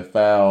appeared to have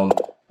found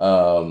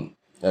a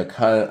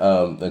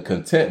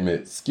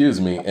contentment,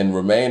 in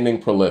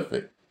remaining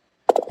prolific.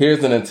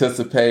 Here's an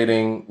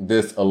anticipating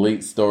this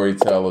elite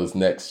storyteller's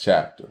next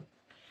chapter.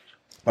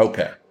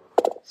 Okay.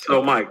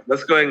 So, Mike,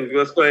 let's go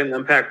ahead and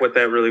unpack what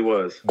that really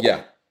was.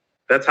 Yeah.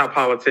 That's how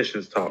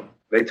politicians talk.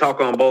 They talk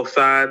on both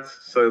sides,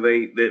 so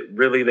they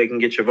can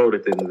get your vote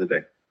at the end of the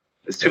day.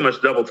 There's too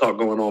much double talk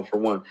going on for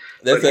one.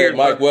 That's it,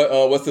 Mike.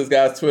 What's this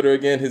guy's Twitter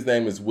again? His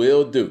name is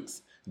Will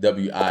Dukes.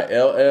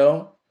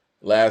 Will.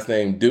 Last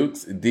name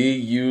Dukes.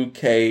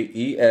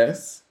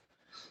 Dukes.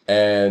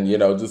 And,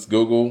 just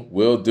Google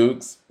Will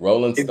Dukes,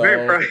 Rolling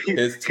Stone.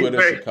 His Twitter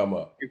should come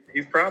up.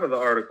 He's proud of the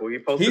article.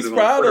 He's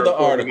proud of the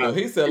article.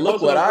 He said,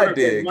 look what I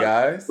did,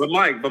 guys. But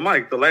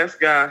Mike, the last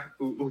guy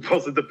who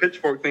posted the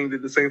pitchfork thing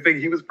did the same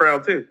thing. He was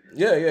proud, too.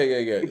 Yeah.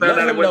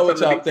 Let him know what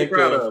y'all think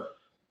of.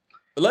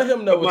 Let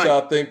him know what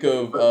y'all think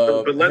of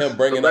him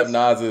bringing up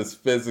Nas's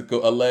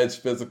alleged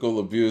physical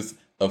abuse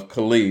of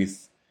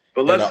Khalees.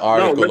 But in an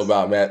article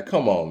about Matt.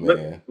 Come on,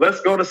 man. Let's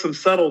go to some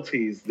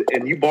subtleties.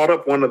 And you brought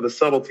up one of the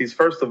subtleties.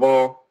 First of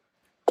all,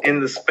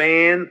 in the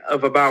span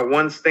of about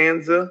one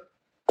stanza,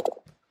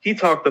 he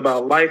talked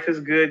about Life is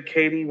Good,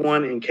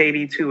 KD1 and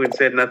KD2 and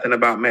said nothing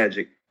about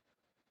Magic.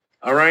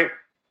 All right?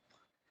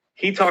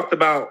 He talked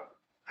about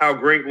how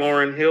great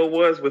Lauryn Hill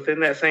was within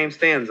that same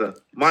stanza.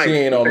 Mike, she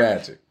ain't on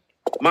Magic.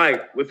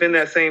 Mike, within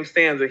that same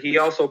stanza, he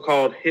also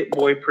called Hit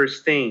Boy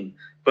pristine.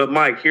 But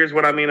Mike, here's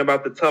what I mean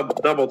about the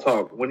double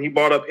talk. When he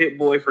brought up Hit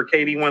Boy for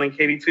KD1 and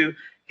KD2,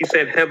 he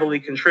said heavily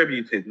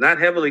contributed. Not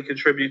heavily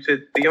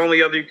contributed, the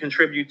only other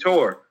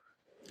contributor.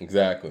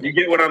 Exactly. You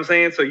get what I'm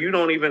saying? So you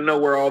don't even know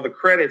where all the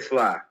credits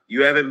lie.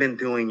 You haven't been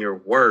doing your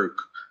work.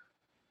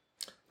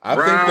 I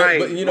think that,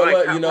 but you know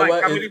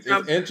what? It's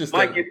interesting.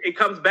 Mike, it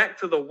comes back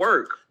to the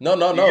work. No.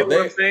 You get what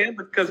I'm saying?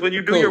 Because when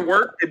you do your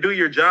work and do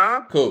your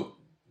job. Cool.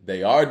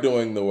 They are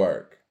doing the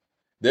work.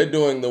 They're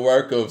doing the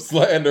work of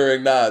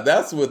slandering Nas.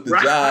 That's what the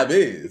job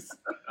is.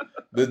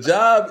 The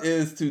job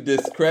is to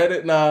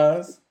discredit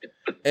Nas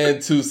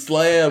and to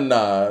slam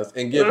Nas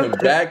and give him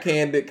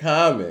backhanded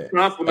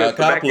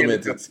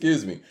compliments.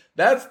 Excuse me.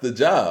 That's the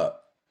job.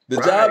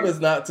 The job is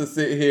not to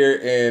sit here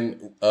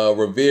and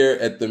revere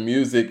at the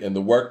music and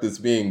the work that's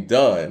being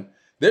done.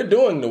 They're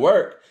doing the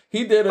work.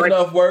 He did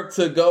enough work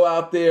to go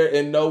out there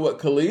and know what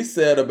Khalees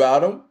said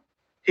about him.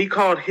 He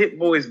called Hit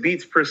Boy's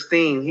beats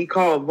pristine. He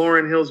called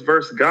Lauryn Hill's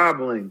verse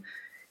gobbling.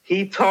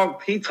 He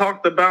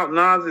talked about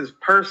Nas's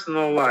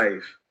personal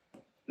life.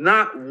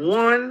 Not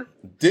one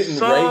didn't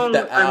song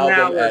rate the album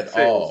analysis.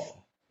 At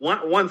all.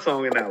 One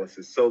song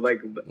analysis. So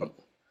like,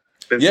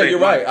 yeah, you're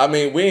right. I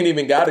mean, we ain't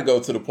even got to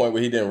go to the point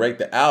where he didn't rate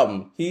the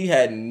album. He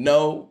had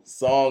no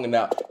song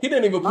analysis. He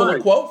didn't even pull a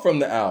quote from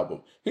the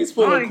album. He's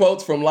pulling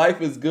quotes from Life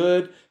is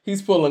Good.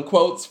 He's pulling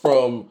quotes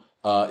from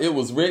It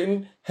Was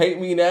Written, Hate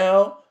Me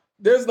Now.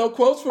 There's no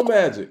quotes from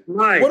Magic.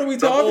 Right. What are we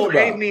talking about?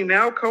 Hate Me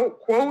Now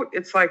quote.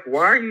 It's like,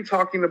 why are you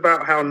talking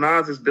about how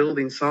Nas is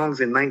building songs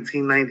in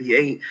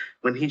 1998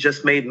 when he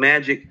just made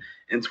Magic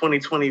in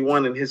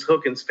 2021 and his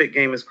hook and spit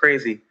game is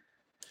crazy?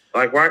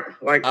 Like, why?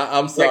 Like,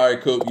 I'm sorry,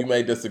 Coop. You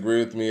may disagree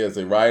with me as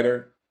a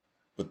writer,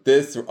 but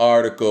this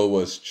article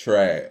was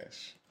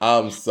trash.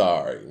 I'm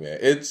sorry, man.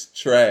 It's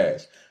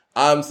trash.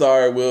 I'm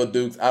sorry, Will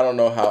Dukes. I don't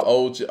know how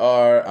old you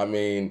are. I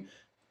mean,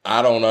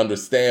 I don't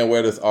understand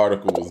where this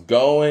article was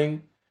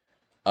going.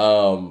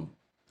 I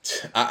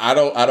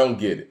don't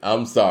get it.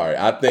 I'm sorry.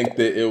 I think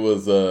that it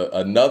was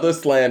another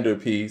slander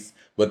piece,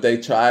 but they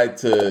tried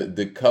to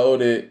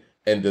decode it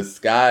and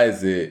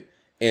disguise it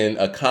in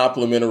a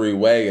complimentary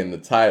way in the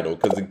title.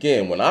 Because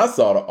again, when I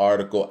saw the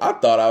article, I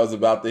thought I was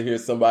about to hear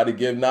somebody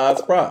give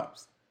Nas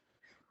props.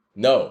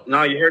 No,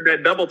 you heard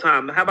that double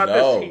time. How about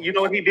this? You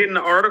know what he did in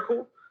the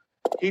article?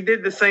 He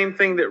did the same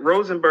thing that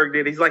Rosenberg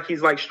did. He's like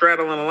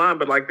straddling the line,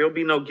 but like there'll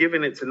be no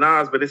giving it to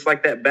Nas. But it's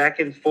like that back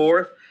and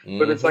forth.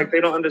 But it's like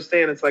they don't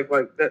understand. It's like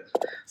that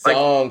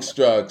song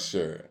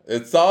structure.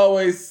 It's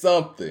always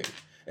something.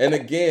 And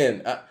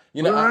again, I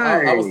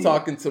was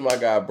talking to my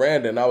guy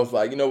Brandon. I was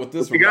like, what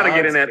this? You got to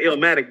get in that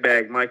Illmatic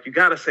bag, Mike. You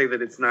got to say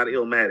that it's not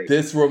Illmatic.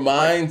 This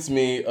reminds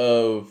me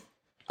of.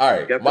 All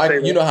right,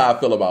 Mike. You know how I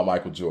feel about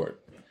Michael Jordan,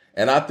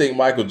 and I think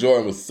Michael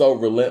Jordan was so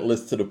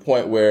relentless to the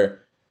point where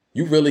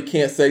you really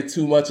can't say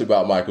too much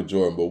about Michael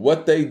Jordan. But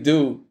what they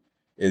do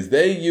is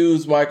they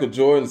use Michael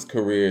Jordan's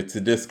career to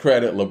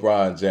discredit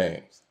LeBron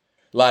James.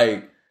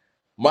 Like,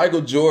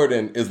 Michael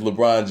Jordan is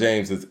LeBron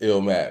James's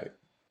Illmatic.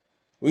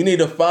 We need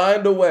to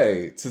find a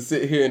way to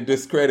sit here and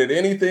discredit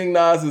anything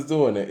Nas is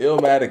doing, and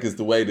Illmatic is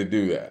the way to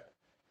do that.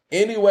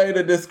 Any way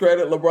to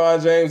discredit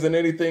LeBron James and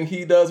anything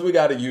he does, we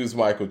got to use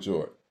Michael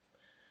Jordan.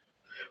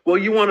 Well,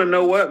 you want to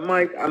know what,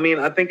 Mike? I mean,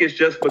 I think it's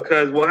just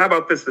because, how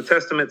about this? The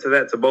testament to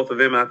that, to both of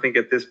them, I think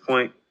at this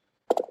point,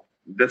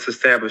 that's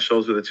established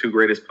those are the two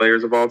greatest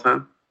players of all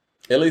time.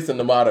 At least in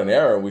the modern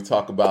era, we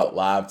talk about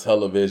live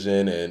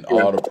television and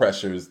all the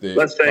pressures that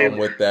come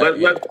with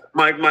that.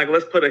 Mike,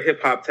 let's put a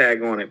hip hop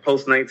tag on it.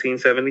 Post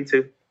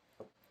 1972.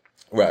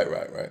 Right.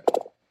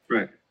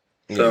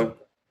 So,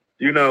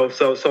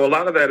 so a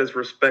lot of that is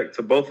respect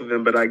to both of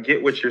them. But I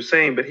get what you're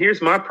saying. But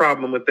here's my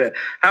problem with that.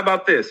 How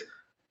about this?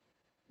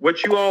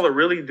 What you all are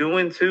really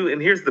doing too,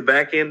 and here's the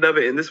back end of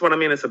it. And this is what I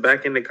mean. It's a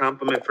back-ended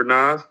compliment for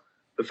Nas.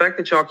 The fact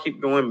that y'all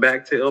keep going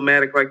back to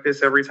Illmatic like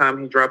this every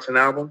time he drops an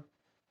album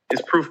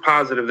is proof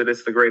positive that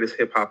it's the greatest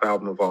hip hop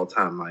album of all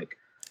time, Mike.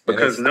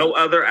 Because no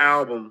other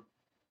album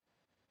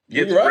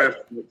gets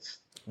referenced.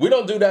 We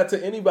don't do that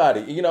to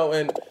anybody,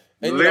 and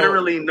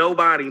literally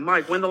nobody.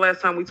 Mike, when the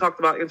last time we talked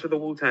about Enter the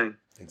Wu-Tang?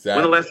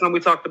 Exactly. When the last time we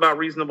talked about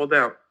Reasonable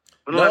Doubt?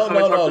 When the last time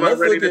we talked about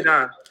Ready to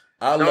Die?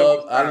 I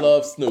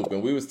love Snoop,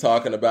 and we was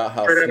talking about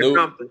how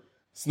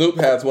Snoop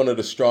has one of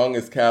the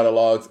strongest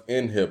catalogs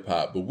in hip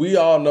hop, but we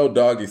all know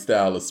Doggy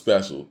Style is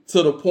special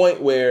to the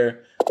point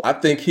where I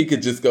think he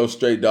could just go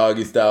straight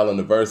Doggy Style in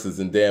the verses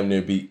and damn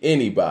near beat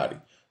anybody.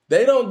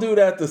 They don't do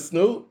that to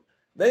Snoop.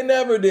 They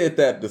never did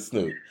that to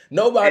Snoop.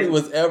 Nobody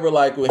was ever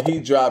like when he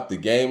dropped The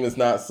Game Is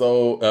Not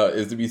Sold,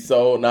 Is to Be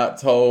Sold, Not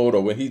Told,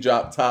 or when he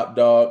dropped Top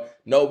Dog.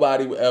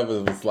 Nobody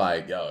ever was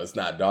like, yo, it's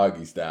not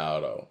Doggy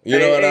Style though. You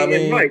know what I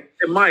mean?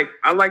 Mike,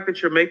 I like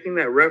that you're making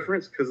that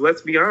reference because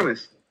let's be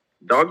honest.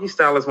 Doggy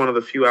Style is one of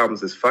the few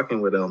albums that's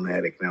fucking with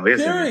Illmatic now,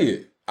 isn't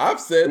it? I've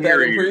said that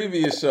in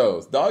previous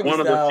shows. Doggy Style, one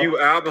of the few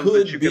albums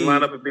that you can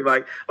line up and be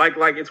like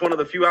it's one of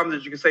the few albums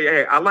that you can say,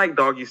 hey, I like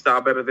Doggy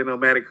Style better than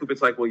Illmatic. Coop,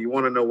 it's like, well, you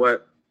want to know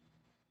what?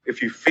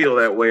 If you feel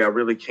that way, I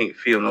really can't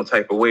feel no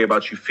type of way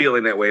about you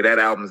feeling that way. That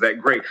album's that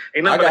great.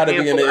 I gotta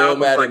be in the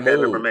Illmatic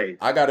mood.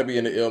 I gotta be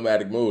in the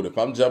Illmatic mood. If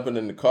I'm jumping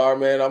in the car,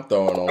 man, I'm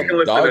throwing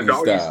on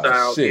Doggy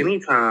Style. Shit.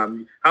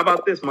 Anytime. How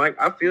about this, Mike?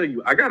 I feel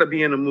you. I gotta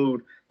be in the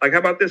mood. Like, how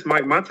about this,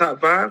 Mike? My top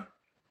 5,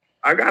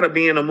 I gotta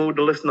be in a mood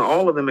to listen to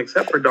all of them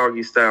except for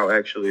Doggy Style,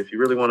 actually, if you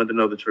really wanted to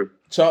know the truth.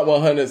 Chop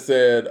 100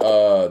 said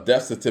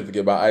Death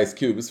Certificate by Ice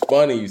Cube. It's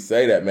funny you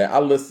say that, man. I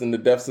listened to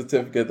Death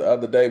Certificate the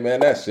other day,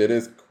 man. That shit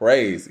is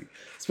crazy.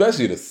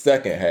 Especially the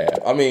second half.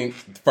 I mean,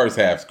 the first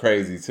half's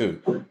crazy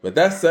too. But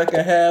that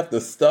second half,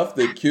 the stuff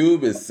that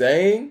Cube is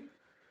saying,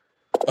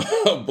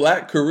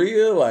 Black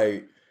Korea,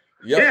 like,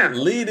 Yeah.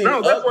 leading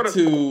No, that's up what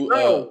to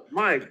no,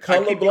 Mike.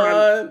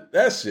 Colorblind,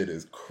 that shit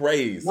is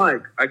crazy.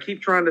 Mike, I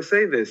keep trying to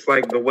say this.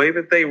 Like the way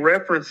that they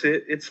reference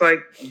it, it's like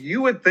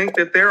you would think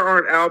that there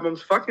aren't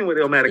albums fucking with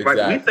Illmatic.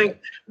 Exactly.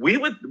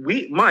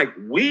 Like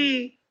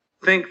we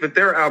think that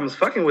there are albums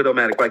fucking with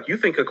Illmatic. Like you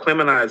think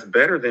Aquemini is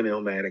better than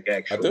Illmatic,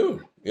 actually. I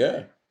do,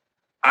 yeah.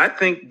 I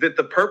think that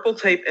the Purple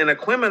Tape and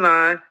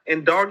Aquemini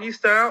and Doggy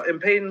Style and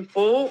Paid in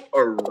Full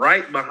are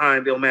right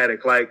behind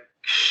Illmatic. Like,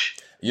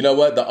 you know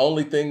what? The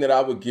only thing that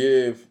I would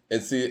give,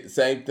 and see,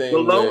 same thing. The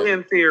Low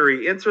End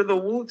Theory, Enter the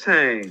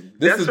Wu-Tang.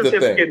 This is the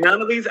thing.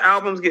 None of these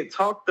albums get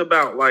talked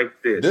about like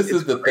this. This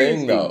is the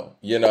thing, though.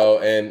 You know,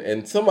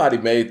 and somebody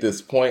made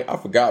this point. I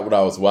forgot what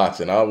I was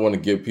watching. I don't want to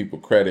give people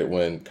credit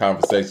when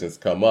conversations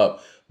come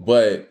up,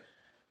 but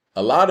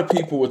a lot of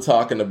people were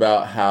talking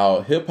about how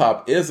hip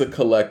hop is a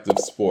collective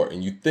sport.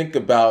 And you think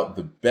about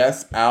the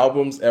best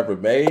albums ever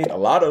made, a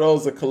lot of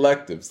those are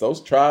collectives.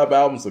 Those Tribe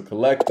albums are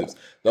collectives.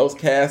 Those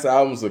Cass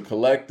albums are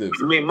collectives.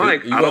 I mean,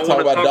 Mike, you want to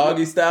talk about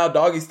Doggy Style?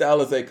 Doggy Style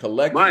is a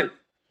collective.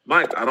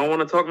 Mike, I don't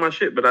want to talk my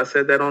shit, but I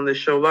said that on this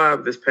show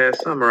live this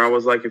past summer. I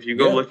was like, if you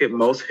go look at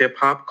most hip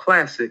hop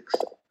classics,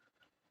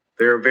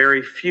 there are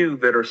very few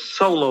that are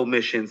solo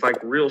missions, like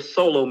real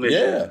solo missions.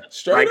 Yeah,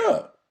 straight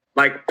up.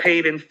 Like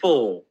Paid in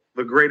Full.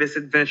 The Greatest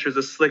Adventures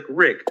of Slick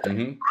Rick,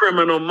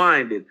 Criminal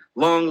Minded,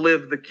 Long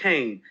Live the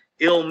Kane,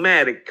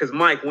 Illmatic, because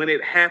Mike, when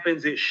it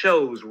happens, it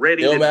shows.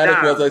 Ready to Die.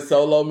 Illmatic was a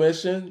solo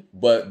mission,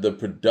 but the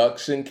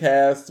production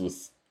cast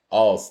was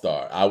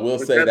all-star. I will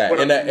say that.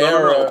 In an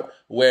era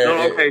where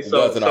it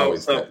wasn't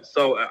always that.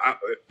 So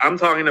I'm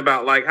talking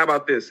about, like, how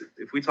about this?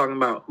 If we talking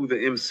about who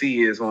the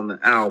MC is on the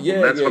album,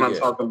 that's what I'm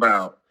talking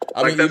about.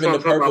 I mean, even the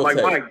Purple Tape.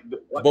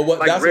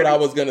 That's what I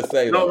was going to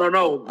say, though.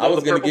 No. I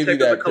was going to give you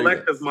that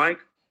collective, Mike.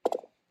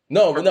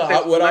 No,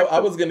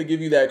 I was going to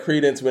give you that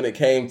credence when it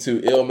came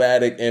to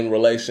Illmatic in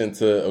relation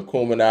to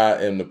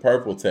Aquemini and the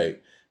Purple Tape.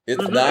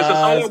 It's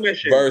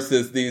Nas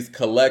versus these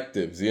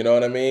collectives. You know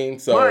what I mean?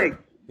 So, Mike,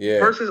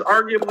 versus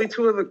arguably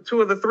two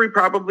of the three,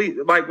 probably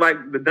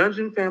like the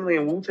Dungeon Family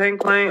and Wu-Tang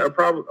Clan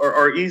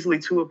are easily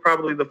two of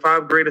probably the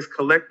five greatest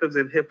collectives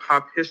in hip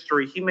hop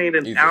history. He made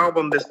an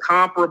album that's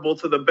comparable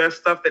to the best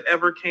stuff that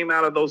ever came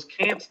out of those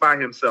camps by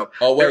himself.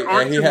 Oh wait,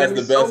 and he has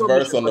the best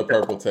verse on the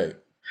Purple Tape.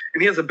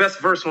 And he has the best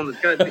verse on the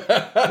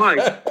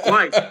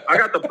Mike, I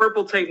got the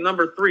Purple Tape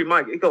number 3.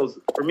 Mike, it goes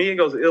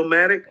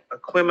Illmatic,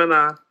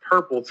 Aquemini,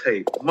 Purple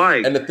Tape.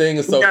 Mike. And the thing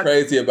is so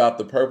crazy about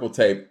the Purple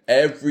Tape,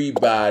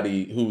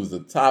 everybody who's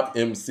the top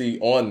MC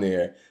on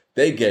there,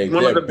 they gave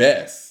their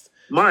best.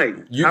 Mike,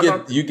 you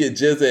get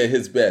Jizza at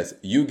his best.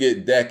 You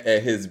get Deck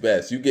at his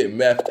best. You get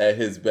Meth at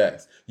his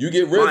best. You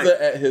get RZA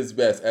at his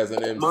best as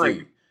an MC.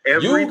 Mike,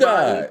 you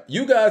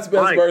guys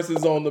best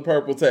verses on the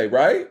Purple Tape,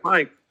 right?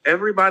 Mike.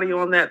 Everybody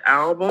on that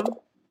album,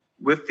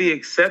 with the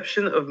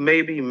exception of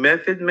maybe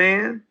Method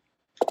Man.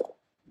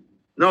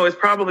 No, it's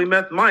probably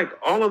Mike.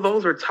 All of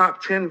those are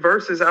top 10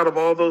 verses out of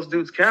all those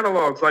dudes'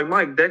 catalogs. Like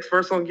Mike, Deck's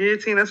verse on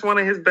Guillotine, that's one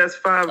of his best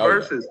 5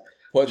 verses.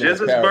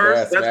 Jizz's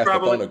verse, that's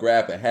probably on the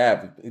graph and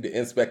half. The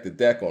Inspect the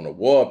Deck on the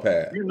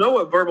Warpath. You know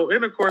what verbal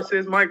intercourse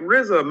is, Mike.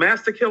 RZA,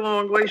 Master Killer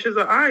on Glaciers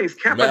of Ice,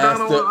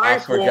 Capadonna on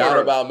Ice War. I forgot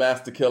about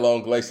Master Killer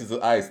on Glaciers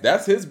of Ice.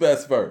 That's his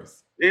best verse.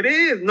 It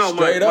is. No,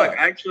 Mike,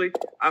 actually,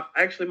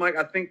 Mike,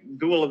 I think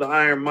Duel of the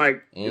Iron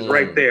Mike is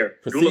right there.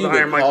 Duel of the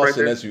Iron Mike right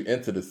there. As you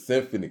enter the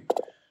symphony.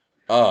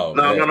 Oh,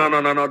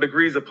 no.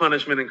 Degrees of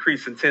punishment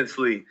increase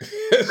intensely.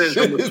 Send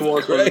them with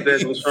swords from the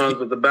dead with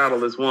but the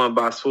battle is won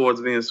by swords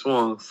being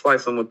swung.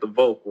 Slice them with the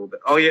vocal.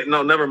 Oh, yeah,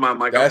 no, never mind,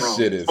 Mike. That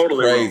shit is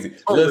crazy.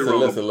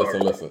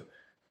 Listen.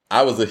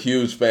 I was a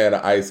huge fan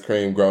of Ice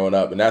Cream growing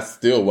up, and that's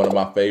still one of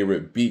my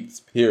favorite beats,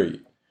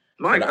 period.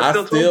 Mike,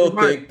 I still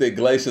think that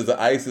Glaciers of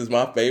Ice is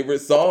my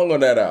favorite song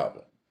on that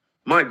album.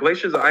 Mike,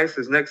 Glaciers of Ice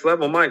is next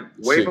level. Mike,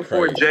 way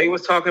before Jay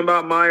was talking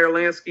about Meyer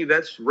Lansky,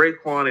 that's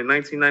Raekwon in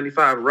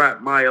 1995.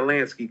 Rap Meyer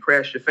Lansky,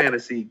 Crash Your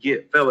Fantasy,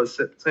 Get Fellas,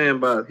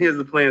 stand by. Here's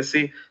the plan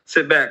C.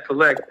 Sit back,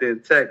 collecting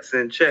texts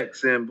and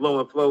checks and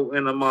blowing flow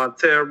in a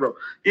Montero.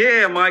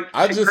 Yeah, Mike.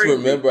 I just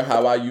remember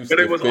how I used to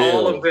feel. But it was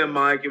all of them,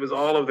 Mike. It was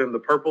all of them. The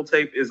Purple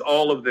Tape is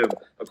all of them.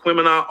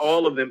 Aquemini,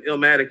 all of them.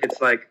 Illmatic,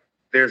 it's like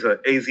there's a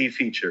AZ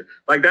feature.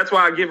 Like, that's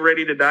why I give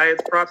Ready to Die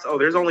its props. Oh,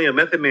 there's only a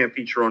Method Man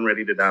feature on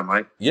Ready to Die,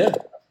 Mike. Yeah.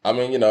 I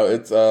mean,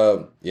 it's,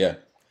 Listen. Yeah.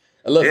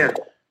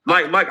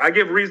 Mike, I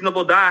give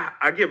Reasonable Doubt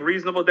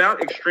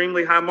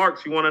extremely high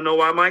marks. You want to know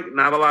why, Mike?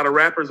 Not a lot of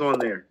rappers on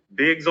there.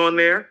 Biggs on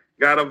there,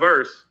 got a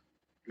verse.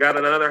 Got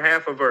another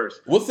half a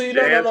verse. Well, see,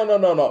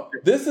 no.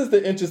 This is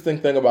the interesting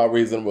thing about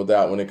Reasonable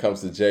Doubt when it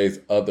comes to Jay's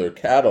other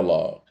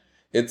catalog.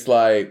 It's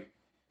like,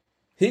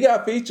 he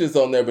got features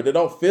on there, but they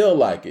don't feel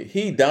like it.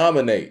 He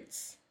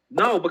dominates.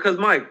 No, because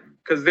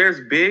there's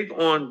Big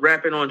on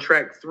rapping on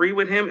track 3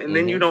 with him, and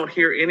then you don't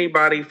hear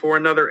anybody for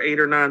another 8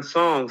 or 9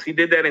 songs. He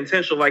did that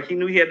intentional. Like, he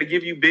knew he had to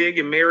give you Big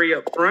and Mary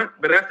up front,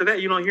 but after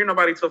that, you don't hear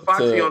nobody till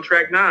Foxy on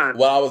track 9.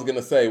 Well, I was going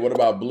to say, what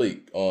about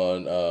Bleak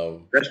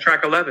on... That's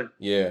track 11.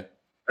 Yeah.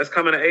 That's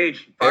coming of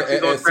age.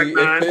 Foxy's on track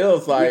 9. It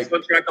feels like Bleak's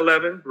on track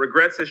 11.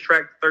 Regrets is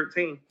track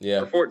 13.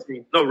 Yeah. Or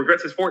 14. No,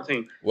 Regrets is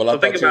 14. Well, I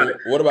think about it.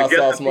 What about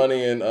Sauce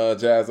Money and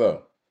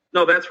Jaz-O?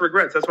 No, that's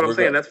Regrets. That's what I'm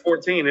saying. That's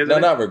 14, isn't it? No,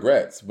 not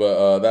Regrets,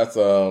 but that's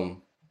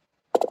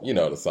you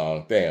know the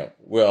song. Damn,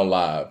 we're on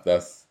live.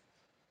 That's,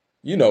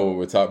 you know what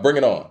we're talking. Bring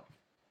It On.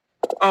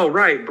 Oh,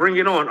 right. Bring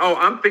It On. Oh,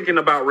 I'm thinking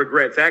about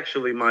Regrets,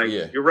 actually, Mike.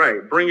 Yeah. You're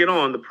right. Bring It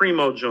On, the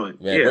Primo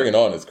joint. Man, Bring It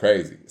On is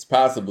crazy. It's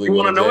possibly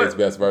one of Jay's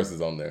best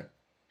verses on there.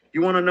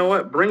 You want to know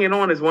what? Bring It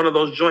On is one of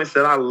those joints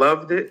that I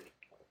loved it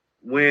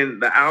when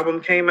the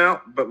album came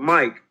out. But,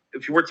 Mike,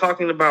 if you were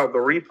talking about the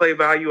replay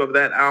value of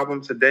that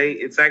album today,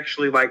 it's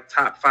actually like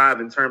top 5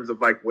 in terms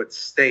of like what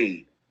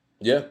stayed.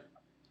 Yeah.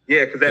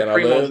 Yeah, because that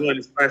Primo joint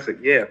is classic.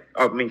 Yeah.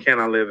 I mean, Can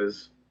I Live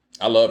is...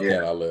 I love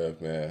Can I Live,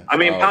 man. I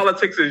mean,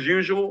 Politics as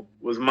Usual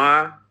was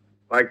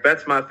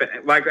that's my thing.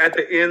 Like at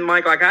the end,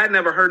 Mike, like I had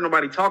never heard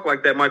nobody talk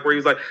like that, Mike, where he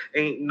was like,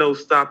 ain't no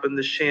stopping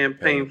the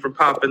champagne from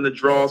popping the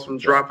draws, from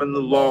dropping the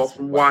law,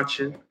 from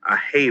watching. I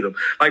hate him.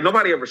 Like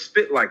nobody ever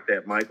spit like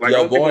that, Mike. Like,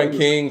 Yo, Born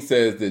King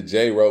says that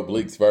Jay wrote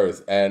Bleak's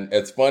verse. And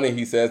it's funny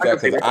he says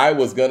that because I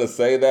was going to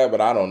say that,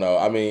 but I don't know.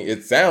 I mean,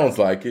 it sounds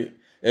like it.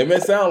 It may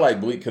sound like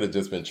Bleak could have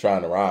just been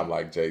trying to rhyme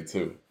like Jay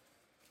too.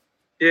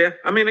 Yeah,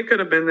 I mean, it could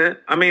have been that.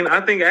 I mean, I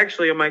think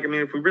actually, Mike, I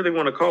mean, if we really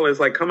want to call it, it's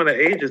like Coming of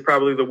Age is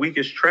probably the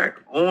weakest track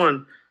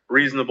on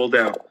Reasonable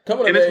Doubt.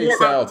 Coming of Age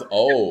sounds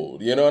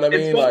old. You know what I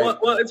mean?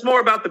 Well, it's more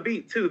about the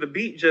beat, too. The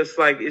beat just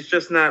like, it's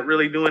just not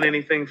really doing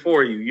anything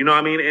for you. You know what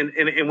I mean?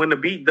 And when the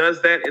beat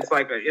does that, it's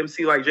like an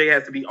MC like Jay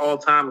has to be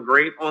all-time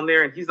great on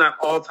there, and he's not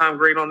all-time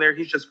great on there.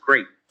 He's just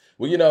great.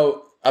 Well, you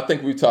know, I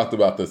think we've talked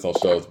about this on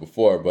shows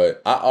before,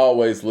 but I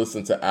always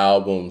listen to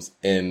albums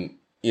and,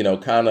 you know,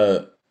 kind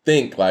of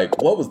think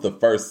like, what was the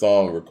first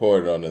song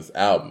recorded on this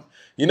album?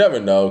 You never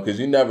know, because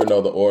you never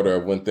know the order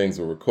of when things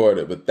were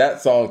recorded. But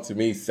that song to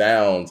me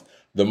sounds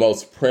the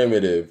most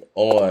primitive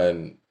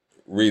on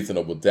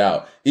Reasonable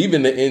Doubt.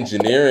 Even the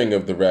engineering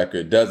of the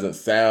record doesn't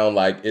sound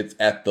like it's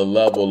at the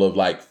level of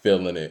like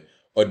Feeling It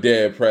or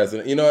Dead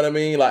President. You know what I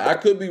mean? Like I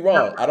could be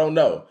wrong. I don't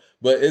know.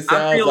 But it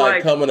sounds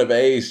like Coming of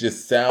Age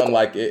just sound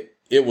like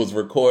it was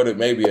recorded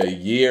maybe a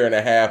year and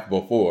a half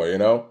before, you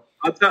know?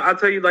 I'll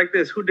tell you like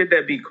this. Who did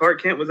that beat?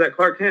 Clark Kent? Was that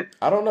Clark Kent?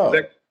 I don't know.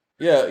 Let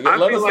us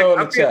know in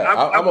the chat.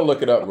 I'm going to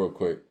look it up real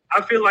quick.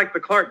 I feel like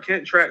the Clark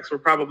Kent tracks were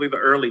probably the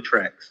early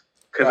tracks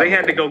because they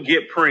had to go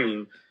get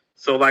Preem.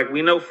 So, like,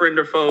 we know Friend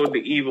or Foe, The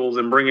Evils,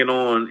 and Bring It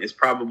On is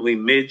probably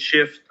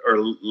mid-shift or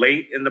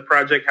late in the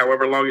project,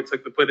 however long it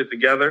took to put it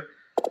together.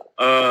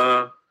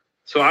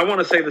 So I want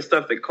to say the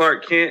stuff that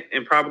Clark Kent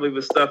and probably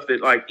the stuff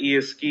that, like,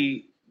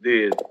 Ski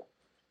did.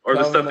 Or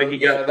the stuff that he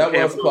got. Yeah, that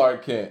was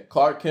Clark Kent.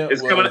 Clark Kent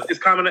It's coming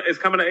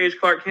to age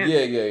Clark Kent?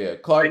 Yeah.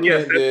 Clark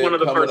Kent did one of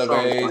the first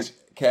songs, Age, Mike.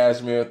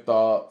 Cashmere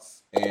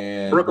Thoughts,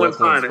 and Brooklyn's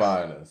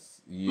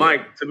Finest. Yeah.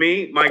 Mike, to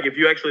me, if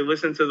you actually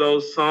listen to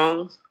those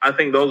songs, I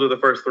think those are the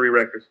first 3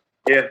 records.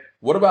 Yeah.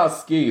 What about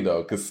Ski,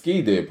 though? Because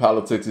Ski did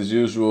Politics as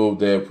Usual,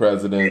 Dead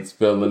Presidents,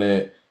 Feeling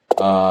It,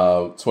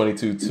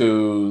 22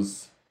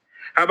 Twos.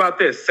 How about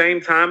this?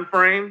 Same time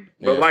frame.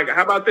 But,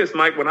 how about this,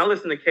 Mike? When I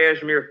listen to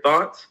Cashmere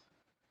Thoughts,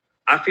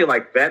 I feel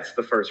like that's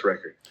the first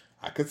record.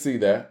 I could see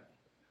that.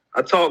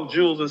 I talk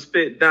jewels and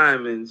spit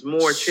diamonds,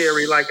 more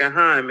cherry like a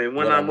hymen.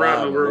 When I'm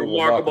rhyming with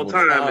remarkable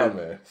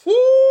timing.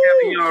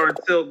 Caviar and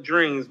silk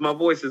dreams. My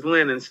voice is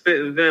linen,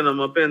 spitting venom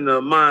up in the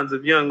minds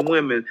of young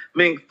women.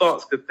 Mink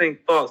thoughts could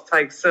think thoughts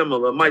type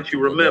similar. Might you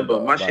remember?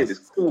 My shit is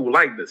cool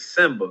like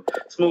December.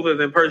 Smoother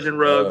than Persian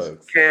rugs.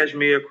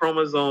 Cashmere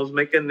chromosomes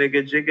make a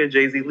nigga jigger.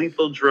 Jay-Z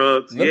lethal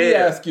drugs. Let me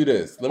ask you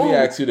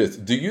this.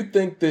 Do you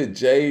think that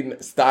Jay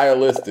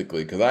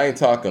stylistically, because I ain't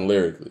talking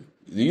lyrically,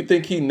 do you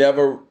think he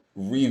never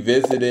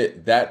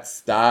revisited that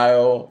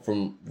style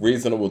from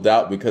Reasonable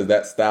Doubt because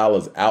that style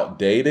is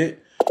outdated?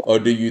 Or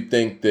do you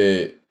think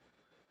that,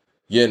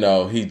 you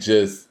know, he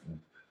just,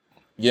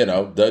 you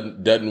know,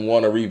 doesn't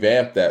want to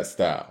revamp that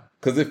style?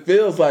 Because it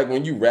feels like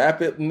when you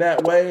rap it in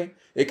that way,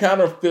 it kind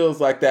of feels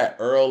like that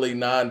early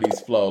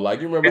 90s flow. Like,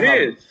 you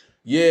remember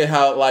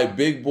how like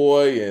Big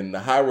Boy and the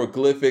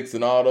Hieroglyphics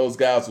and all those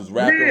guys was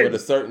rapping with a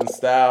certain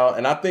style.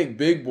 And I think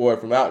Big Boy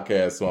from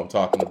Outkast, who I'm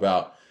talking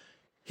about,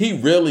 he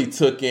really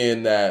took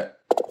in that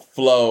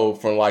flow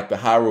from like the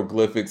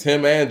Hieroglyphics,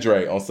 him and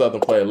Dre on Southern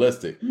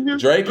Playalistic. Mm-hmm.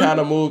 Dre kind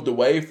of moved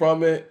away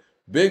from it.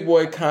 Big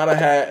Boy kind of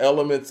had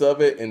elements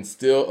of it and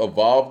still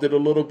evolved it a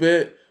little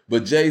bit.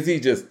 But Jay-Z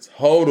just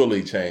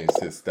totally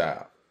changed his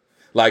style.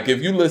 Like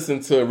if you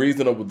listen to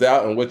Reasonable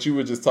Doubt and what you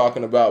were just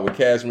talking about with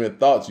Cashmere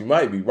Thoughts, you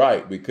might be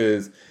right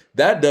because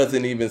that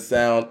doesn't even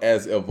sound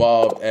as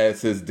evolved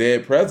as his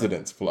Dead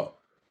President's flow.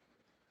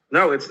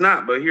 No, it's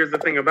not. But here's the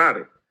thing about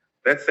it.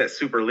 That's that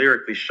super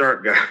lyrically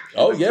sharp guy.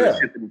 Oh, yeah.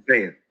 Shit that he's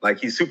saying. Like,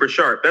 he's super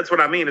sharp. That's what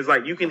I mean. Is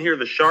like, you can hear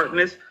the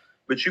sharpness,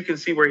 but you can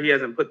see where he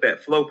hasn't put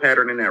that flow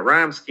pattern and that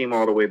rhyme scheme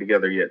all the way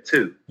together yet,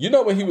 too. You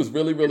know when he was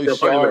really, really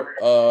sharp?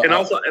 And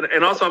also,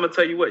 I'm going to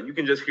tell you what, you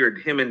can just hear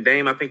him and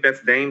Dame. I think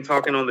that's Dame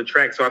talking on the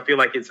track, so I feel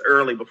like it's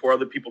early before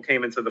other people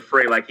came into the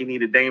fray. Like, he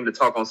needed Dame to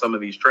talk on some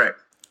of these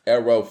tracks.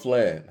 Arrow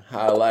Flynn,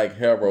 high like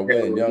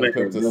heroin, young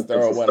pimp to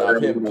stir when I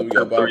pimp through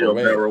your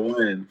barrel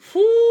win.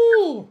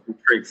 Whoo!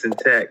 Tricks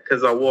intact,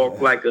 cause I walk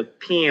like a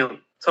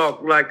pimp,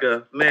 talk like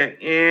a man,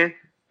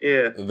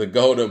 yeah. The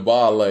golden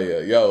ball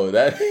layer, yo,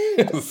 that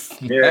is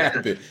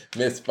snapping.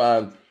 Miss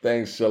Fine,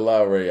 thanks,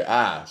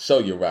 Shalari. Show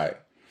you right.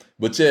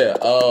 But yeah,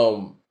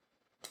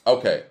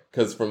 okay,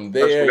 because from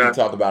there you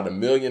talk about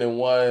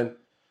 1,000,001,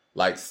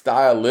 like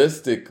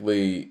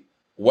stylistically.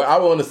 Well,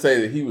 I want to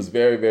say that he was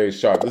very, very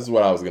sharp. This is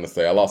what I was going to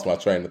say. I lost my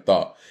train of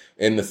thought.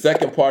 In the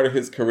second part of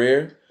his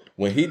career,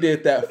 when he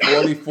did that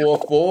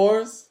 44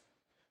 fours,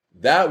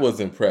 that was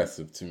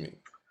impressive to me.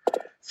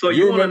 So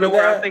you remember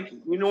where I think?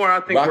 You know where I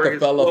think Rockefeller where his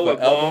flow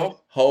Forever,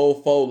 evolved?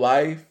 Whole for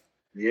Life.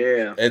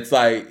 Yeah. It's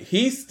like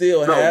he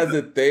still has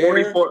it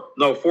there.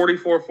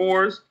 44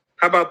 fours.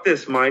 How about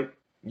this, Mike?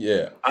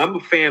 Yeah. I'm a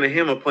fan of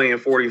him playing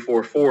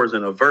 44 fours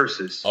in a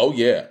versus. Oh,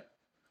 yeah.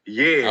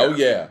 Yeah. Oh,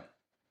 yeah.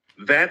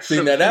 That's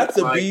now that's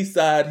a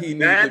B-side he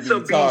needs to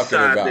be talking about. That's a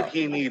B-side that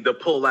he need to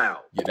pull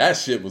out. Yeah, that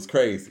shit was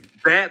crazy.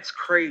 That's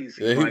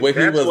crazy. When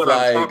he was what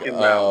like, I'm talking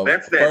about.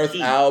 That's that first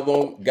heat.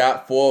 album,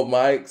 got 4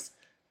 mics,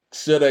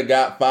 should have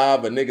got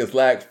 5, but niggas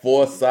lacked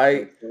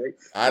foresight.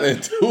 I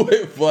didn't do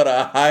it for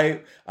the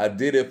hype. I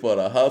did it for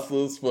the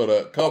hustles, for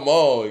the, come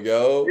on,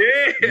 yo.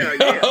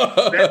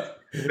 Yeah.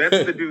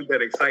 That's the dude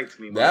that excites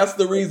me. That's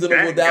the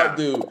Reasonable Doubt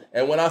dude.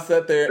 And when I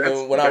sat there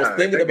and when I was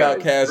thinking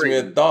about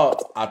Cashmere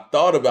Thoughts, I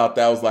thought about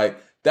that. I was like,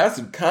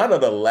 that's kind of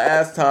the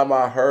last time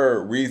I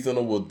heard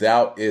Reasonable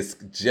Doubt is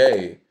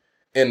Jay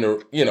in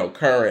the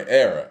current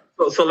era.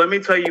 So let me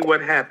tell you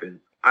what happened.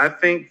 I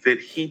think that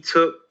he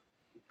took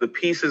the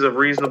pieces of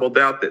Reasonable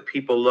Doubt that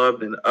people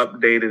loved and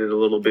updated it a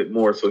little bit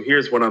more. So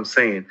here's what I'm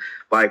saying.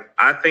 Like,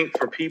 I think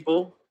for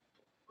people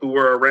who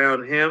were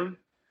around him,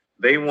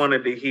 they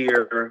wanted to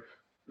hear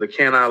the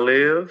Can I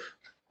Live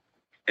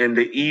and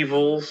the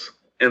Evils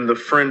and the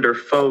Friend or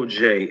Foe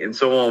Jay. And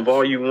so on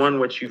Volume 1,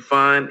 what you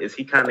find is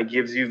he kind of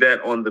gives you that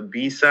on the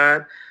B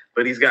side,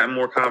 but he's gotten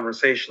more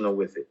conversational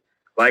with it.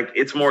 Like,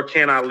 it's more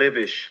Can I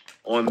Live-ish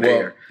on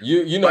there.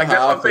 You know like,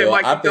 how I feel.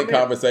 Like, I think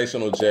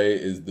Conversational Jay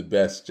is the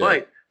best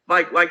Jay.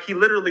 Like he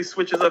literally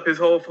switches up his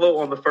whole flow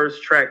on the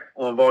first track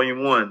on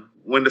Volume 1.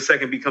 When the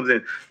second beat comes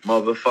in,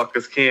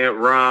 motherfuckers can't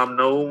rhyme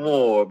no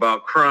more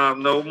about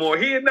crime no more.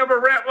 He had never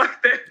rapped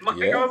like that.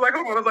 I was like,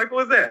 hold on. I was like, who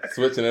is that?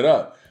 Switching it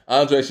up.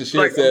 Andre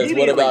Shashir says,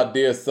 what about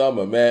Dear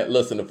Summer? Man,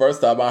 listen, the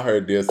first time I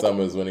heard Dear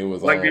Summer is when he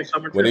was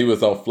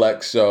on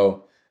Flex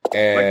Show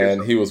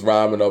and he was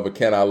rhyming over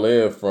Can I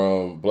Live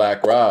from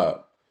Black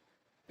Rob.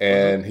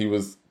 And he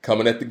was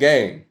coming at the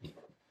game.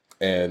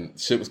 And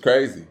shit was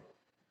crazy.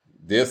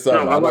 Dear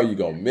Summer, I know you're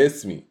going to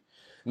miss me.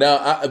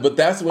 Now, but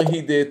that's when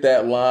he did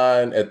that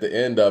line at the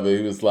end of it.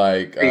 He was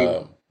like,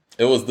 it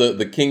was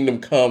the Kingdom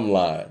Come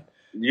line.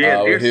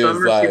 Yeah, Dear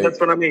Summer, see, that's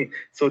what I mean.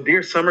 So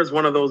Dear Summer is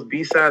one of those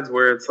B-sides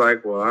where it's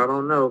like, well, I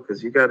don't know,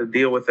 because you got to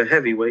deal with a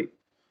heavyweight.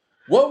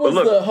 What was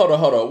hold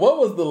on. What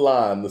was the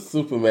line, the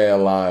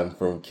Superman line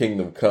from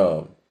Kingdom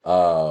Come?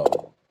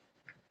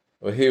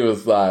 Where he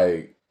was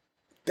like,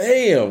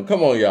 damn,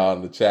 come on, y'all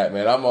in the chat,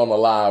 man. I'm on the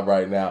live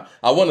right now.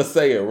 I want to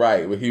say it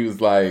right. Where he was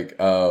like,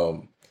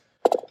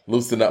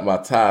 loosen up my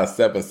tie,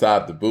 step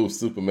inside the booth,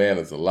 Superman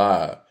is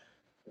alive.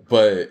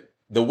 But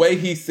the way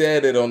he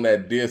said it on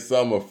that Dear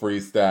Summer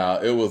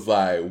freestyle, it was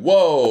like,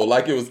 whoa,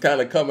 like it was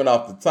kind of coming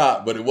off the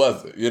top, but it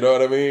wasn't. You know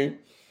what I mean?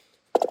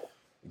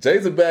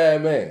 Jay's a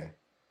bad man.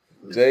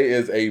 Jay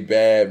is a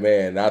bad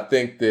man. I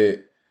think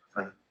that,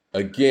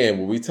 again,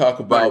 when we talk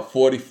about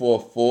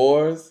 44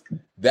 fours,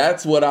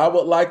 that's what I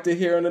would like to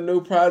hear in a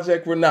new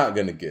project. We're not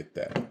going to get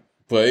that.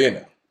 But, you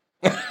know.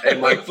 Hey,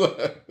 Mike,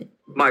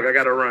 I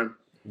got to run.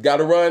 Got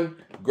to run?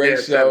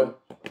 Great show.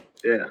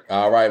 Yeah.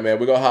 All right, man.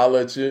 We're going to holler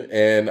at you.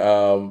 And,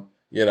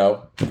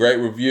 great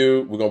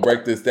review. We're going to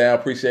break this down.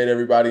 Appreciate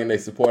everybody and their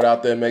support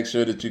out there. Make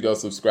sure that you go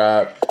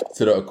subscribe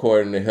to the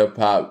According to Hip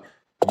Hop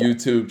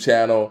YouTube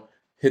channel.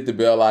 Hit the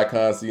bell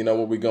icon so you know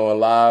when we're going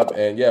live.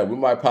 And, we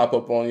might pop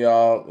up on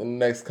y'all in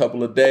the next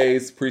couple of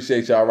days.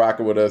 Appreciate y'all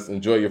rocking with us.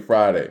 Enjoy your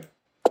Friday.